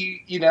 and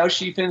we,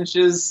 she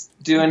finishes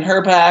doing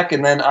her pack,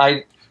 and then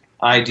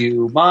I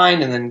do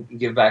mine, and then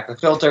give back the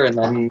filter, and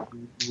then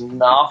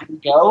off we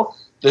go.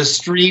 The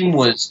stream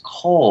was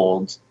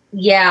cold.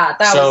 Yeah,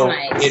 that was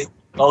nice.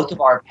 Both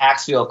of our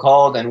packs feel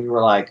cold, and we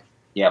were like,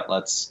 "Yep,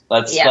 let's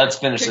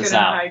finish this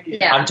out."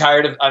 Yeah. I'm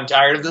tired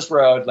of this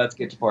road. Let's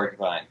get to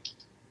Porcupine.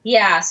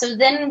 Yeah, so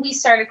then we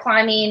started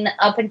climbing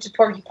up into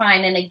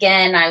Porcupine, and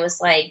again, I was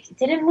like,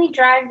 didn't we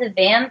drive the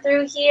van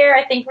through here?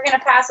 I think we're going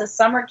to pass a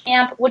summer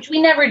camp, which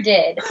we never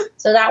did.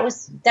 So that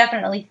was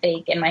definitely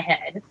fake in my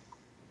head.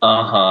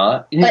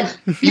 Uh-huh. But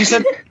you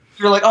said,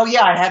 you were like, oh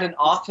yeah, I had an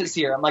office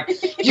here. I'm like,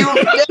 you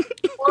live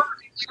in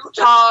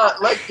Utah,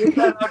 like, get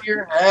that out of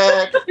your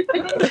head.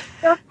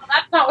 No,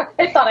 that's not where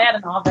I thought I had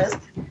an office. I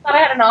thought I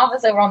had an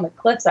office over on the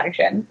cliff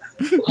section.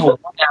 Oh,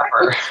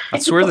 whatever.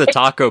 That's where the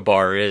taco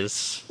bar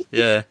is.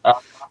 Yeah.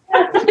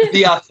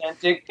 The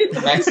authentic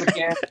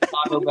Mexican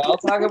Taco Bell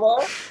taco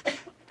bar?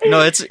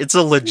 No, it's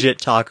a legit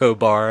taco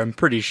bar, I'm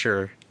pretty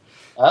sure.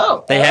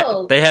 Oh.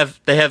 They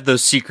have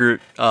those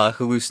secret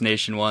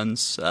hallucination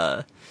ones.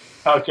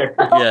 Okay.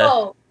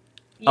 Oh.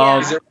 Yeah.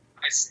 Is there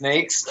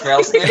snakes,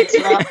 trail snakes?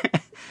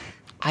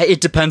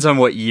 It depends on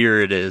what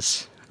year it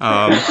is.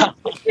 I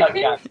really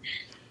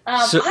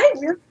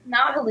did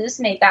not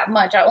hallucinate that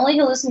much. I only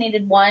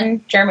hallucinated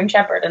one German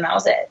Shepherd, and that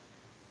was it.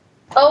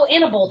 Oh,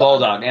 and a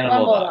bulldog.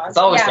 It's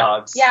always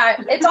dogs. Yeah,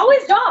 it's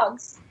always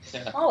dogs.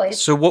 Yeah.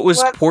 Always. So what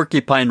was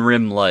Porcupine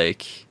Rim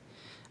like?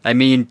 I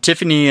mean,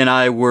 Tiffany and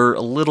I were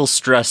a little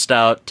stressed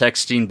out,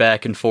 texting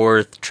back and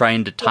forth,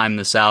 trying to time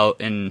this out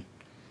and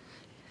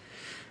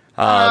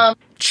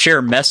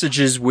share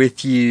messages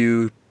with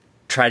you,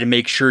 try to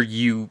make sure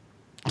you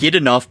get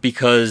enough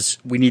because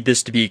we need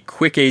this to be a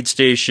quick aid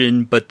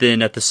station, but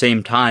then at the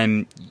same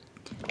time,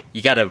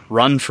 you got to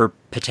run for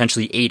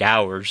potentially 8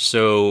 hours.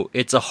 So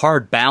it's a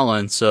hard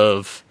balance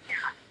of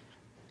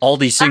all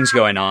these things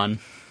going on.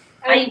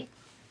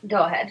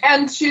 Go ahead.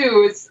 And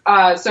two,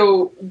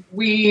 so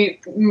we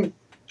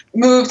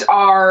moved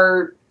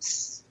our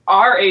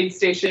aid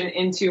station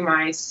into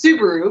my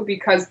Subaru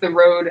because the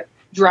road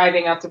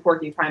driving up to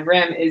Porcupine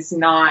Rim is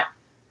not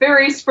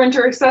very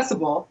sprinter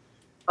accessible.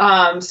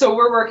 So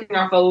we're working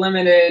off a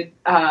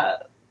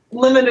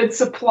limited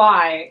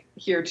supply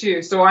here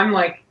too. So I'm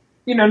like,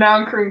 now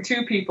I'm crewing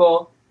 2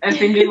 people and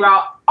thinking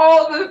about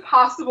all the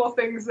possible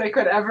things they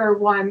could ever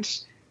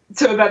want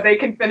so that they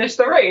can finish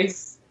the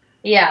race.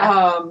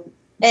 Yeah.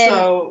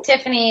 And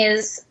Tiffany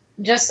is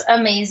just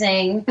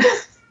amazing,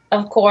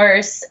 of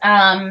course.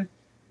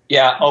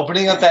 Yeah,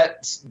 opening up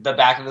the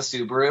back of the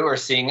Subaru or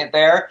seeing it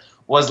there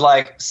was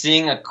like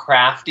seeing a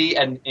crafty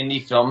and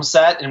indie film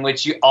set in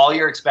which all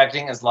you're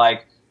expecting is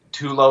like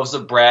 2 loaves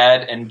of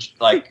bread and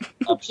like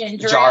a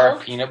jar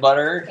of peanut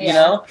butter,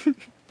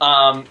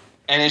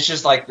 and it's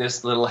just like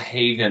this little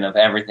haven of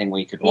everything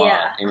we could want.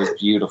 Yeah. It was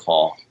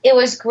beautiful. It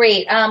was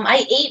great.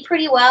 I ate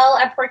pretty well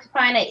at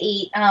Porcupine. I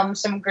ate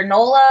some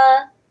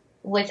granola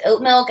with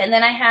oat milk, and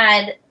then I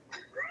had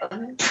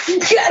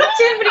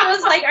Tiffany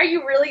was like, "Are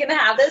you really gonna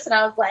have this?" And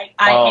I was like,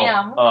 "I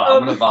am."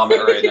 I'm gonna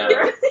vomit right now.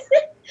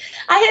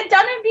 I had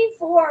done it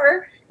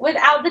before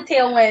without the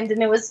tailwind,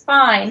 and it was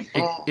fine.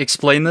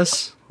 Explain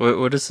this.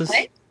 What is this?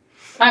 What?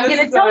 I'm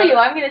going to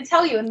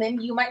tell you, and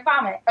then you might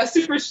vomit. A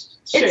super shake.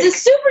 It's a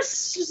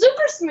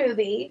super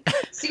smoothie.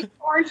 Super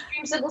orange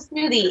dreamsicle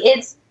smoothie.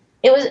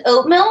 It was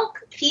oat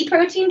milk, pea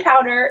protein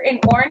powder, and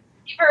orange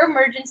fever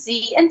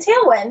emergency, and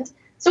tailwind.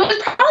 So it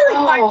was probably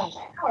like 5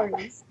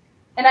 calories.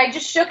 And I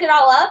just shook it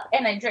all up,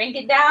 and I drank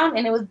it down,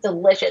 and it was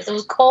delicious. It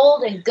was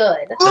cold and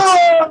good.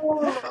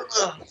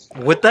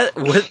 What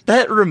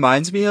that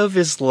reminds me of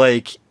is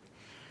like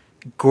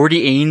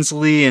Gordy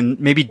Ainsley and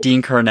maybe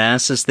Dean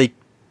Karnassus. They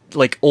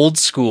like old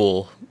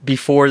school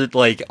before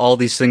like all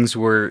these things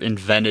were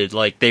invented.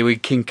 Like they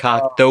would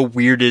concoct the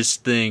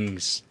weirdest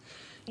things,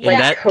 and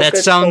that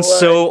sounds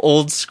so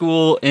old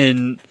school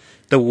in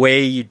the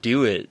way you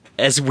do it.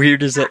 As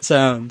weird as that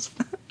sounds,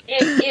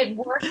 it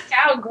worked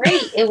out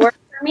great. It worked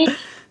for me.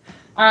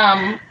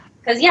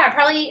 Because I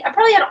probably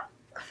had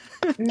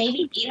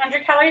maybe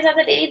 800 calories at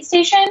the aid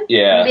station.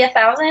 Yeah, maybe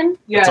 1,000.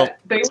 Yeah,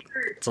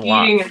 it's a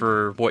lot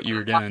for what you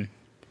were doing.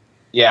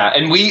 Yeah,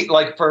 and we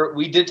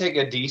did take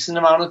a decent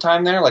amount of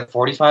time there, like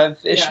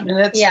 45-ish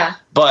minutes. Yeah.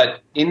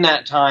 But in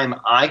that time,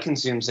 I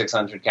consumed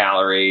 600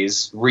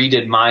 calories,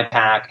 redid my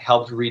pack,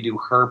 helped redo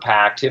her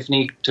pack.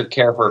 Tiffany took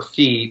care of her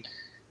feet.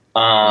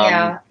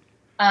 I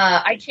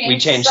changed. We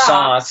changed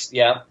sauce.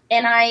 Yeah.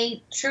 And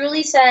I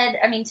truly said,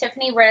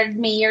 Tiffany read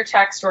me your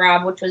text,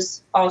 Rob, which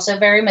was also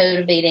very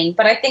motivating.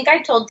 But I think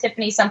I told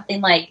Tiffany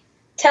something like,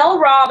 "Tell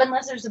Rob,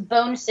 unless there's a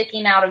bone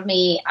sticking out of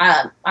me,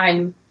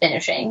 I'm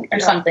finishing," or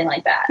something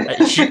like that.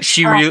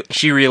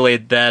 She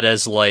relayed that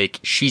as like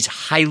she's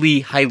highly,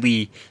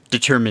 highly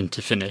determined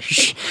to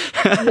finish.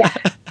 Yeah.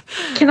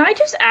 Can I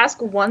just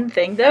ask one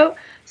thing though?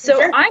 So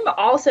sure. I'm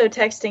also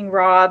texting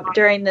Rob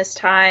during this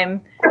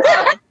time,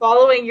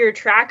 following your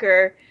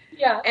tracker.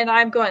 Yeah. And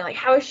I'm going like,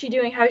 "How is she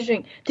doing? How is she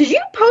doing?" Did you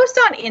post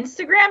on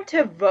Instagram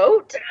to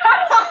vote?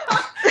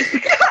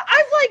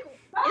 I'm like,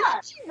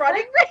 is she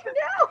running right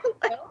now?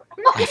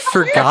 I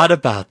forgot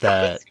about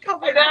that.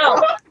 I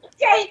know.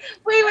 Okay,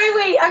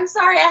 wait. I'm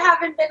sorry, I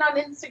haven't been on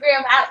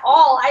Instagram at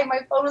all.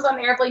 My phone was on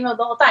airplane mode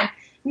the whole time.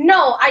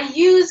 No, I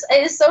use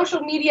a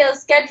social media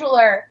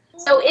scheduler,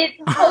 so it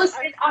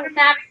posted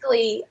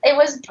automatically. It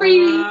was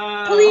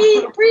pre-planned.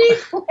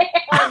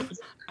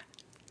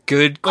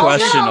 Good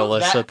question,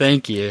 Alyssa.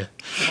 Thank you.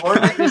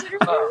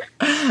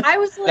 I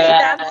was like,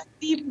 that's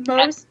the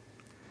most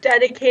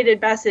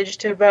dedicated message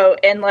to vote.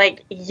 And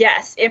like,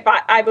 yes, if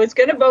I was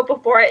going to vote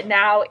before it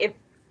now, if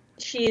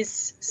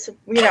she's,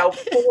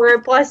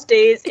 4+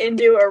 days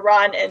into a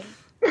run and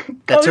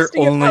that's her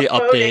only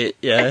update.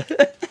 Yeah.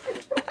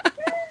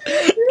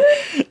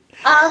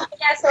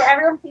 So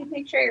everyone please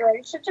make sure you're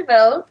registered to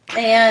vote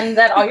and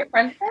that all your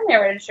friends and family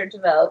are registered to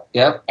vote.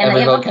 Yep. And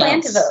they have a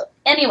plan to vote.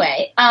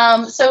 Anyway,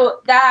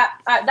 so that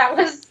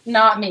was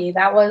not me.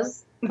 That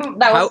was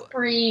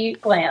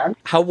pre-planned.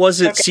 How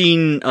was it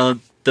seeing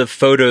the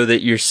photo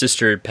that your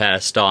sister had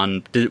passed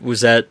on?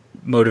 Was that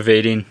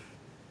motivating?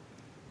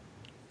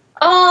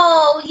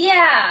 Oh,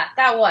 yeah.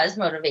 That was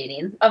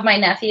motivating. Of my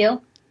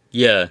nephew.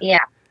 Yeah. Yeah.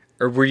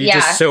 Or were you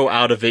just so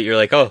out of it, you're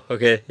like, oh,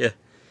 okay, yeah.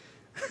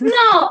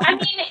 No, I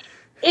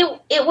mean,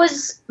 it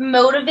was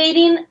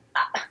motivating.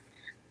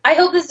 I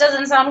hope this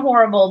doesn't sound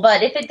horrible,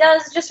 but if it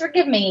does, just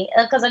forgive me,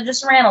 because I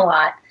just ran a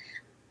lot.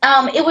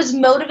 It was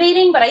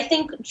motivating, but I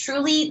think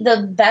truly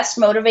the best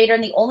motivator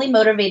and the only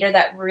motivator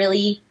that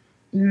really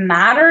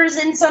matters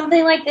in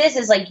something like this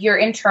is like your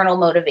internal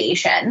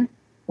motivation.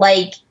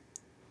 Like,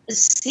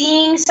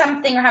 seeing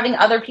something or having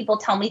other people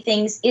tell me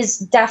things is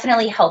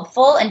definitely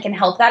helpful and can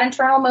help that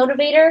internal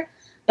motivator.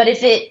 But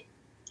if it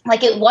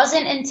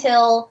wasn't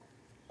until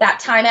that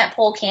time at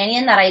Pole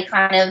Canyon that I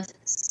kind of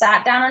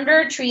sat down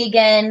under a tree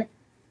again,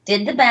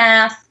 did the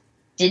math,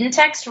 didn't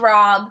text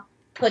Rob,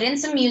 put in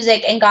some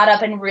music, and got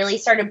up and really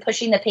started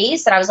pushing the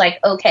pace, that I was like,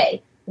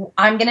 okay,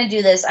 I'm going to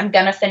do this. I'm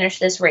going to finish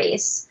this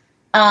race.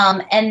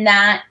 And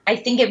that, I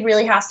think it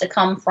really has to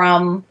come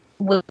from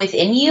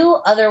within you.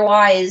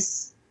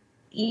 Otherwise,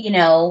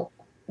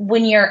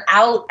 when you're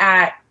out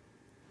at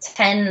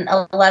 10,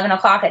 11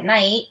 o'clock at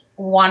night,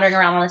 wandering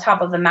around on the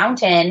top of a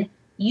mountain,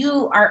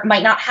 you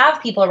might not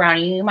have people around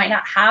you. You might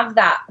not have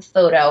that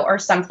photo or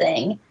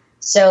something.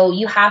 So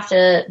you have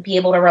to be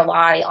able to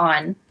rely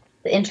on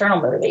the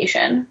internal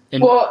motivation.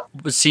 And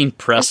was seeing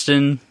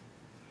Preston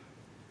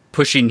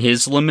pushing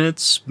his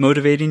limits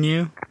motivating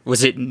you?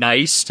 Was it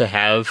nice to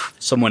have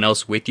someone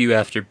else with you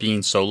after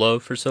being solo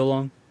for so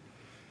long?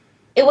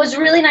 It was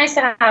really nice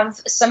to have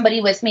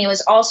somebody with me. It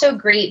was also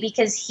great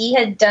because he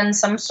had done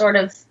some sort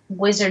of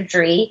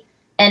wizardry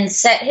and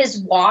set his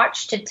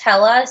watch to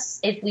tell us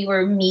if we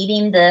were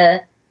meeting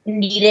the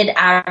needed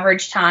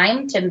average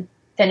time to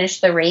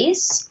finish the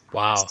race.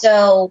 Wow.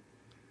 So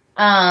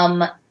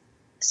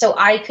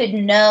I could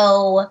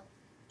know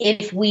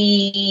if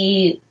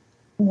we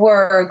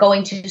were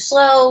going too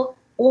slow,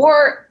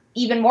 or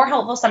even more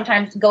helpful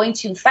sometimes, going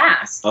too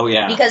fast. Oh,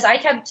 yeah. Because I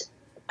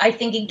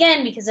think,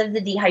 again, because of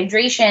the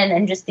dehydration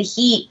and just the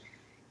heat,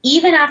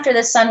 even after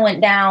the sun went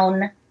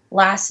down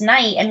last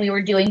night and we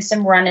were doing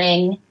some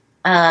running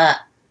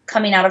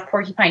coming out of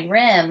Porcupine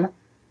Rim,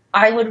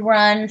 I would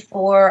run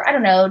for,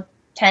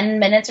 10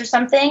 minutes or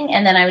something.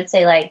 And then I would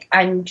say, like,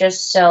 I'm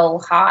just so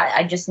hot.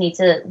 I just need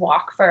to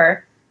walk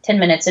for 10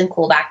 minutes and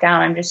cool back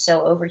down. I'm just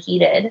so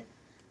overheated.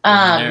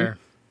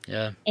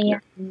 Yeah.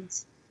 And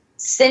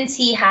since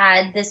he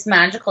had this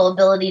magical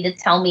ability to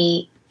tell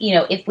me,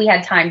 if we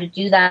had time to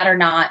do that or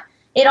not,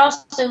 it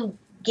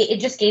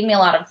just gave me a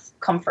lot of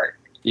comfort.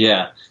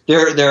 Yeah.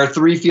 There are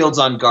 3 fields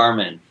on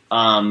Garmin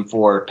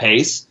for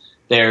pace.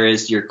 There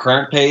is your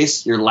current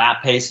pace, your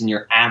lap pace, and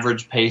your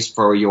average pace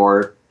for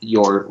your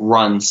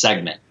run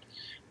segment.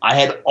 I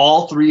had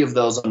all 3 of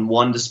those on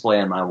one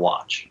display on my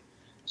watch.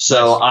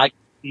 So I could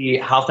see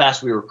how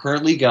fast we were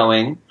currently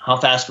going, how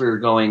fast we were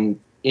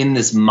going in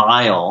this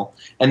mile,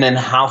 and then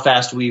how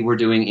fast we were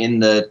doing in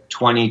the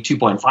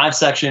 22.5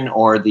 section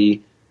or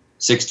the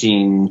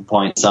 16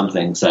 point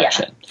something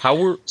section.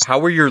 Yeah. How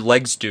were your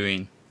legs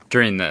doing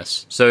during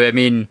this? So, I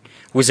mean,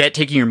 was that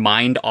taking your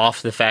mind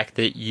off the fact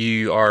that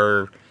you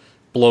are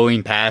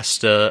blowing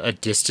past a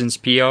distance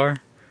PR?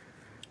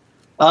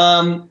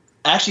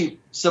 Actually,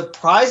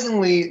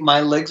 surprisingly,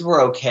 my legs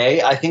were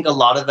okay. I think a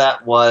lot of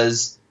that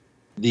was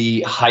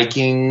the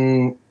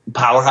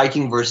power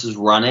hiking versus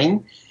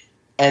running.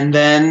 And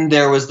then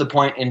there was the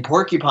point in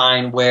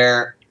Porcupine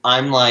where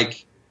I'm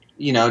like,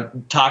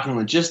 talking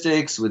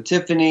logistics with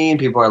Tiffany, and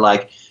people are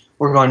like,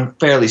 we're going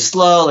fairly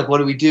slow. Like, what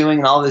are we doing?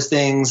 And all these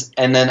things.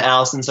 And then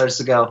Allison starts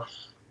to go,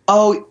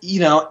 oh,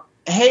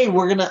 hey,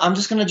 I'm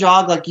just going to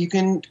jog. Like, you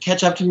can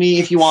catch up to me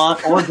if you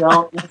want or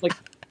don't. And it's like,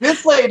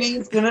 this lady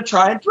is going to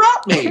try and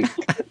drop me.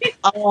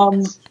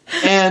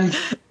 And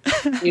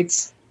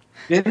it's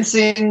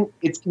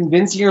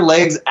convincing your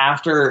legs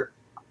after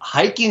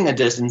hiking a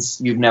distance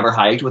you've never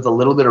hiked with a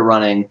little bit of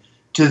running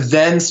to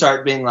then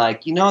start being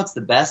like, it's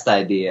the best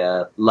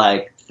idea,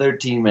 like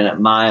 13-minute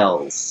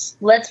miles.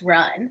 Let's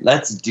run.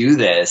 Let's do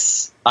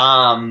this.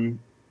 And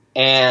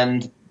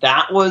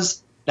that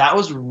was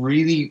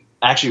really,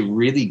 actually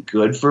really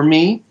good for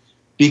me,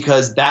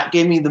 because that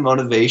gave me the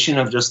motivation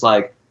of just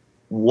like,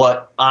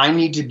 what I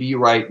need to be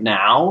right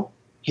now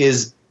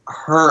is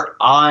her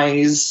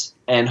eyes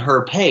and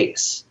her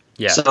pace.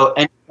 Yeah. So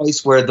any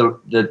place where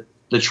the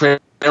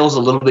trail's a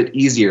little bit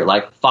easier,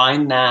 like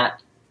find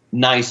that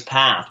nice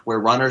path where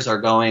runners are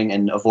going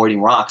and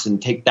avoiding rocks,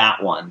 and take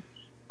that one.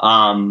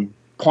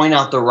 Point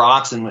out the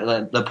rocks and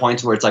the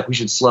points where it's like we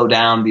should slow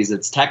down because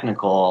it's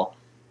technical,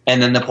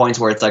 and then the points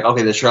where it's like,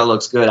 okay, the trail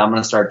looks good, I'm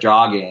going to start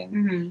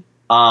jogging.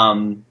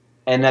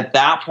 And at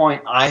that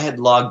point, I had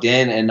logged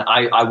in, and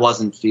I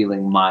wasn't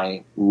feeling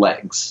my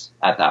legs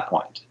at that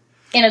point.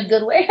 In a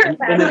good way? Or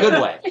in a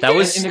good way. That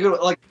was in a good way.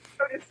 Like,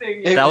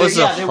 that was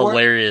a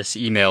hilarious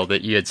email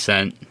that you had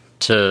sent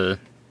to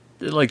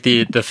like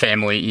the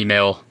family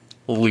email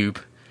loop.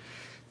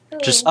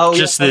 Just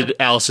that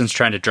Allison's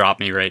trying to drop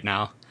me right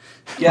now.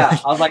 Yeah,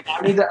 I was like,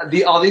 I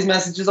need all these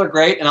messages are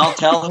great, and I'll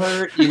tell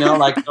her,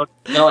 like,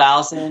 no,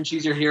 Allison,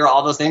 she's your hero,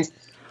 all those things.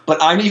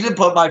 But I need to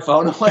put my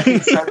phone away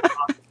and start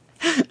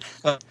talking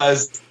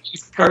because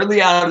she's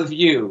currently out of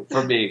view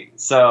for me.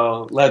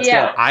 So let's go.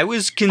 I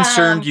was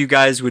concerned you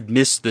guys would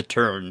miss the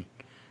turn.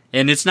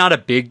 And it's not a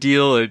big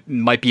deal. It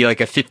might be like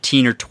a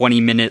 15 or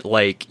 20 minute,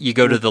 like, you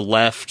go to the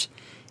left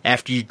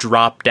after you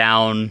drop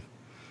down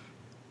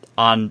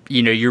on,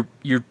 you're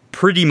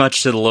pretty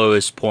much to the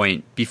lowest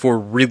point before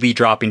really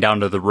dropping down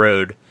to the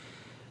road.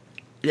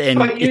 And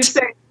but you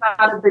say it's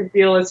not a big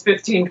deal, it's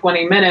 15,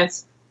 20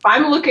 minutes.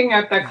 I'm looking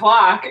at the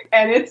clock,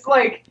 and it's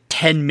like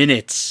 10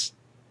 minutes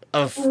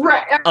of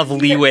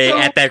leeway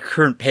at that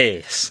current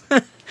pace.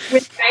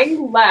 When they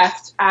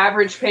left,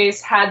 average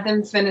pace had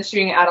them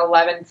finishing at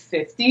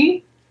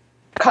 11:50.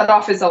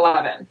 Cutoff is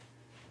 11.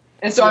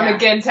 And so I'm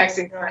again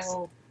texting Chris,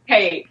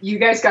 hey, you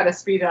guys got to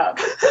speed up.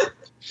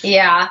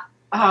 Yeah.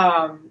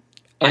 And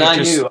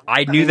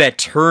I knew that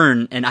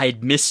turn, and I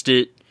had missed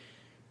it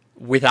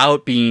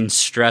without being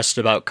stressed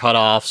about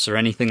cutoffs or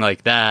anything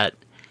like that.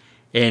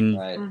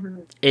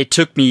 And it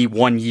took me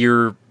 1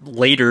 year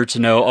later to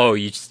know,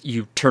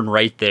 you turn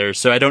right there.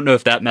 So I don't know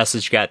if that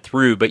message got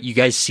through, but you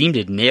guys seemed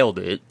to have nailed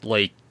it.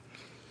 Like,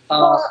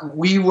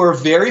 we were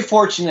very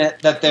fortunate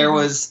that there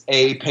was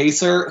a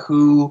pacer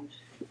who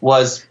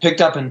was picked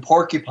up in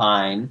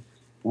Porcupine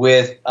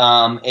with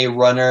a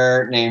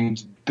runner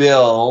named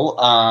Bill,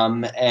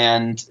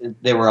 and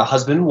they were a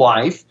husband and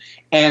wife.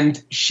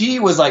 And she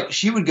was like,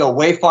 she would go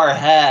way far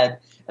ahead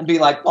and be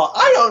like, well,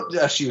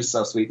 she was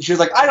so sweet. She was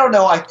like, I don't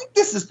know, I think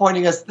this is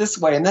pointing us this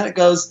way, and then it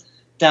goes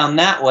down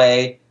that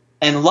way.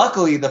 And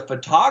luckily, the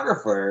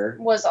photographer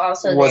was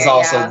also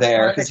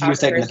there because he was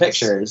taking the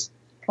pictures.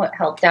 What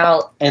helped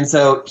out. And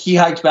so he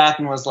hiked back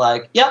and was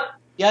like, yep,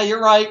 yeah,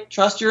 you're right.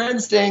 Trust your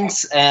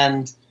instincts.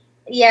 And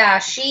yeah,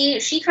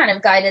 she kind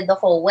of guided the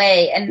whole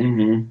way,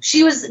 and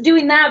she was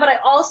doing that. But I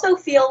also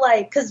feel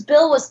like, because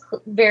Bill was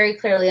very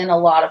clearly in a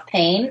lot of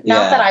pain.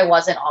 Not that I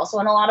wasn't also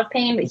in a lot of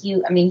pain, but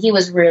he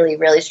was really,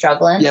 really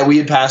struggling. Yeah, we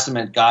had passed him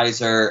at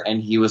Geyser,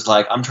 and he was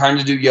like, I'm trying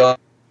to do yoga,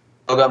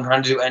 I'm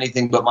trying to do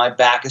anything, but my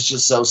back is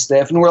just so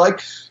stiff. And we're like,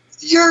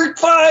 you're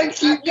fine,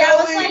 keep going. I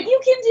was like,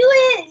 you can do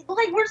it.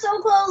 Like, we're so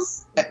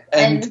close.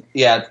 And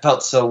it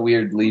felt so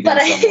weird leaving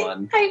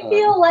someone. I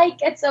feel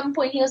like at some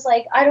point he was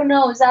like, I don't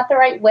know, is that the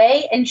right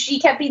way? And she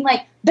kept being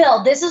like,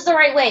 Bill, this is the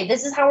right way.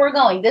 This is how we're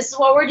going. This is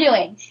what we're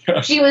doing.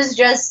 She was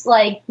just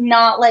like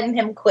not letting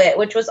him quit,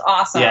 which was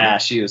awesome. Yeah,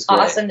 she was great.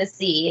 Awesome to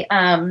see.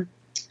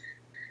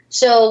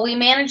 So we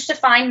managed to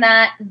find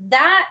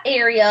that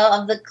area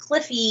of the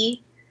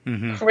cliffy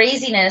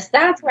craziness.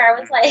 That's where I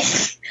was like,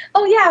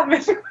 oh yeah,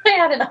 remember when I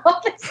had an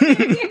office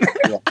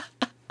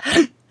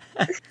here?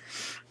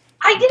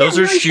 I didn't Those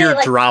are really sheer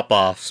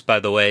drop-offs, by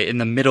the way, in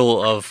the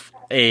middle of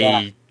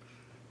a...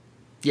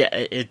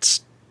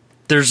 it's...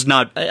 There's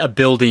not a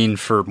building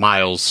for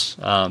miles.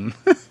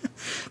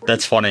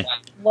 That's funny.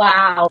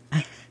 Wow.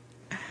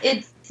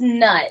 It's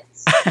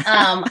nuts.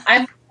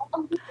 I'm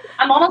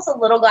almost a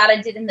little glad I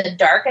did in the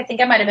dark. I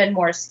think I might have been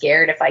more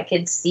scared if I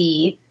could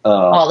see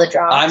all the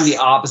drops. I'm the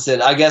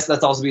opposite. I guess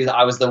that's also because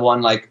I was the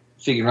one like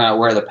figuring out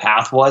where the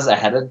path was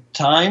ahead of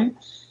time,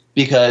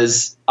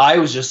 because I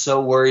was just so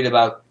worried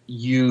about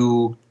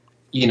you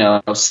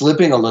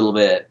slipping a little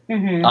bit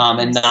and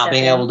not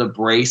being able to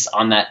brace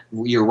on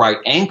your right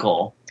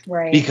ankle.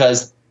 Right.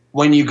 Because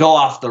when you go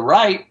off the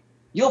right,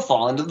 you'll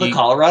fall into the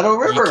Colorado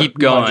River. You keep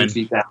going.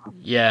 Feet down.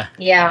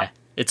 Yeah.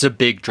 It's a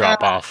big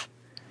drop off.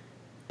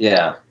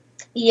 Yeah.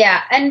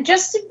 Yeah, and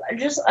I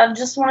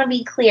just want to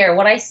be clear.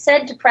 What I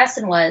said to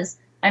Preston was,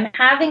 I'm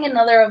having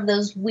another of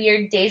those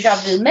weird deja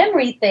vu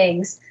memory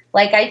things.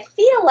 Like, I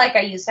feel like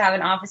I used to have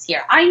an office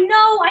here. I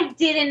know I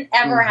didn't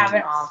ever have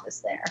an office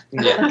there.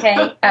 Yeah.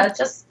 Okay? I was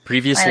just...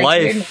 Previous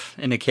life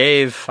in a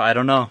cave. I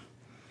don't know.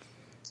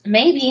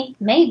 Maybe.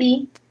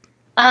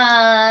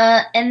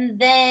 And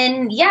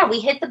then, we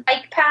hit the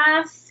bike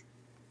path.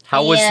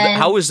 How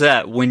was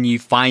that when you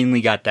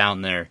finally got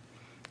down there?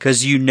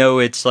 Because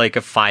it's like a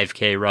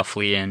 5K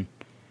roughly in.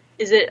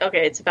 Is it?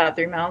 Okay, it's about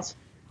 3 miles.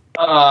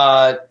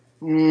 3.5.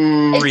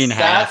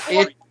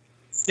 It's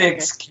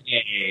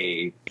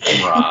 6K.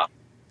 Rob.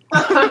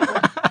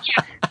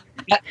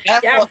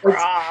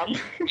 Rob.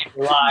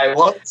 I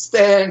won't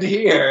stand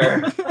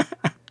here.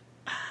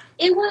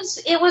 It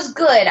was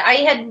good.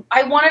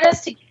 I wanted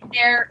us to get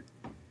there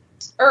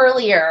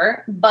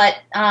earlier, but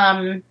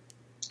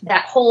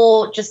that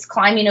whole just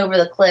climbing over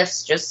the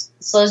cliffs just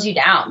slows you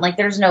down. Like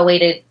there's no way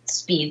to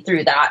speed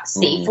through that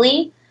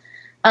safely.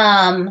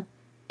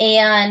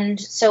 And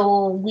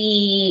so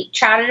we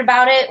chatted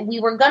about it. We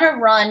were going to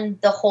run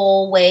the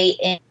whole way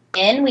in.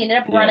 We ended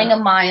up running a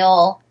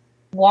mile,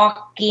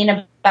 walking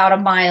about a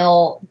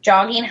mile,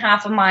 jogging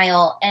half a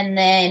mile, and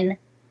then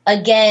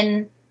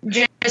again,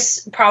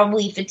 just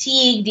probably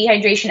fatigue,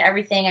 dehydration,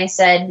 everything. I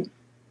said,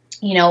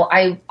 you know,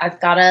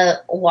 I've got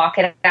to walk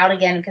it out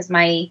again because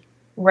my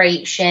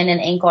right shin and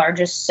ankle are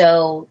just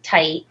so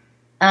tight.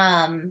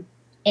 And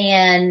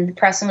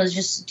Preston was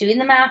just doing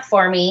the math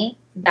for me.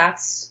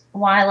 That's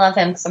why I love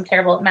him, because I'm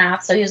terrible at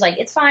math. So he was like,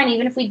 it's fine.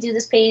 Even if we do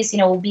this pace, you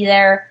know, we'll be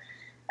there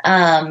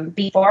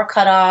before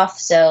cutoff.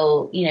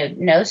 So, you know,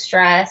 no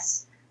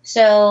stress.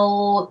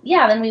 So,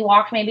 yeah, then we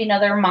walked maybe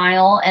another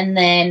mile. And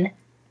then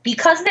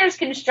because there's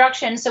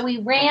construction, so we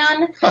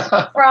ran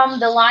from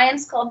the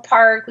Lions Club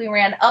Park. We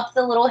ran up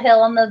the little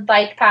hill on the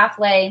bike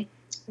pathway.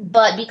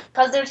 But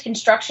because there's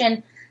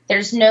construction,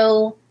 there's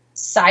no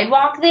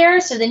sidewalk there.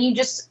 So then we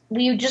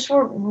just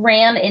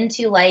ran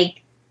into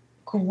like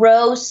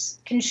gross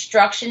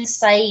construction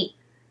site,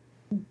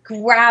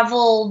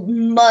 gravel,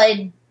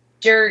 mud,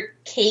 dirt,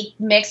 cake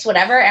mix,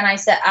 whatever. And I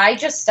said, I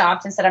just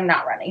stopped and said, I'm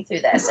not running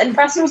through this. And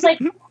Preston was like,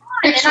 come on.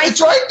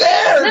 It's right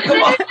there.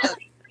 Come on.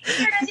 It's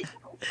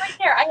right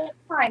there. I had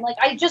time. Like,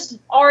 I just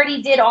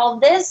already did all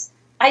this.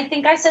 I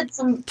think I said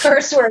some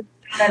curse words.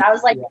 And I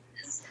was like,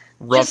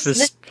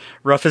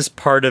 roughest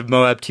part of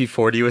Moab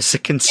 240 was the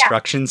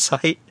construction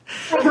site.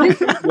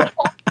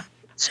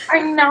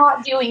 I'm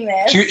not doing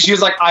this. She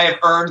was like, I have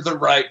earned the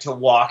right to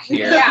walk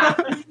here. Yeah,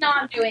 I'm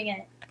not doing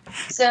it.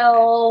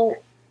 So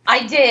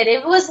I did.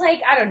 It was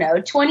like, I don't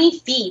know, 20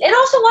 feet. It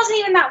also wasn't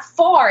even that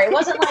far. It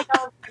wasn't like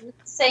I was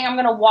saying I'm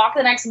going to walk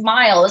the next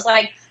mile. It was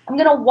like, I'm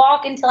going to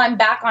walk until I'm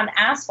back on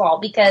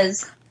asphalt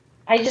because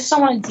I just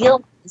don't want to deal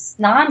with this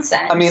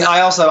nonsense. I mean,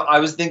 I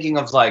was thinking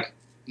of like,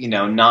 you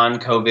know,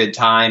 non-COVID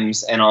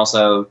times, and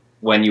also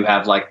when you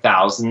have like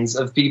thousands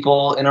of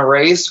people in a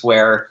race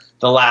where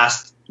the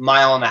last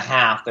mile and a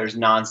half, there's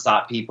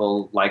nonstop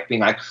people like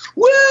being like,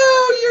 woo,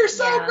 you're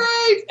so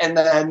great. And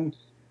then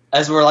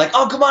as we're like,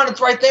 oh, come on,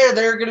 it's right there.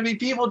 There are going to be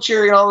people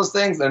cheering, all those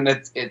things. And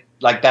it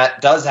like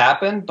that does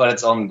happen, but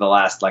it's only the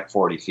last like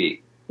 40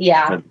 feet.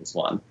 Yeah. For this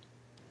one.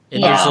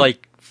 And there's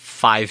like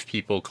 5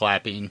 people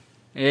clapping.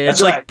 It's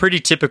That's like right. pretty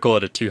typical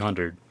at a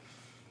 200.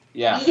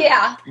 Yeah.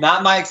 Yeah.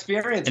 Not my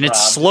experience, And it's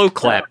Rob. slow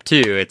clap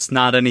too. It's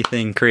not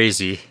anything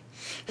crazy.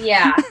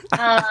 Yeah.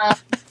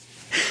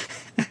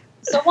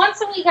 So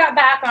once we got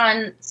back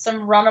on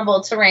some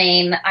runnable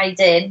terrain, I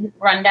did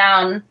run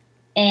down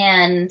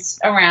and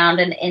around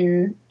and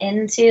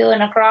into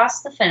and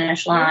across the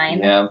finish line.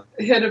 Yeah.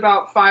 Hit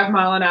about 5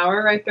 mile an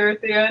hour right there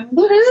at the end.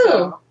 Woohoo!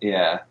 So,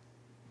 Yeah.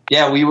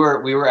 Yeah, we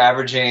were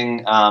averaging,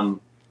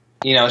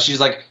 you know, she's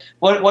like,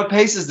 what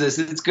pace is this?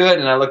 It's good.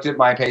 And I looked at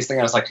my pace thing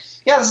and I was like,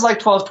 yeah, this is like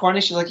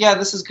 12:20. She's like, yeah,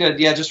 this is good.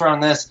 Yeah, just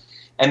run this.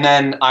 And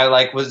then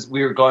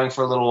we were going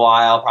for a little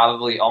while,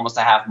 probably almost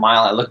a half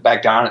mile. I looked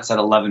back down, it said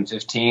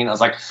 11:15. I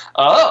was like,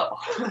 oh.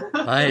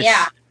 Nice.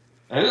 Yeah.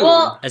 Ooh.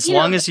 Well, As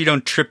long as you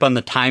don't trip on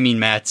the timing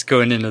mats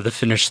going into the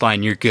finish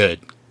line, you're good.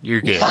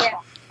 You're good.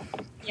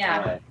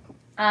 Yeah.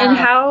 And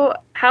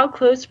how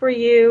close were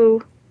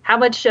you? How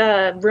much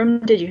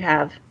room did you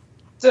have?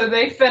 so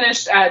they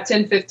finished at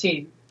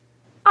 10:15,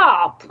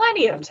 Oh,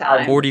 plenty of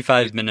time.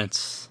 45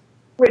 minutes.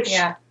 which,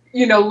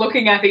 you know,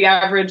 looking at the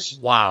average,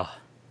 Wow.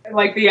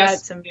 like the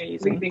That's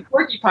amazing. the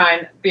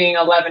Porcupine being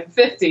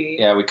 11:50.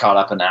 Yeah, we caught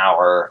up an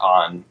hour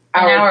on.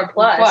 An hour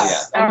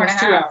plus. Yeah. Hour and a Almost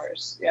 2 half.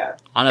 hours. Yeah.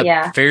 On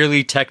a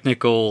fairly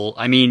technical,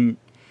 I mean,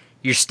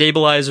 your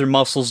stabilizer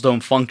muscles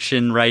don't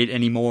function right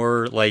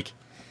anymore. Like,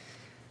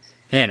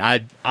 man,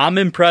 I'm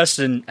impressed.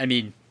 And I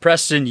mean,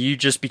 Preston, you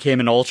just became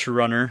an ultra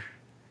runner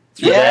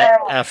through that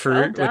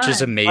effort, Well which is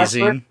done.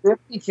 amazing. My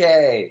first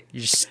 50K.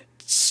 You just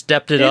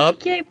stepped it up.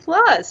 50K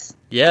plus.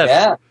 Yeah.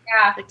 Yeah.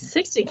 Yeah. Like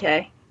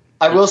 60K.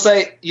 I will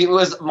say it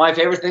was my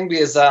favorite thing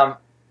because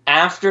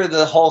after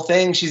the whole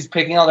thing, she's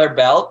picking out her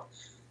belt.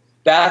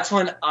 That's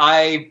when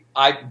I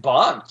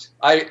bumped.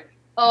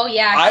 Oh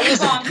yeah. I he was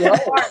bombed good.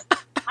 hard.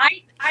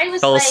 I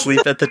was Fell like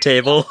asleep at the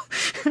table.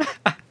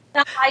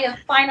 the high of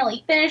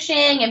finally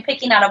finishing and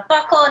picking out a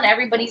buckle, and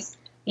everybody's,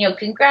 you know,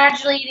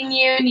 congratulating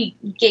you, and you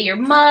get your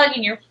mug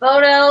and your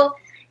photo.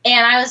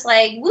 And I was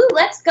like, woo,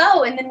 let's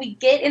go. And then we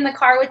get in the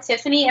car with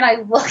Tiffany, and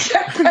I looked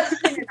at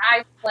Preston, and I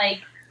was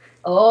like,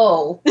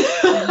 oh,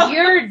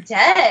 you're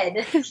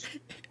dead.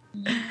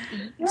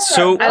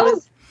 So, I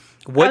was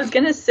what?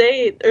 going to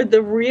say,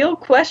 the real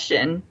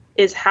question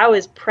is, how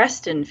is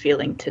Preston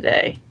feeling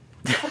today?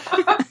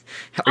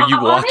 Are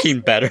you walking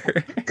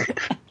better?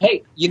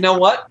 Hey, you know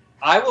what?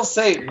 I will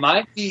say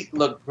my feet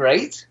look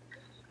great.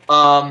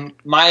 My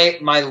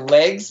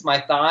legs,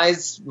 my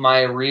thighs,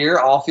 my rear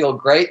all feel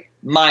great.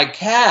 My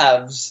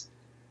calves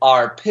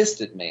are pissed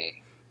at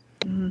me.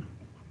 Mm.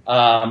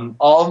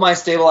 All of my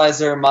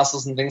stabilizer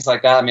muscles and things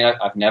like that. I mean,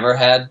 I've never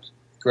had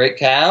great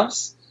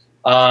calves.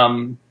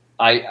 I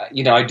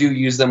I do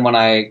use them when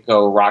I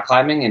go rock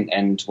climbing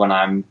and when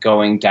I'm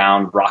going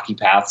down rocky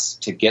paths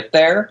to get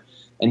there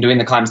and doing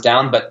the climbs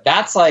down. But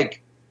that's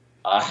like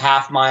a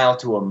half mile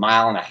to a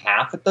mile and a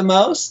half at the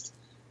most.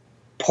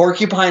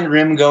 Porcupine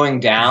Rim going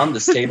down, the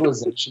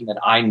stabilization that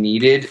I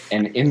needed,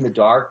 and in the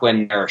dark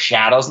when there are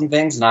shadows and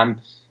things.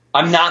 And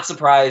I'm not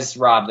surprised,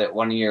 Rob, that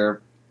one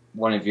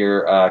of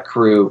your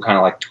crew kind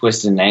of like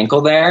twisted an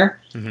ankle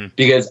there,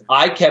 because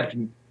I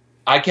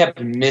kept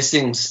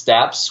missing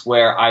steps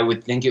where I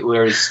would think it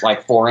was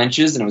like 4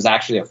 inches and it was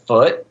actually a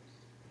foot.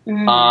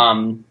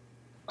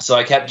 So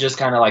I kept just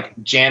kind of like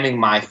jamming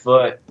my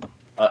foot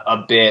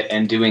a bit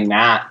and doing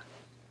that.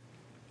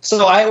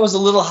 So I was a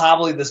little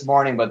hobbly this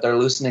morning, but they're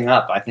loosening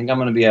up. I think I'm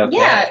going to be okay.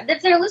 Yeah,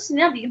 if they're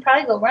loosening up, you can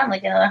probably go run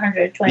like another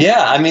 120.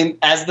 Yeah, I mean,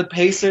 as the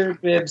pacer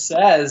bib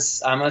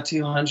says, I'm a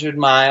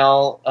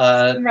 200-mile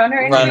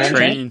runner.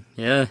 Train.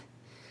 Yeah.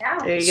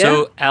 There you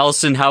go. So,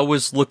 Allison, how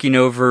was looking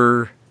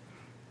over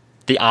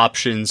the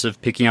options of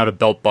picking out a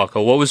belt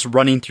buckle? What was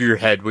running through your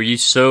head? Were you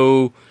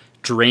so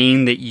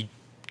drained that you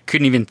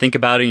couldn't even think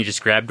about it and you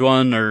just grabbed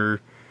one?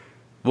 Or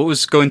what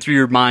was going through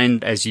your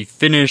mind as you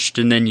finished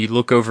and then you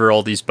look over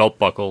all these belt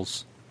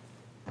buckles?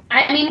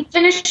 I mean,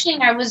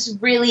 finishing, I was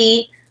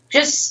really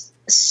just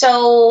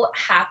so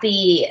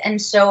happy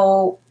and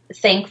so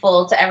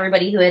thankful to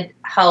everybody who had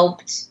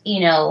helped,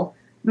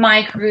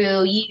 my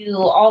crew,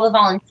 all the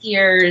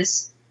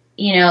volunteers,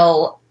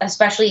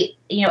 especially,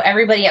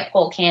 everybody at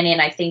Pole Canyon,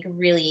 I think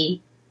really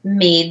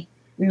made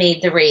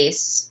the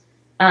race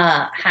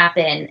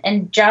happen,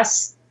 and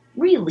just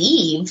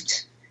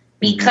relieved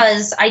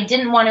because I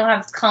didn't want to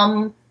have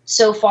come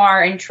so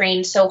far and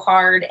trained so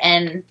hard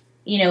and,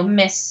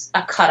 miss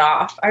a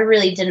cutoff. I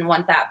really didn't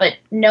want that. But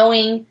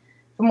knowing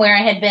from where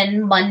I had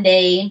been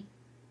Monday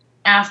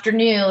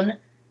afternoon,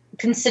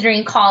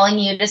 considering calling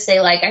you to say,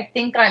 like, I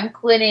think I'm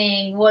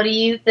quitting, what do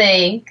you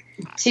think?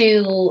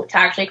 To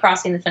actually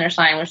crossing the finish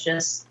line was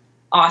just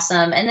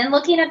awesome. And then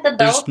looking at the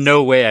belts. There's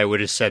no way I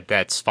would have said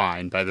that's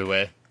fine, by the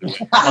way.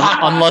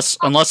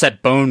 unless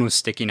that bone was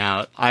sticking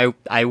out.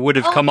 I would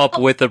have come up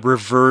with a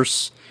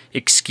reverse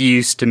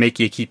excuse to make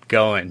you keep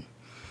going.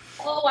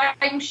 Oh,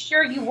 I'm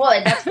sure you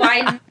would. That's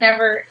why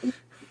the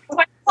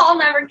call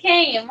never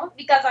came,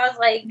 because I was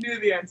like, I knew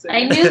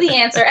the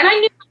answer. And I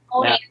knew my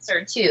own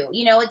answer too.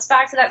 It's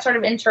back to that sort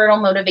of internal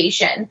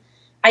motivation.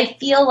 I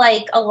feel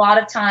like a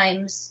lot of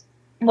times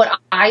what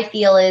I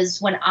feel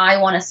is when I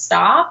want to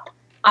stop,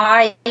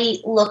 I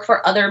look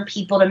for other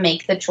people to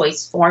make the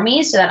choice for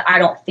me so that I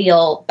don't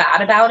feel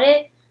bad about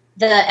it.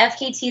 The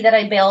FKT that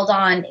I bailed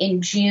on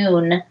in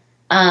June,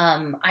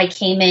 I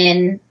came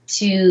in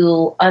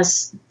to a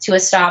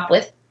stop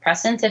with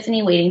Preston and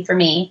Tiffany waiting for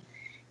me,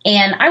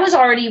 and I was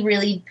already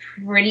really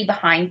pretty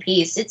behind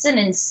pace. It's an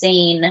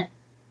insane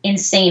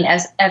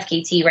as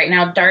FKT right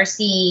now.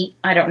 Darcy,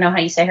 I don't know how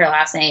you say her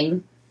last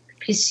name,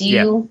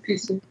 Pisu,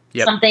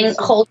 Yep. something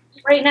hold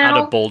right now.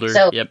 Out of Boulder.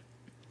 So, yep.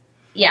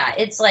 Yeah,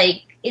 it's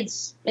like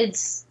it's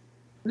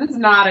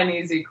not an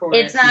easy course.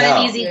 It's not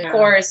an easy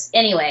course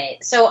anyway.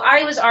 So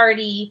I was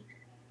already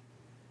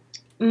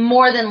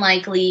more than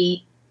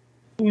likely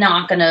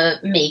not gonna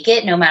make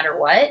it no matter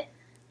what.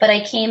 But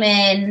I came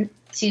in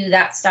to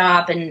that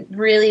stop and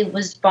really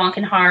was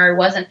bonking hard,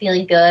 wasn't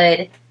feeling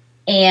good,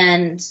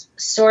 and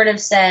sort of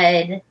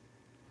said,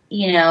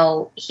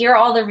 here are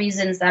all the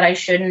reasons that I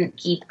shouldn't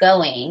keep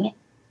going.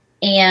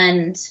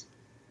 And,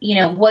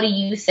 what do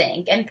you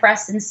think? And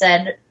Preston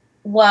said,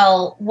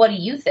 well, what do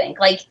you think?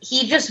 Like,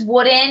 he just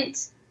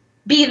wouldn't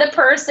be the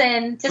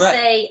person to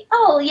say,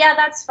 oh, yeah,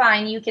 that's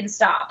fine, you can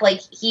stop.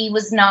 Like, he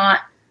was not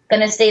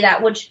going to say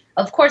that, which,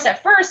 of course,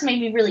 at first made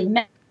me really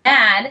mad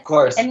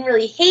and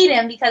really hate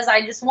him, because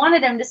I just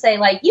wanted him to say,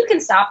 like, you can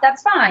stop,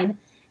 that's fine.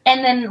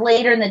 And then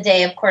later in the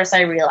day, of course,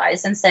 I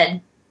realized and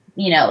said,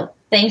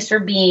 thanks for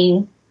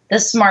being the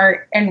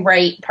smart and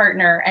right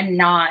partner and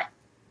not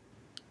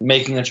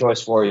making a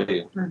choice for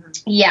you. Mm-hmm.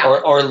 Yeah.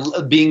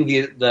 Or being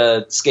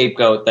the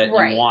scapegoat that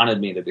you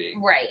wanted me to be.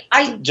 Right.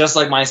 Just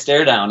like my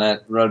stare down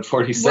at Road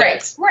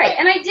 46. Right.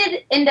 And I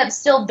did end up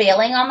still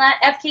bailing on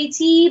that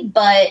FKT,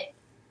 but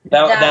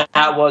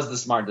that was the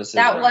smart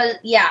decision. That was,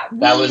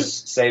 that was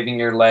saving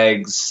your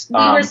legs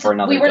for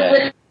another day. We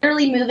were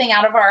literally moving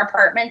out of our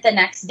apartment the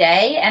next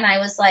day, and I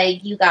was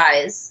like, you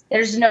guys,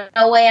 there's no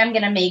way I'm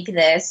going to make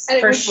this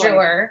for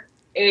sure.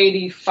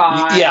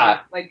 85.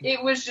 Yeah. Like,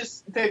 it was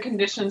just, the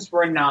conditions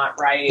were not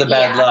right. The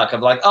bad luck of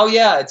like, oh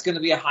yeah, it's going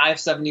to be a high of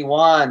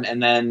 71,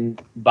 and then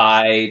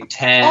by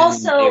 10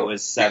 it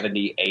was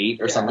 78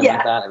 or something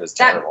like that. It was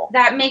terrible.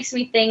 That makes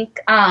me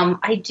think,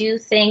 I do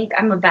think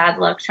I'm a bad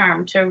luck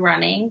charm to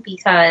running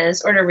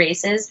to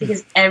races,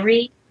 because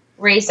every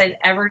race I've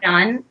ever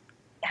done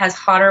has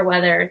hotter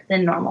weather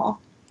than normal.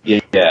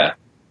 Yeah.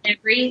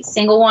 Every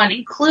single one,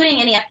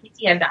 including any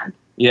FKT I've done.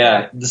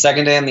 Yeah, the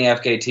second day on the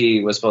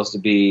FKT was supposed to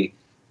be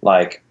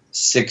like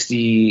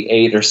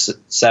 68 or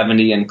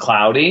 70 and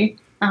cloudy,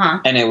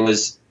 and it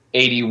was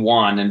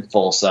 81 in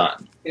full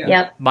sun. Yeah.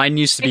 Yep. Mine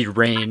used to be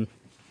rain.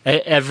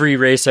 Every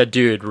race I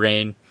do, it'd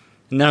rain.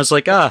 And then I was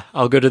like,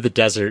 I'll go to the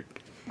desert,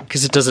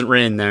 because it doesn't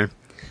rain there.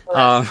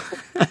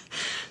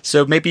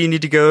 So maybe you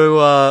need to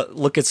go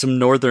look at some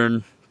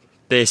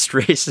northern-based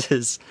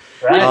races.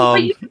 Right.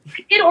 But you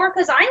did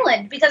Orcas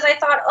Island because I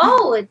thought,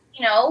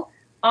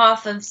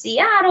 off of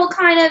Seattle,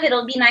 kind of,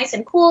 it'll be nice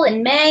and cool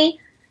in May.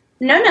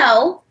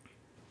 No,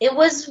 it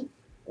was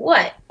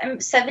what?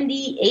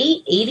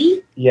 78,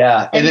 80?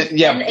 Yeah.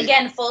 And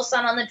again, full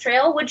sun on the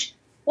trail, which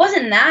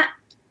wasn't that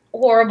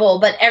horrible,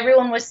 but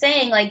everyone was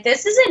saying, like,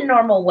 this isn't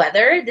normal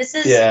weather. This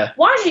is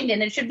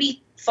Washington. It should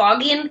be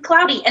foggy and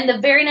cloudy. And the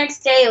very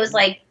next day, it was,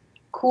 like,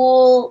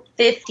 cool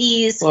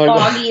 50s,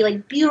 foggy,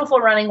 like, beautiful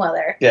running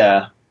weather.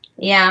 Yeah.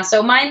 Yeah,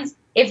 so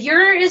if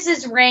yours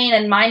is rain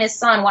and mine is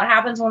sun, what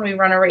happens when we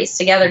run a race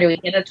together? Do we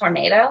get a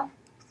tornado?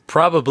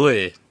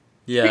 Probably.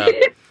 Yeah.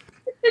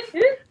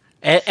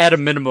 at a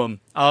minimum.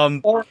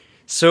 Or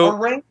a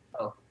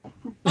rainbow.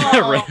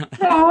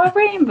 A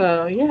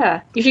rainbow,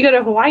 yeah. You should go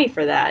to Hawaii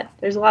for that.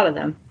 There's a lot of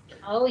them.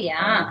 Oh,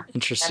 yeah.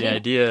 Interesting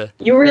idea.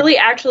 You really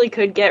actually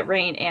could get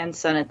rain and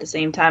sun at the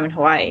same time in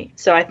Hawaii.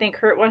 So I think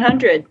Hurt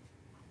 100.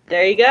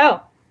 There you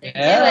go.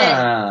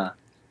 Yeah.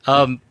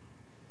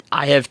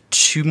 I have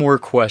two more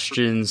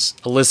questions.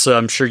 Alyssa,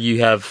 I'm sure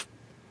you have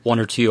one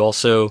or two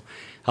also.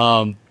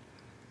 How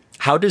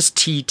does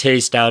tea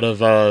taste out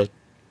of a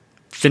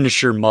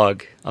finisher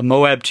mug? A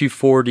Moab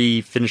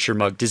 240 finisher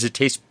mug. Does it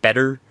taste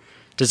better?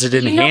 Does it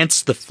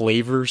enhance the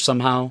flavor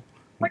somehow?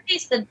 What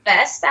tastes the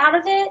best out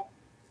of it?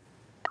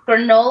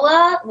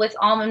 Granola with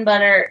almond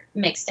butter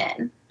mixed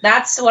in.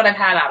 That's what I've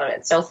had out of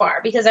it so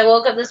far. Because I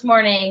woke up this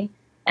morning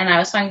and I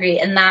was hungry,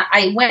 and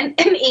I went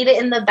and ate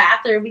it in the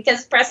bathroom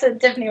because Preston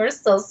and Tiffany were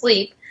still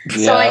asleep.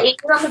 Yeah. So I ate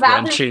it on the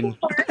bathroom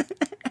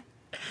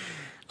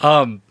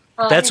floor.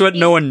 That's what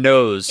no one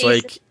knows.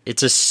 Like,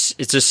 it's a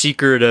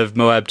secret of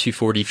Moab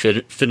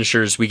 240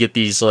 finishers. We get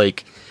these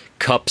like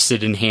cups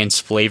that enhance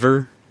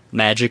flavor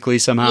magically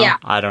somehow. Yeah.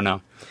 I don't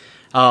know.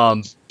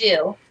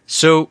 Do.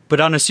 So, but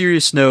on a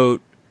serious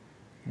note,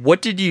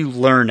 what did you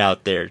learn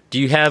out there? Do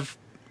you have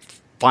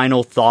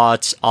final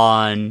thoughts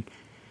on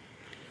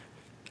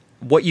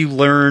what you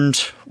learned,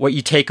 what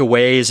you take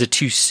away? Is it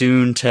too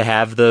soon to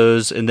have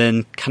those? And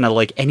then kind of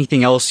like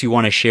anything else you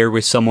want to share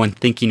with someone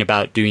thinking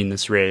about doing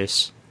this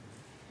race?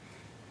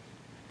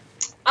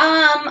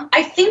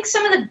 I think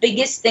some of the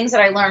biggest things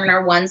that I learned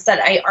are ones that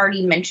I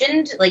already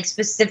mentioned, like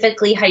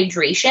specifically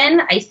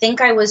hydration. I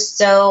think I was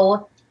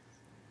so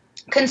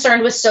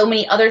concerned with so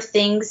many other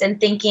things and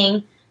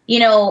thinking,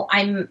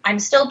 I'm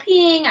still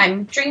peeing,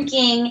 I'm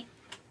drinking,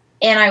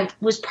 and I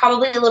was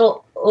probably a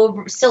little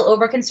still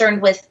over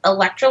concerned with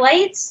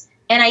electrolytes.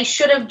 And I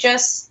should have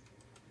just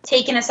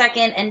taken a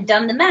second and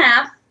done the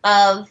math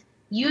of,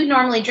 you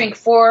normally drink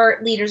 4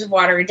 liters of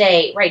water a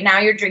day. Right now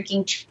you're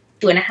drinking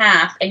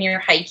 2.5, and you're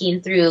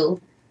hiking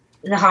through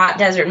the hot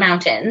desert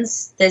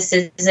mountains. This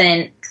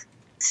isn't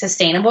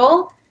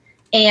sustainable.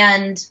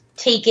 And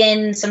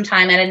taken some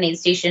time at an aid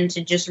station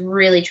to just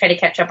really try to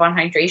catch up on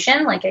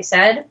hydration, like I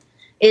said,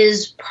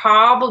 is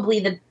probably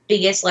the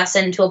biggest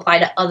lesson to apply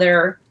to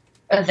other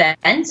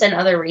events and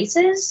other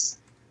races.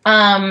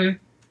 What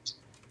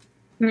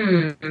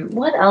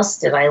else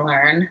did I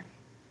learn?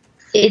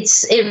 It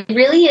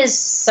really is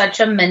such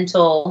a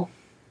mental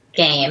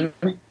game.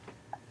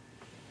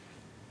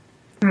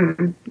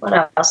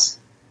 What else?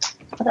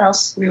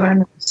 We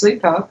went to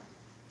sleep hub.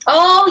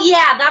 Oh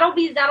yeah, that'll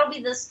be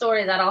the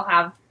story that I'll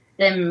have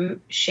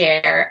them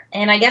share.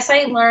 And I guess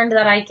I learned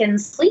that I can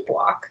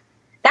sleepwalk.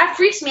 That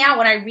freaks me out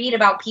when I read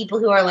about people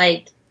who are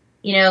like,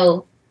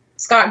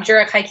 Scott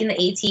Jurek hiking the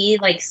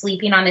AT, like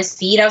sleeping on his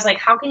feet. I was like,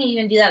 how can you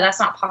even do that? That's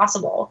not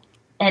possible.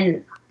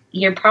 And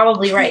you're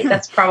probably right.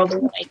 That's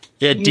probably right.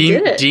 Yeah,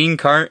 Dean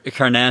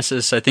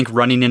Karnazes, I think,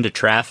 running into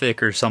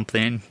traffic or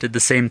something, did the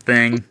same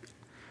thing.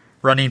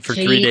 Running for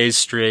 3 days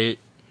straight.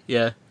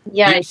 Yeah.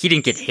 Yeah. He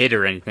didn't get hit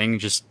or anything.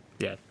 Just,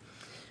 yeah.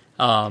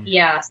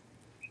 Yeah.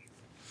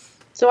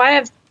 So I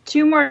have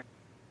 2 more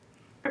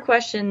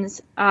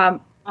questions.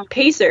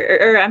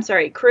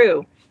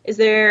 Crew. Is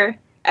there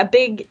a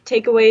big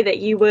takeaway that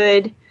you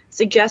would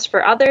suggest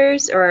for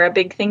others, or a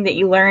big thing that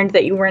you learned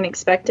that you weren't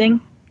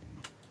expecting?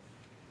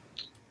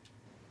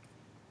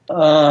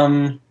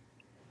 Be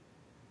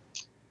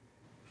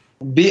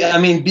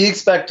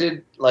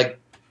expected, like,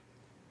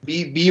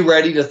 be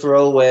ready to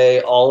throw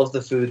away all of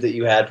the food that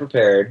you had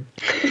prepared.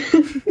 Be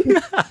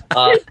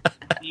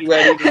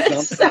ready to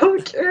jump. So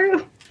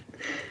true.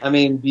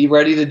 Be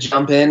ready to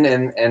jump in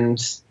and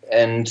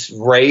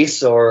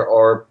race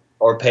or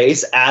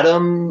pace.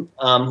 Adam,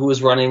 who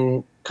was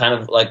running kind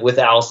of like with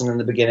Allison in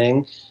the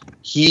beginning,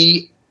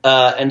 he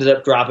ended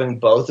up dropping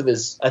both of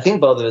his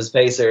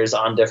pacers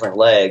on different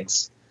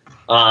legs.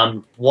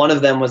 One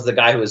of them was the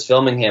guy who was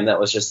filming him that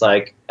was just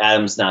like,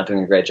 Adam's not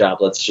doing a great job.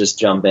 Let's just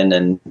jump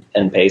in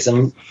and pace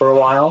him for a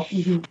while.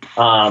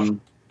 Mm-hmm.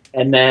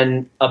 And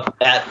then up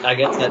at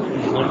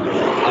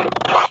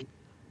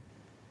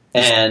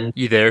and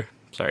you there?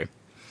 Sorry.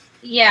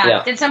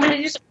 Yeah. Did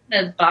somebody just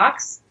open a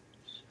box?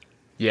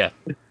 Yeah.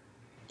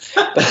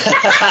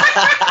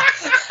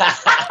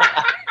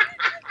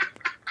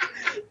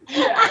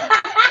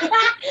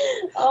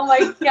 Oh my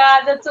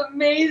God, that's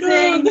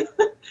amazing.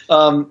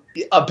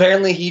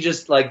 Apparently he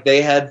just like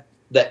the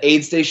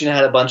aid station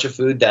had a bunch of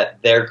food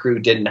that their crew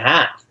didn't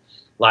have.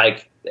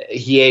 Like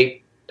he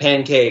ate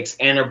pancakes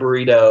and a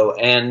burrito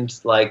and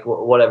like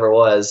whatever it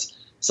was,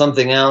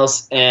 something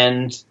else,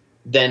 and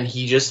then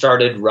he just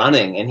started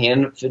running and he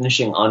ended up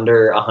finishing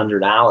under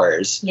 100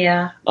 hours.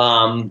 Yeah.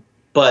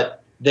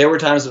 But there were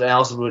times when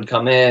Allison would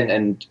come in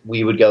and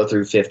we would go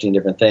through 15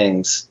 different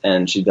things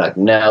and she'd be like,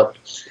 nope,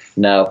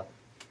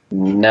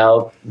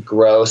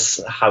 gross.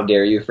 How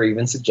dare you for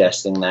even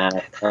suggesting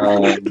that?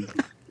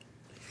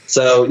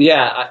 So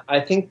yeah, I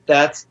think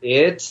that's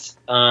it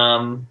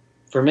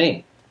for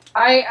me.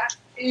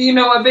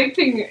 A big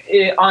thing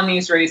on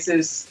these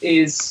races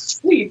is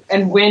sleep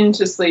and when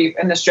to sleep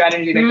and the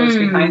strategy that goes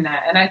behind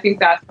that. And I think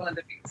that's one of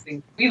the biggest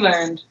things we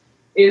learned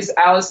is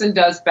Allison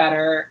does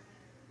better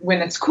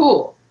when it's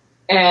cool.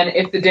 And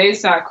if the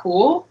day's not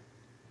cool,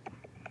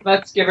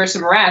 let's give her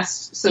some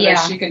rest so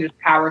that she can just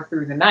power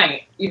through the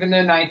night. Even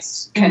though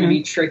nights can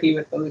be tricky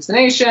with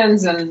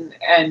hallucinations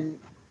and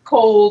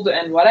cold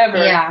and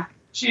whatever,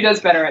 she does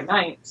better at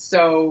night.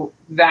 So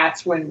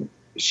that's when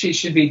she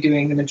should be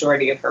doing the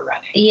majority of her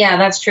running. Yeah,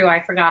 that's true.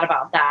 I forgot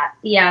about that.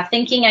 Yeah,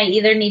 thinking I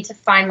either need to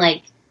find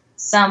like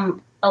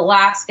some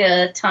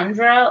Alaska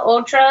Tundra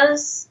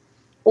ultras.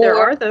 There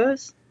are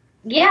those.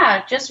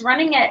 Yeah, just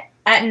running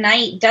at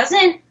night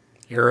doesn't.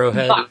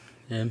 Arrowhead.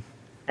 Yeah.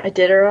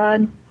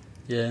 Iditarod.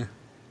 Yeah.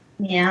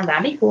 Yeah,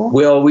 that'd be cool.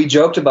 Well, we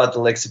joked about the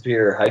Lake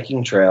Superior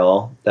hiking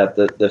trail that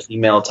the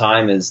female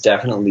time is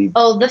definitely.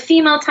 Oh, the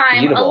female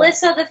time. beatable.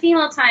 Alyssa, the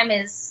female time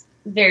is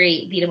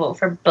very beatable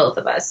for both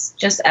of us.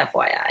 Just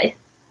FYI.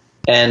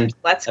 And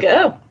let's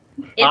go.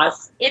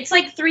 It's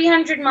like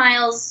 300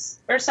 miles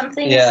or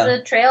something Yeah. is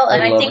the trail,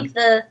 and I love think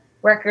the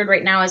record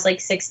right now is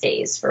like 6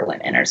 days for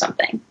women or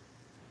something.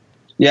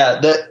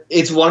 Yeah,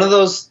 it's one of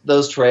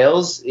those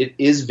trails. It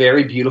is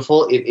very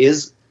beautiful. It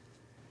is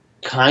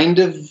kind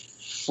of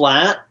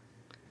flat,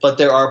 but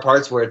there are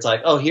parts where it's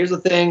like, oh, here's the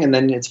thing, and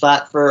then it's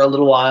flat for a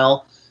little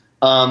while.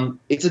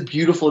 It's a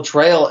beautiful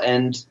trail,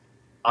 and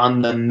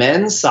on the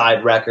men's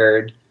side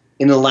record,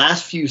 in the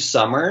last few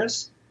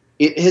summers,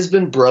 it has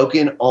been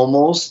broken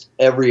almost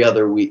every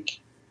other week.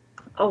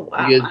 Oh,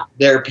 wow. Because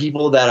there are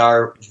people that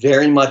are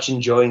very much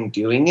enjoying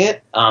doing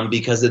it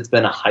because it's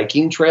been a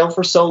hiking trail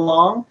for so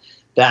long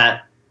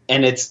that,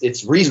 and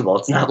it's reasonable.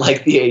 It's not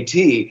like the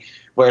AT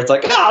where it's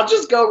like, I'll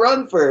just go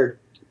run for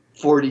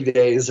 40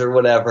 days or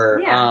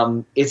whatever.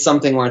 Yeah. It's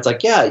something where it's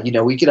like,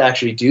 we could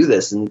actually do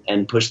this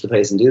and push the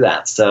pace and do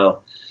that.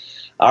 So,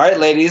 all right,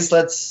 ladies,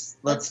 let's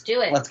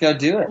do it. Let's go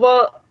do it.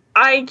 Well,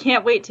 I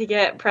can't wait to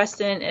get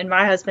Preston and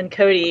my husband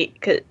Cody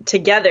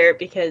together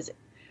because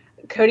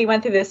Cody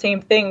went through the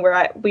same thing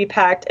where we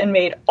packed and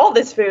made all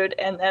this food,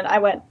 and then I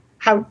went,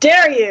 how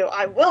dare you?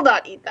 I will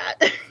not eat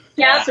that.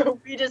 Yeah. So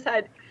he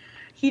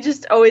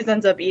just always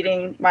ends up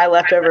eating my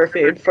leftover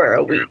food for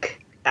a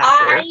week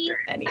after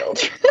any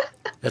ultra.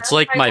 That's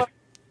like my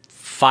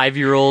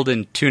 5-year-old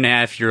and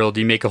 2.5-year-old.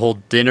 You make a whole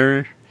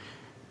dinner,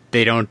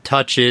 they don't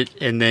touch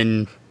it, and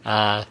then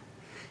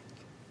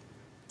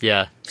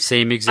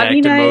same exact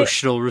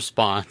emotional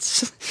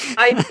response.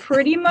 I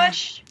pretty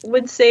much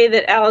would say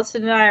that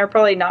Allison and I are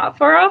probably not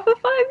far off a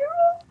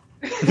 5-year-old.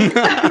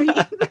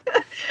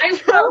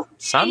 I will.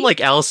 Sound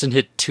like Allison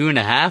hit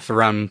 2.5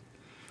 around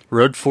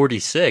Road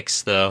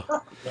 46, though.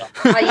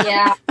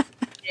 Yeah,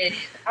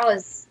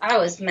 I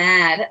was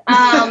mad.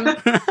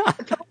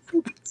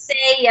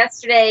 Say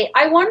yesterday,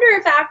 I wonder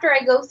if after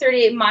I go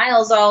 38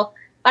 miles, I'll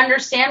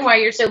understand why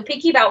you're so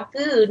picky about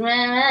food.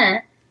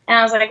 And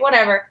I was like,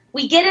 whatever.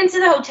 We get into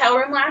the hotel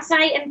room last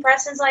night, and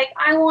Preston's like,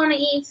 I want to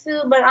eat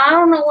food, but I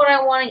don't know what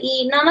I want to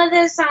eat. None of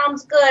this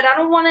sounds good. I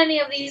don't want any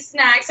of these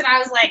snacks. And I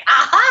was like,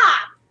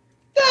 aha!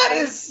 That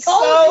is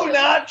so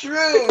not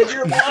true.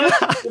 You're one of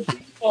the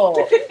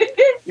people.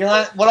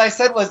 What I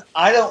said was,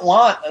 I don't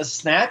want a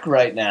snack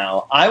right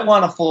now. I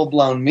want a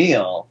full-blown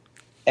meal.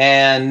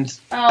 And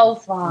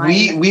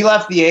fine. We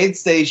left the aid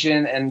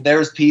station, and there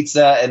was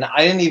pizza, and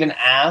I didn't even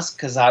ask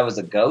because I was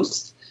a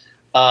ghost.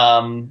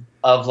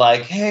 Of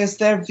like, hey, is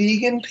there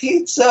vegan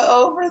pizza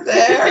over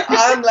there?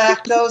 I'm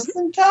lactose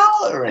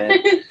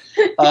intolerant.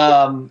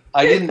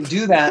 I didn't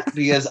do that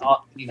because,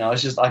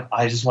 it's just like,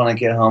 I just want to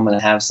get home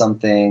and have some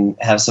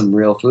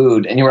real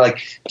food. And you were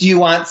like, do you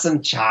want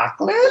some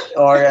chocolate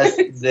or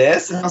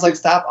this? And I was like,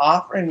 stop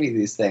offering me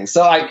these things.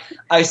 So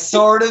I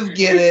sort of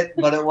get it,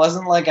 but it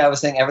wasn't like I was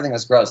saying everything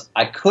was gross.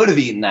 I could have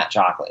eaten that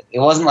chocolate. It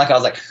wasn't like I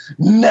was like,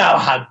 no,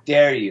 how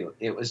dare you?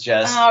 It was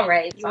just. All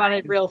right. You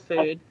wanted real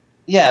food.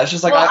 Yeah, it was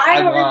just like, I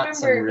don't want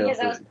some remember real because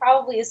food. I was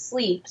probably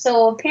asleep.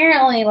 So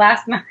apparently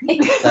last night.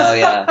 Oh,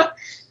 yeah.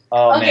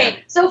 Oh, okay,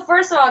 man. so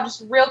first of all,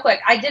 just real quick,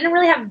 I didn't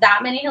really have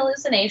that many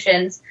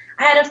hallucinations.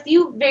 I had a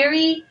few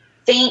very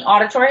faint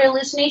auditory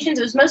hallucinations.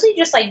 It was mostly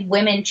just like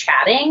women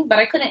chatting, but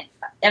I couldn't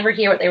ever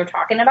hear what they were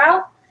talking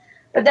about.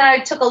 But then I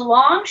took a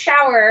long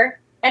shower,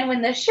 and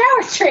when the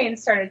shower train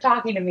started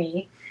talking to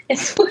me,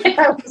 it's when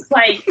I was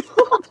like,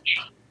 okay,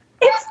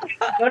 it's time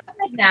to go to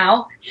bed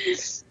now.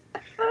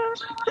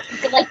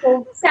 like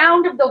the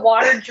sound of the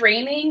water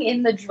draining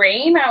in the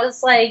drain. I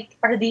was like,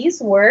 are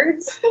these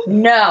words?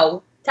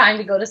 No, time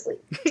to go to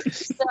sleep.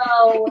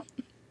 So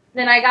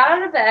then I got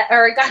out of bed,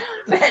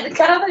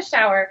 got out of the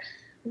shower,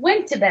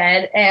 went to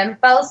bed, and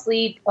fell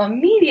asleep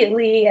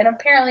immediately. And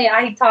apparently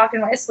I talked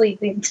in my sleep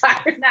the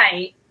entire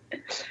night.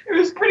 It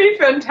was pretty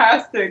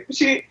fantastic.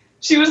 She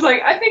was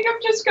like, I think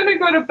I'm just going to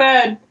go to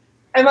bed.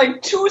 And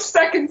like 2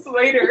 seconds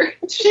later,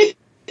 she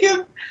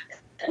is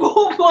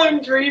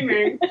full-blown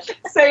dreaming,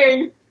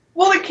 saying,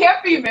 well, it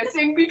can't be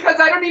missing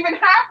because I don't even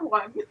have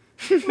one.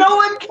 No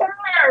one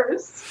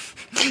cares.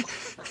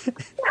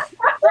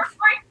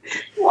 Like,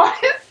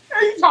 what?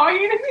 Are you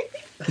talking to me?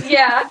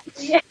 Yeah.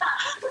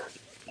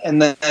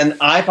 And then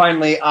I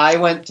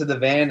went to the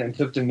van and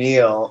cooked a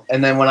meal.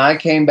 And then when I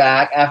came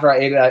back after I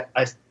ate it,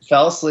 I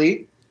fell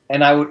asleep,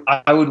 and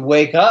I would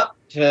wake up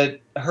to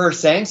her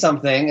saying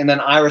something, and then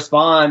I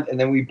respond, and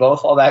then we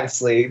both fall back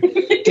asleep.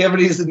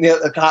 Tiffany's in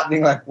the cot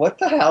being like, what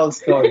the hell is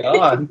going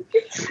on?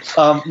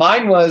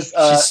 Mine was...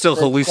 she's still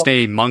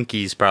hallucinating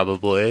monkeys,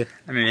 probably.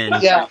 I mean...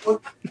 Yeah.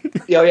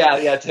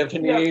 Yeah,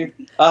 Tiffany.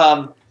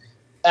 Yeah.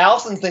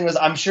 Allison's thing was,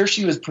 I'm sure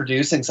she was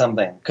producing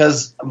something,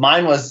 because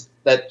mine was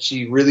that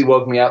she really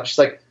woke me up. She's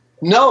like,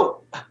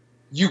 no,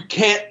 you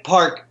can't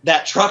park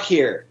that truck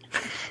here.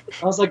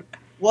 I was like,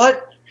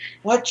 what?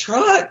 What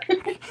truck?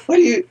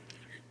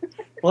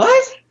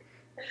 What?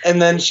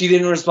 And then she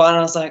didn't respond.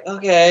 I was like,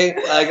 okay,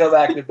 I go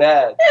back to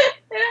bed.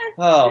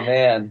 Oh,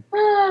 man.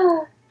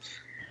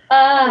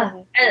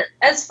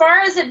 As far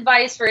as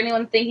advice for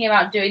anyone thinking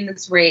about doing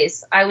this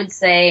race, I would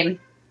say,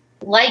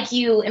 like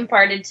you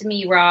imparted to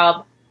me,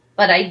 Rob,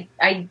 but I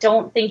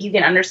don't think you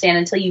can understand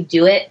until you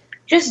do it.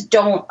 Just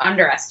don't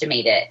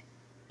underestimate it.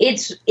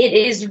 It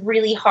is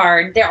really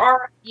hard. There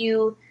are a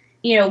few,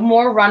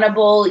 more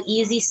runnable,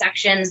 easy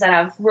sections that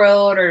have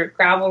road or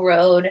gravel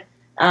road.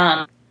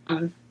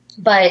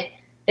 But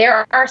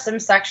there are some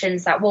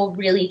sections that will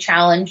really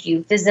challenge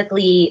you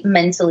physically,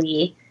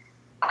 mentally.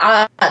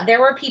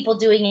 There were people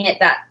doing it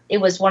that it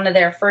was one of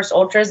their first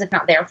ultras, if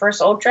not their first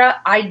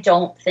ultra. I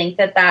don't think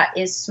that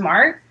is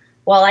smart.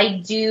 While I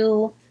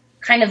do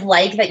kind of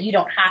like that you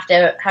don't have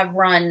to have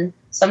run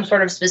some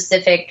sort of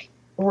specific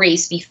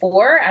race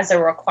before as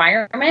a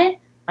requirement,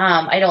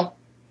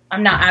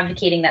 I'm not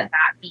advocating that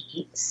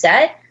be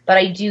set, but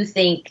I do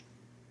think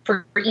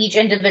for each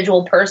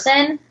individual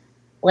person,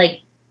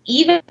 like,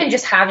 even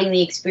just having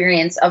the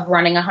experience of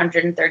running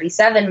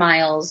 137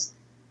 miles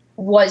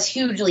was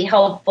hugely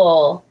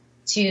helpful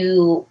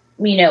to,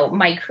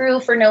 my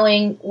crew for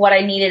knowing what I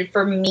needed,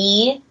 for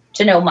me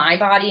to know my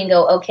body and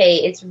go,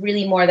 okay, it's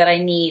really more that I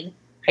need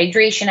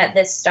hydration at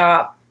this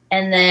stop.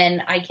 And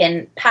then I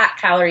can pack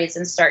calories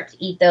and start to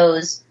eat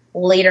those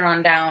later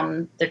on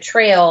down the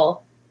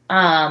trail.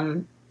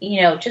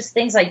 Just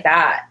things like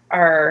that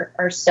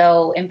are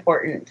so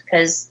important,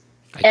 because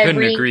I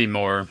couldn't agree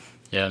more.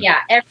 Yeah,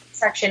 every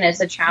section is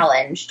a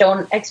challenge.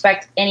 Don't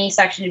expect any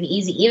section to be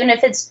easy. Even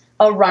if it's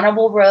a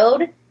runnable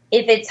road,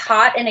 if it's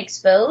hot and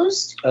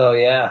exposed,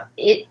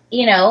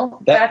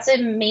 that's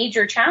a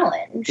major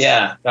challenge.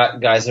 Yeah,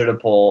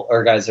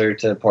 Geyser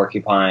to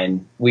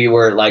Porcupine, we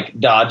were like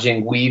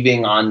dodging,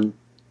 weaving on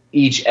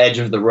each edge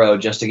of the road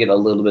just to get a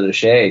little bit of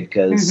shade,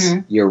 because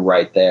you're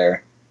right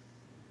there.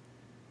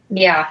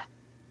 Yeah.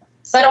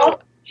 But also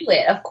do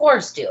it. Of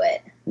course, do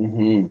it.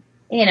 Mm-hmm.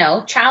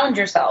 Challenge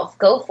yourself.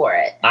 Go for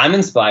it. I'm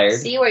inspired.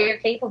 See what you're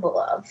capable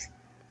of.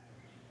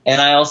 And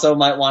I also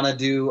might want to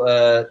do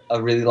a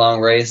really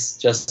long race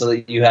just so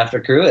that you have to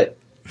crew it.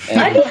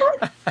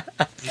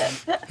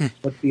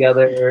 What's the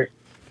other?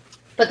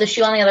 Put the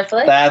shoe on the other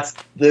foot? That's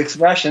the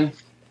expression.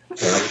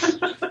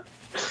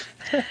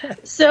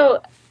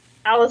 So,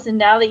 Allison,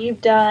 now that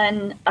you've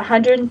done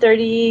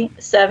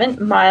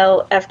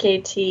 137-mile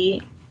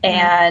FKT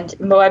and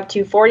Moab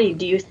 240,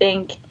 do you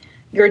think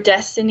your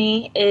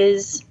destiny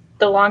is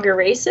the longer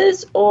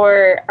races,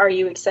 or are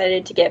you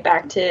excited to get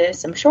back to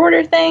some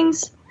shorter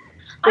things?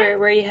 Where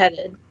are you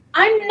headed?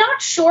 I'm not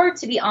sure,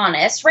 to be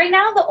honest. Right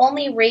now, the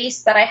only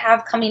race that I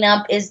have coming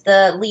up is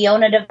the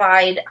Leona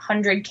Divide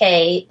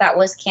 100K that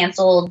was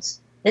canceled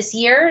this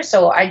year.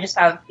 So I just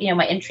have,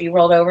 my entry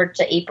rolled over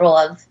to April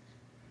of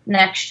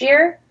next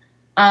year.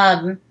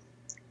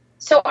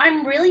 So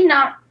I'm really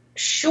not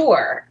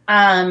sure.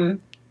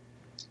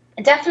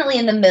 Definitely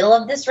in the middle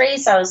of this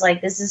race, I was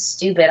like, this is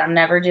stupid. I'm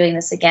never doing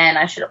this again.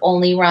 I should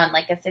only run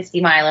like a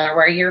 50 miler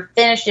where you're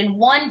finished in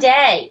one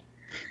day.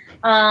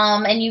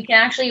 And you can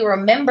actually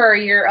remember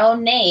your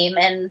own name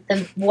and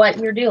what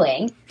you're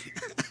doing.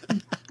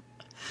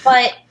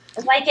 But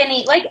like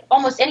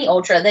almost any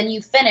ultra, then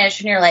you finish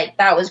and you're like,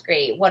 that was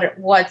great.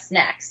 What's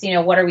next?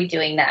 What are we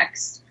doing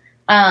next?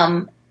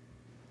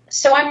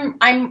 So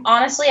I'm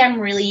honestly, I'm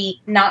really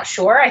not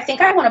sure. I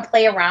think I want to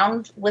play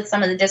around with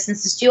some of the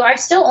distances too. I've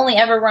still only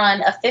ever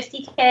run a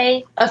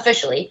 50K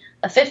officially,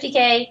 a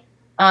 50K,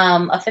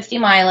 a 50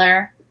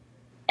 miler,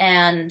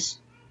 and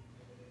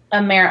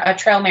a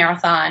trail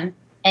marathon,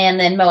 and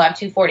then Moab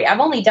 240. I've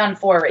only done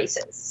 4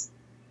 races.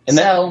 And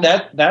so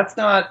that's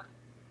not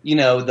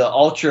the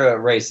ultra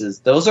races,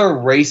 those are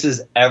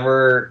races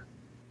ever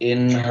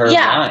in her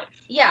life.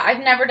 Yeah, I've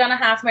never done a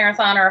half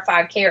marathon or a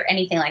 5K or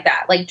anything like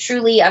that. Like,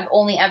 truly, I've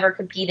only ever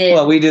competed.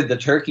 Well, we did the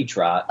turkey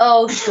trot.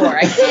 Oh, sure.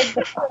 I did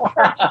the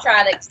turkey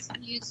trot.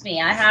 Excuse me.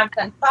 I have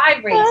done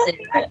 5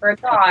 races. I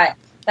forgot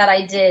that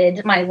I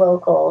did my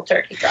local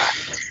turkey trot.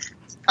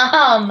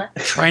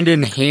 Trying to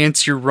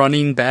enhance your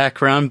running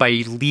background by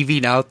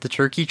leaving out the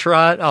turkey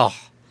trot? Oh.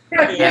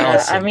 Yeah,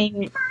 awesome. I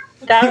mean,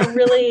 that's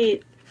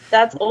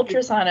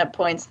ultrasound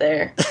points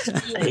there.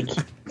 Like,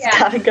 it's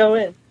gotta go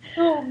in.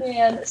 Oh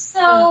man.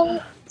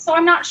 So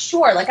I'm not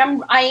sure. Like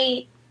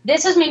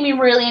this has made me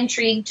really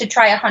intrigued to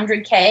try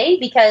 100K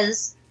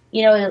because,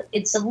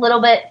 it's a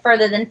little bit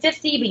further than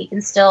 50, but you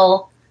can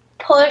still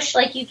push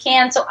like you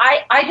can. So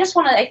I just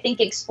want to, I think,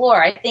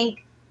 explore. I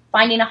think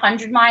finding a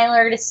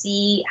 100-miler to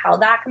see how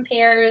that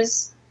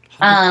compares.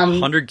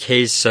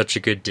 100K is such a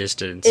good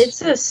distance.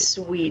 It's a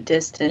sweet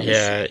distance.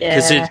 Yeah,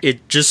 because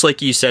it just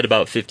like you said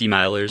about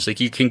 50-milers, like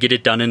you can get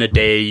it done in a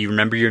day. You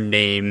remember your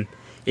name.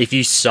 If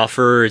you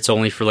suffer, it's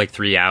only for like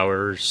 3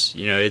 hours.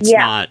 It's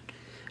not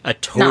a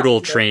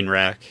total train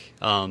wreck.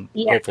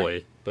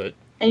 Hopefully, but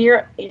and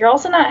you're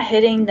also not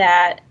hitting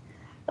that.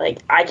 Like,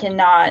 I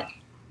cannot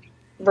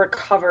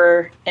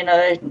recover in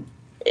a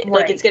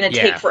like it's going to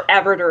take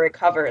forever to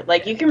recover.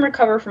 Like, you can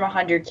recover from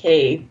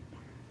 100K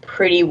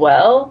pretty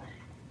well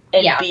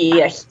and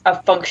be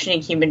a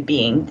functioning human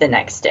being the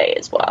next day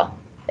as well.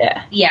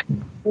 Yeah,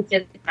 which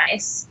is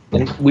nice.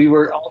 And we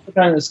were also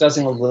kind of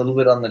discussing a little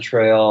bit on the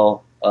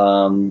trail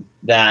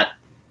that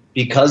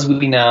because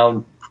we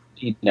now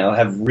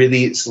have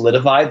really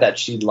solidified that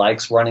she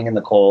likes running in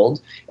the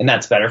cold and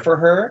that's better for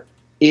her,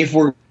 if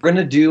we're going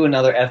to do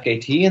another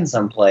FKT in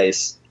some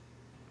place,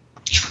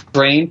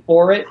 train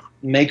for it,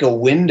 make a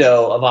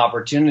window of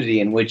opportunity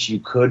in which you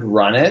could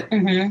run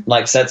it,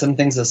 like set some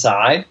things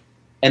aside,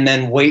 and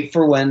then wait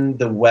for when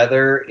the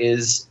weather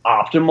is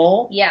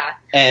optimal. Yeah.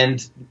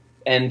 And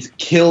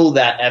kill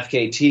that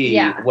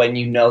FKT when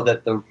you know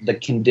that the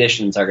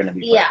conditions are going to be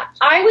perfect. Yeah,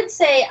 I would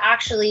say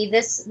actually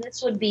this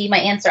would be my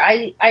answer.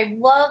 I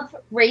love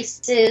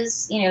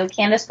races.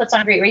 Candace puts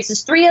on great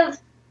races. 3 of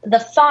the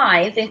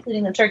 5,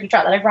 including the turkey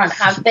trot that I've run,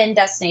 have been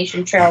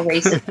destination trail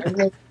races. I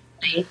really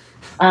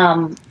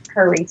enjoy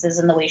her races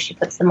and the way she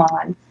puts them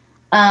on.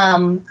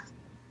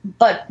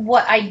 But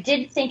what I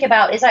did think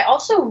about is I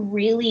also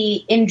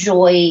really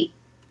enjoy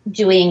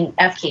doing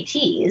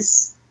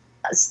FKTs.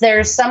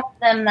 There's some of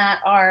them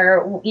that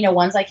are,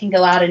 ones I can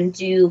go out and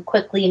do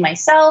quickly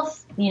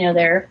myself.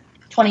 They're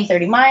 20,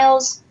 30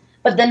 miles.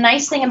 But the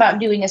nice thing about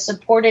doing a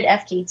supported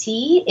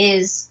FKT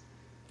is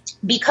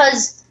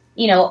because,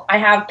 I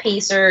have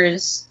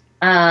pacers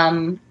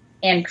and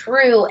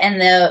crew,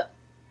 and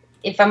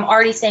if I'm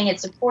already saying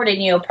it's supported,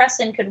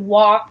 Preston could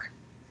walk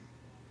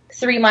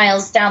 3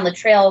 miles down the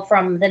trail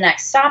from the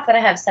next stop that I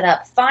have set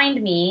up,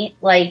 find me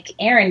like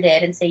Aaron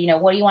did and say,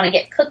 what do you want to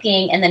get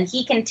cooking? And then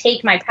he can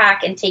take my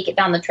pack and take it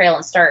down the trail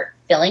and start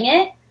filling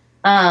it.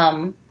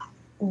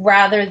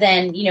 Rather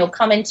than,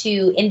 come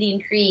into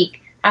Indian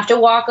Creek, have to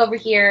walk over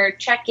here,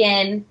 check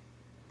in,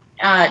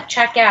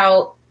 check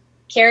out,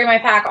 carry my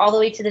pack all the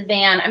way to the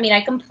van. I mean,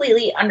 I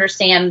completely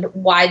understand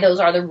why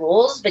those are the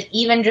rules, but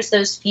even just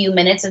those few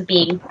minutes of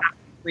being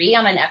free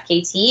on an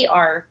FKT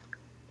are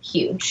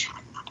huge.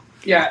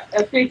 Yeah,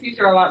 FKTs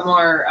are a lot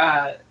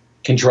more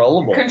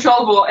controllable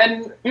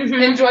and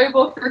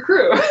enjoyable for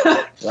crew.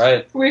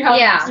 Right. We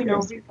have, we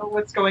know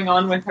what's going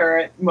on with her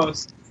at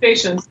most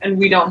stations, and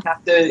we don't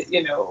have to,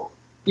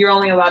 you're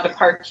only allowed to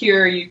park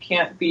here. You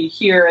can't be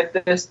here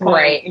at this point.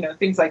 Right.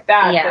 Things like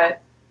that. Yeah.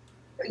 That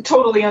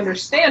totally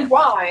understand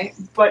why,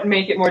 but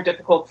make it more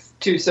difficult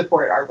to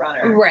support our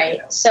runner.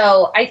 Right.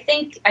 So I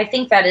think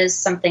that is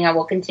something I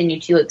will continue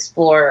to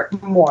explore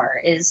more.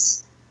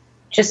 Is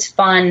just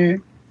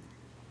fun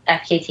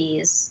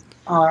FKTs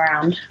all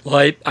around.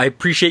 Well, I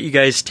appreciate you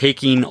guys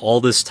taking all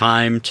this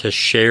time to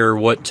share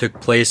what took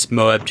place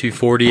Moab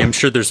 240. I'm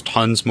sure there's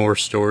tons more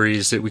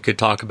stories that we could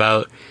talk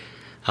about.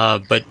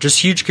 But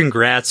just huge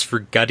congrats for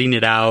gutting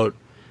it out.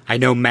 I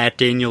know Matt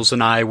Daniels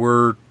and I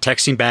were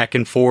texting back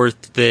and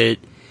forth that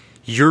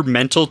your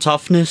mental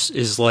toughness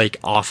is like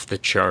off the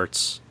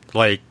charts.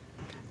 Like,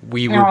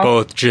 we were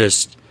both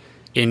just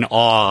in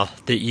awe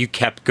that you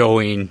kept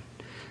going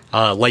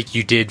like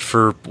you did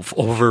for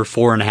over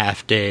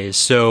 4.5 days.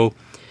 So,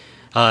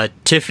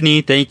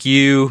 Tiffany, thank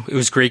you. It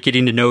was great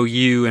getting to know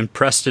you. And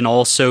Preston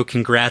also,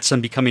 congrats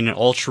on becoming an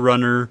ultra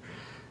runner.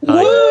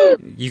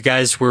 You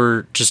guys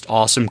were just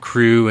awesome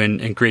crew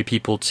and great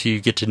people to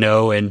get to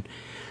know. And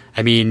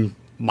I mean,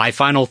 my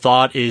final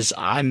thought is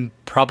I'm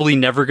probably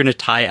never going to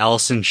tie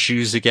Allison's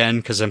shoes again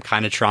because I'm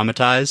kind of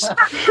traumatized.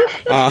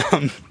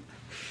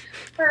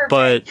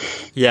 But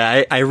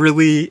yeah,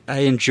 I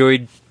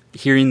enjoyed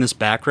hearing this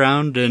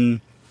background.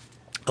 And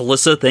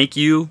Alyssa, thank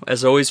you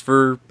as always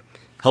for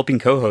helping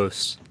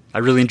co-host. I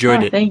really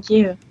enjoyed it. Thank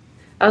you.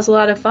 That was a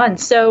lot of fun.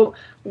 So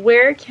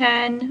where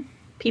can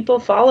people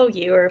follow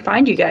you or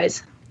find you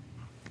guys?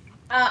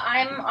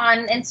 I'm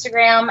on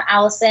Instagram,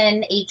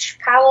 Allison H.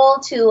 Powell,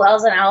 2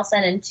 L's in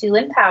Allison and 2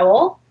 in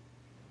Powell.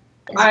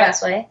 the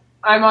best way.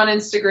 I'm on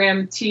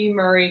Instagram, T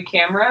Murray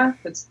Camera.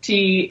 That's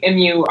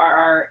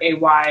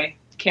TMURRAY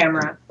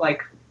camera,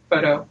 like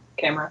photo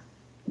camera.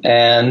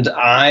 And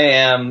I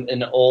am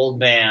an old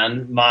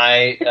man.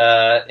 My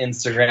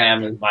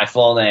Instagram is my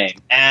full name,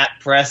 at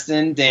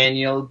Preston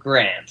Daniel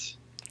Grant.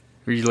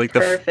 Are you like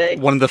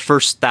one of the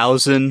first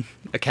 1,000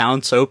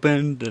 accounts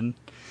opened? And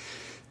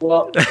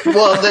well, there's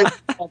a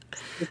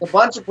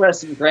bunch of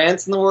Preston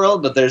Grants in the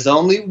world, but there's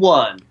only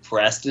one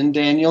Preston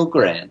Daniel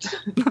Grant.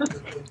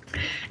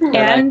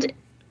 And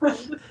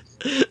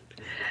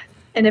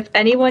if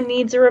anyone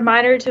needs a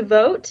reminder to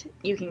vote,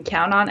 you can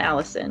count on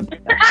Allison.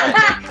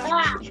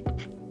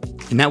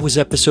 And that was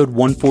episode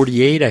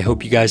 148. I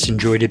hope you guys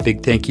enjoyed it.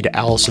 Big thank you to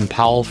Allison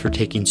Powell for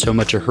taking so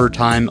much of her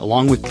time,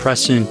 along with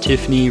Preston and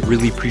Tiffany.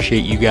 Really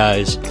appreciate you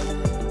guys.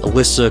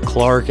 Alyssa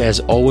Clark, as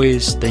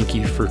always, thank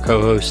you for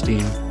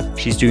co-hosting.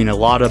 She's doing a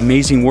lot of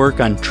amazing work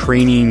on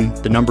training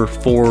the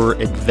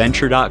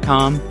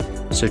number4adventure.com.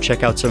 So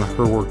check out some of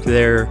her work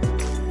there.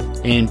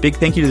 And big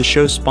thank you to the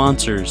show's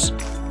sponsors,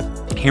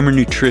 Hammer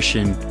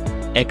Nutrition,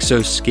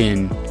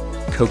 Exoskin,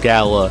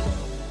 Kogalla.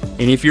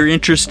 And if you're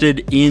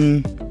interested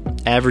in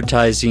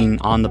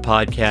advertising on the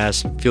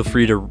podcast, feel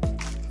free to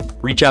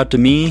reach out to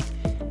me,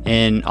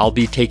 and I'll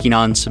be taking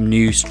on some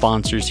new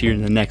sponsors here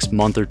in the next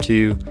month or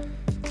two.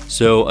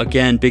 So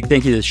again, big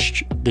thank you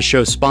to the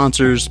show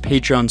sponsors,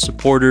 Patreon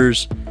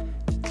supporters.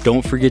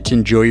 Don't forget to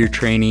enjoy your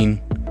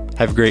training.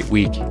 Have a great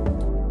week.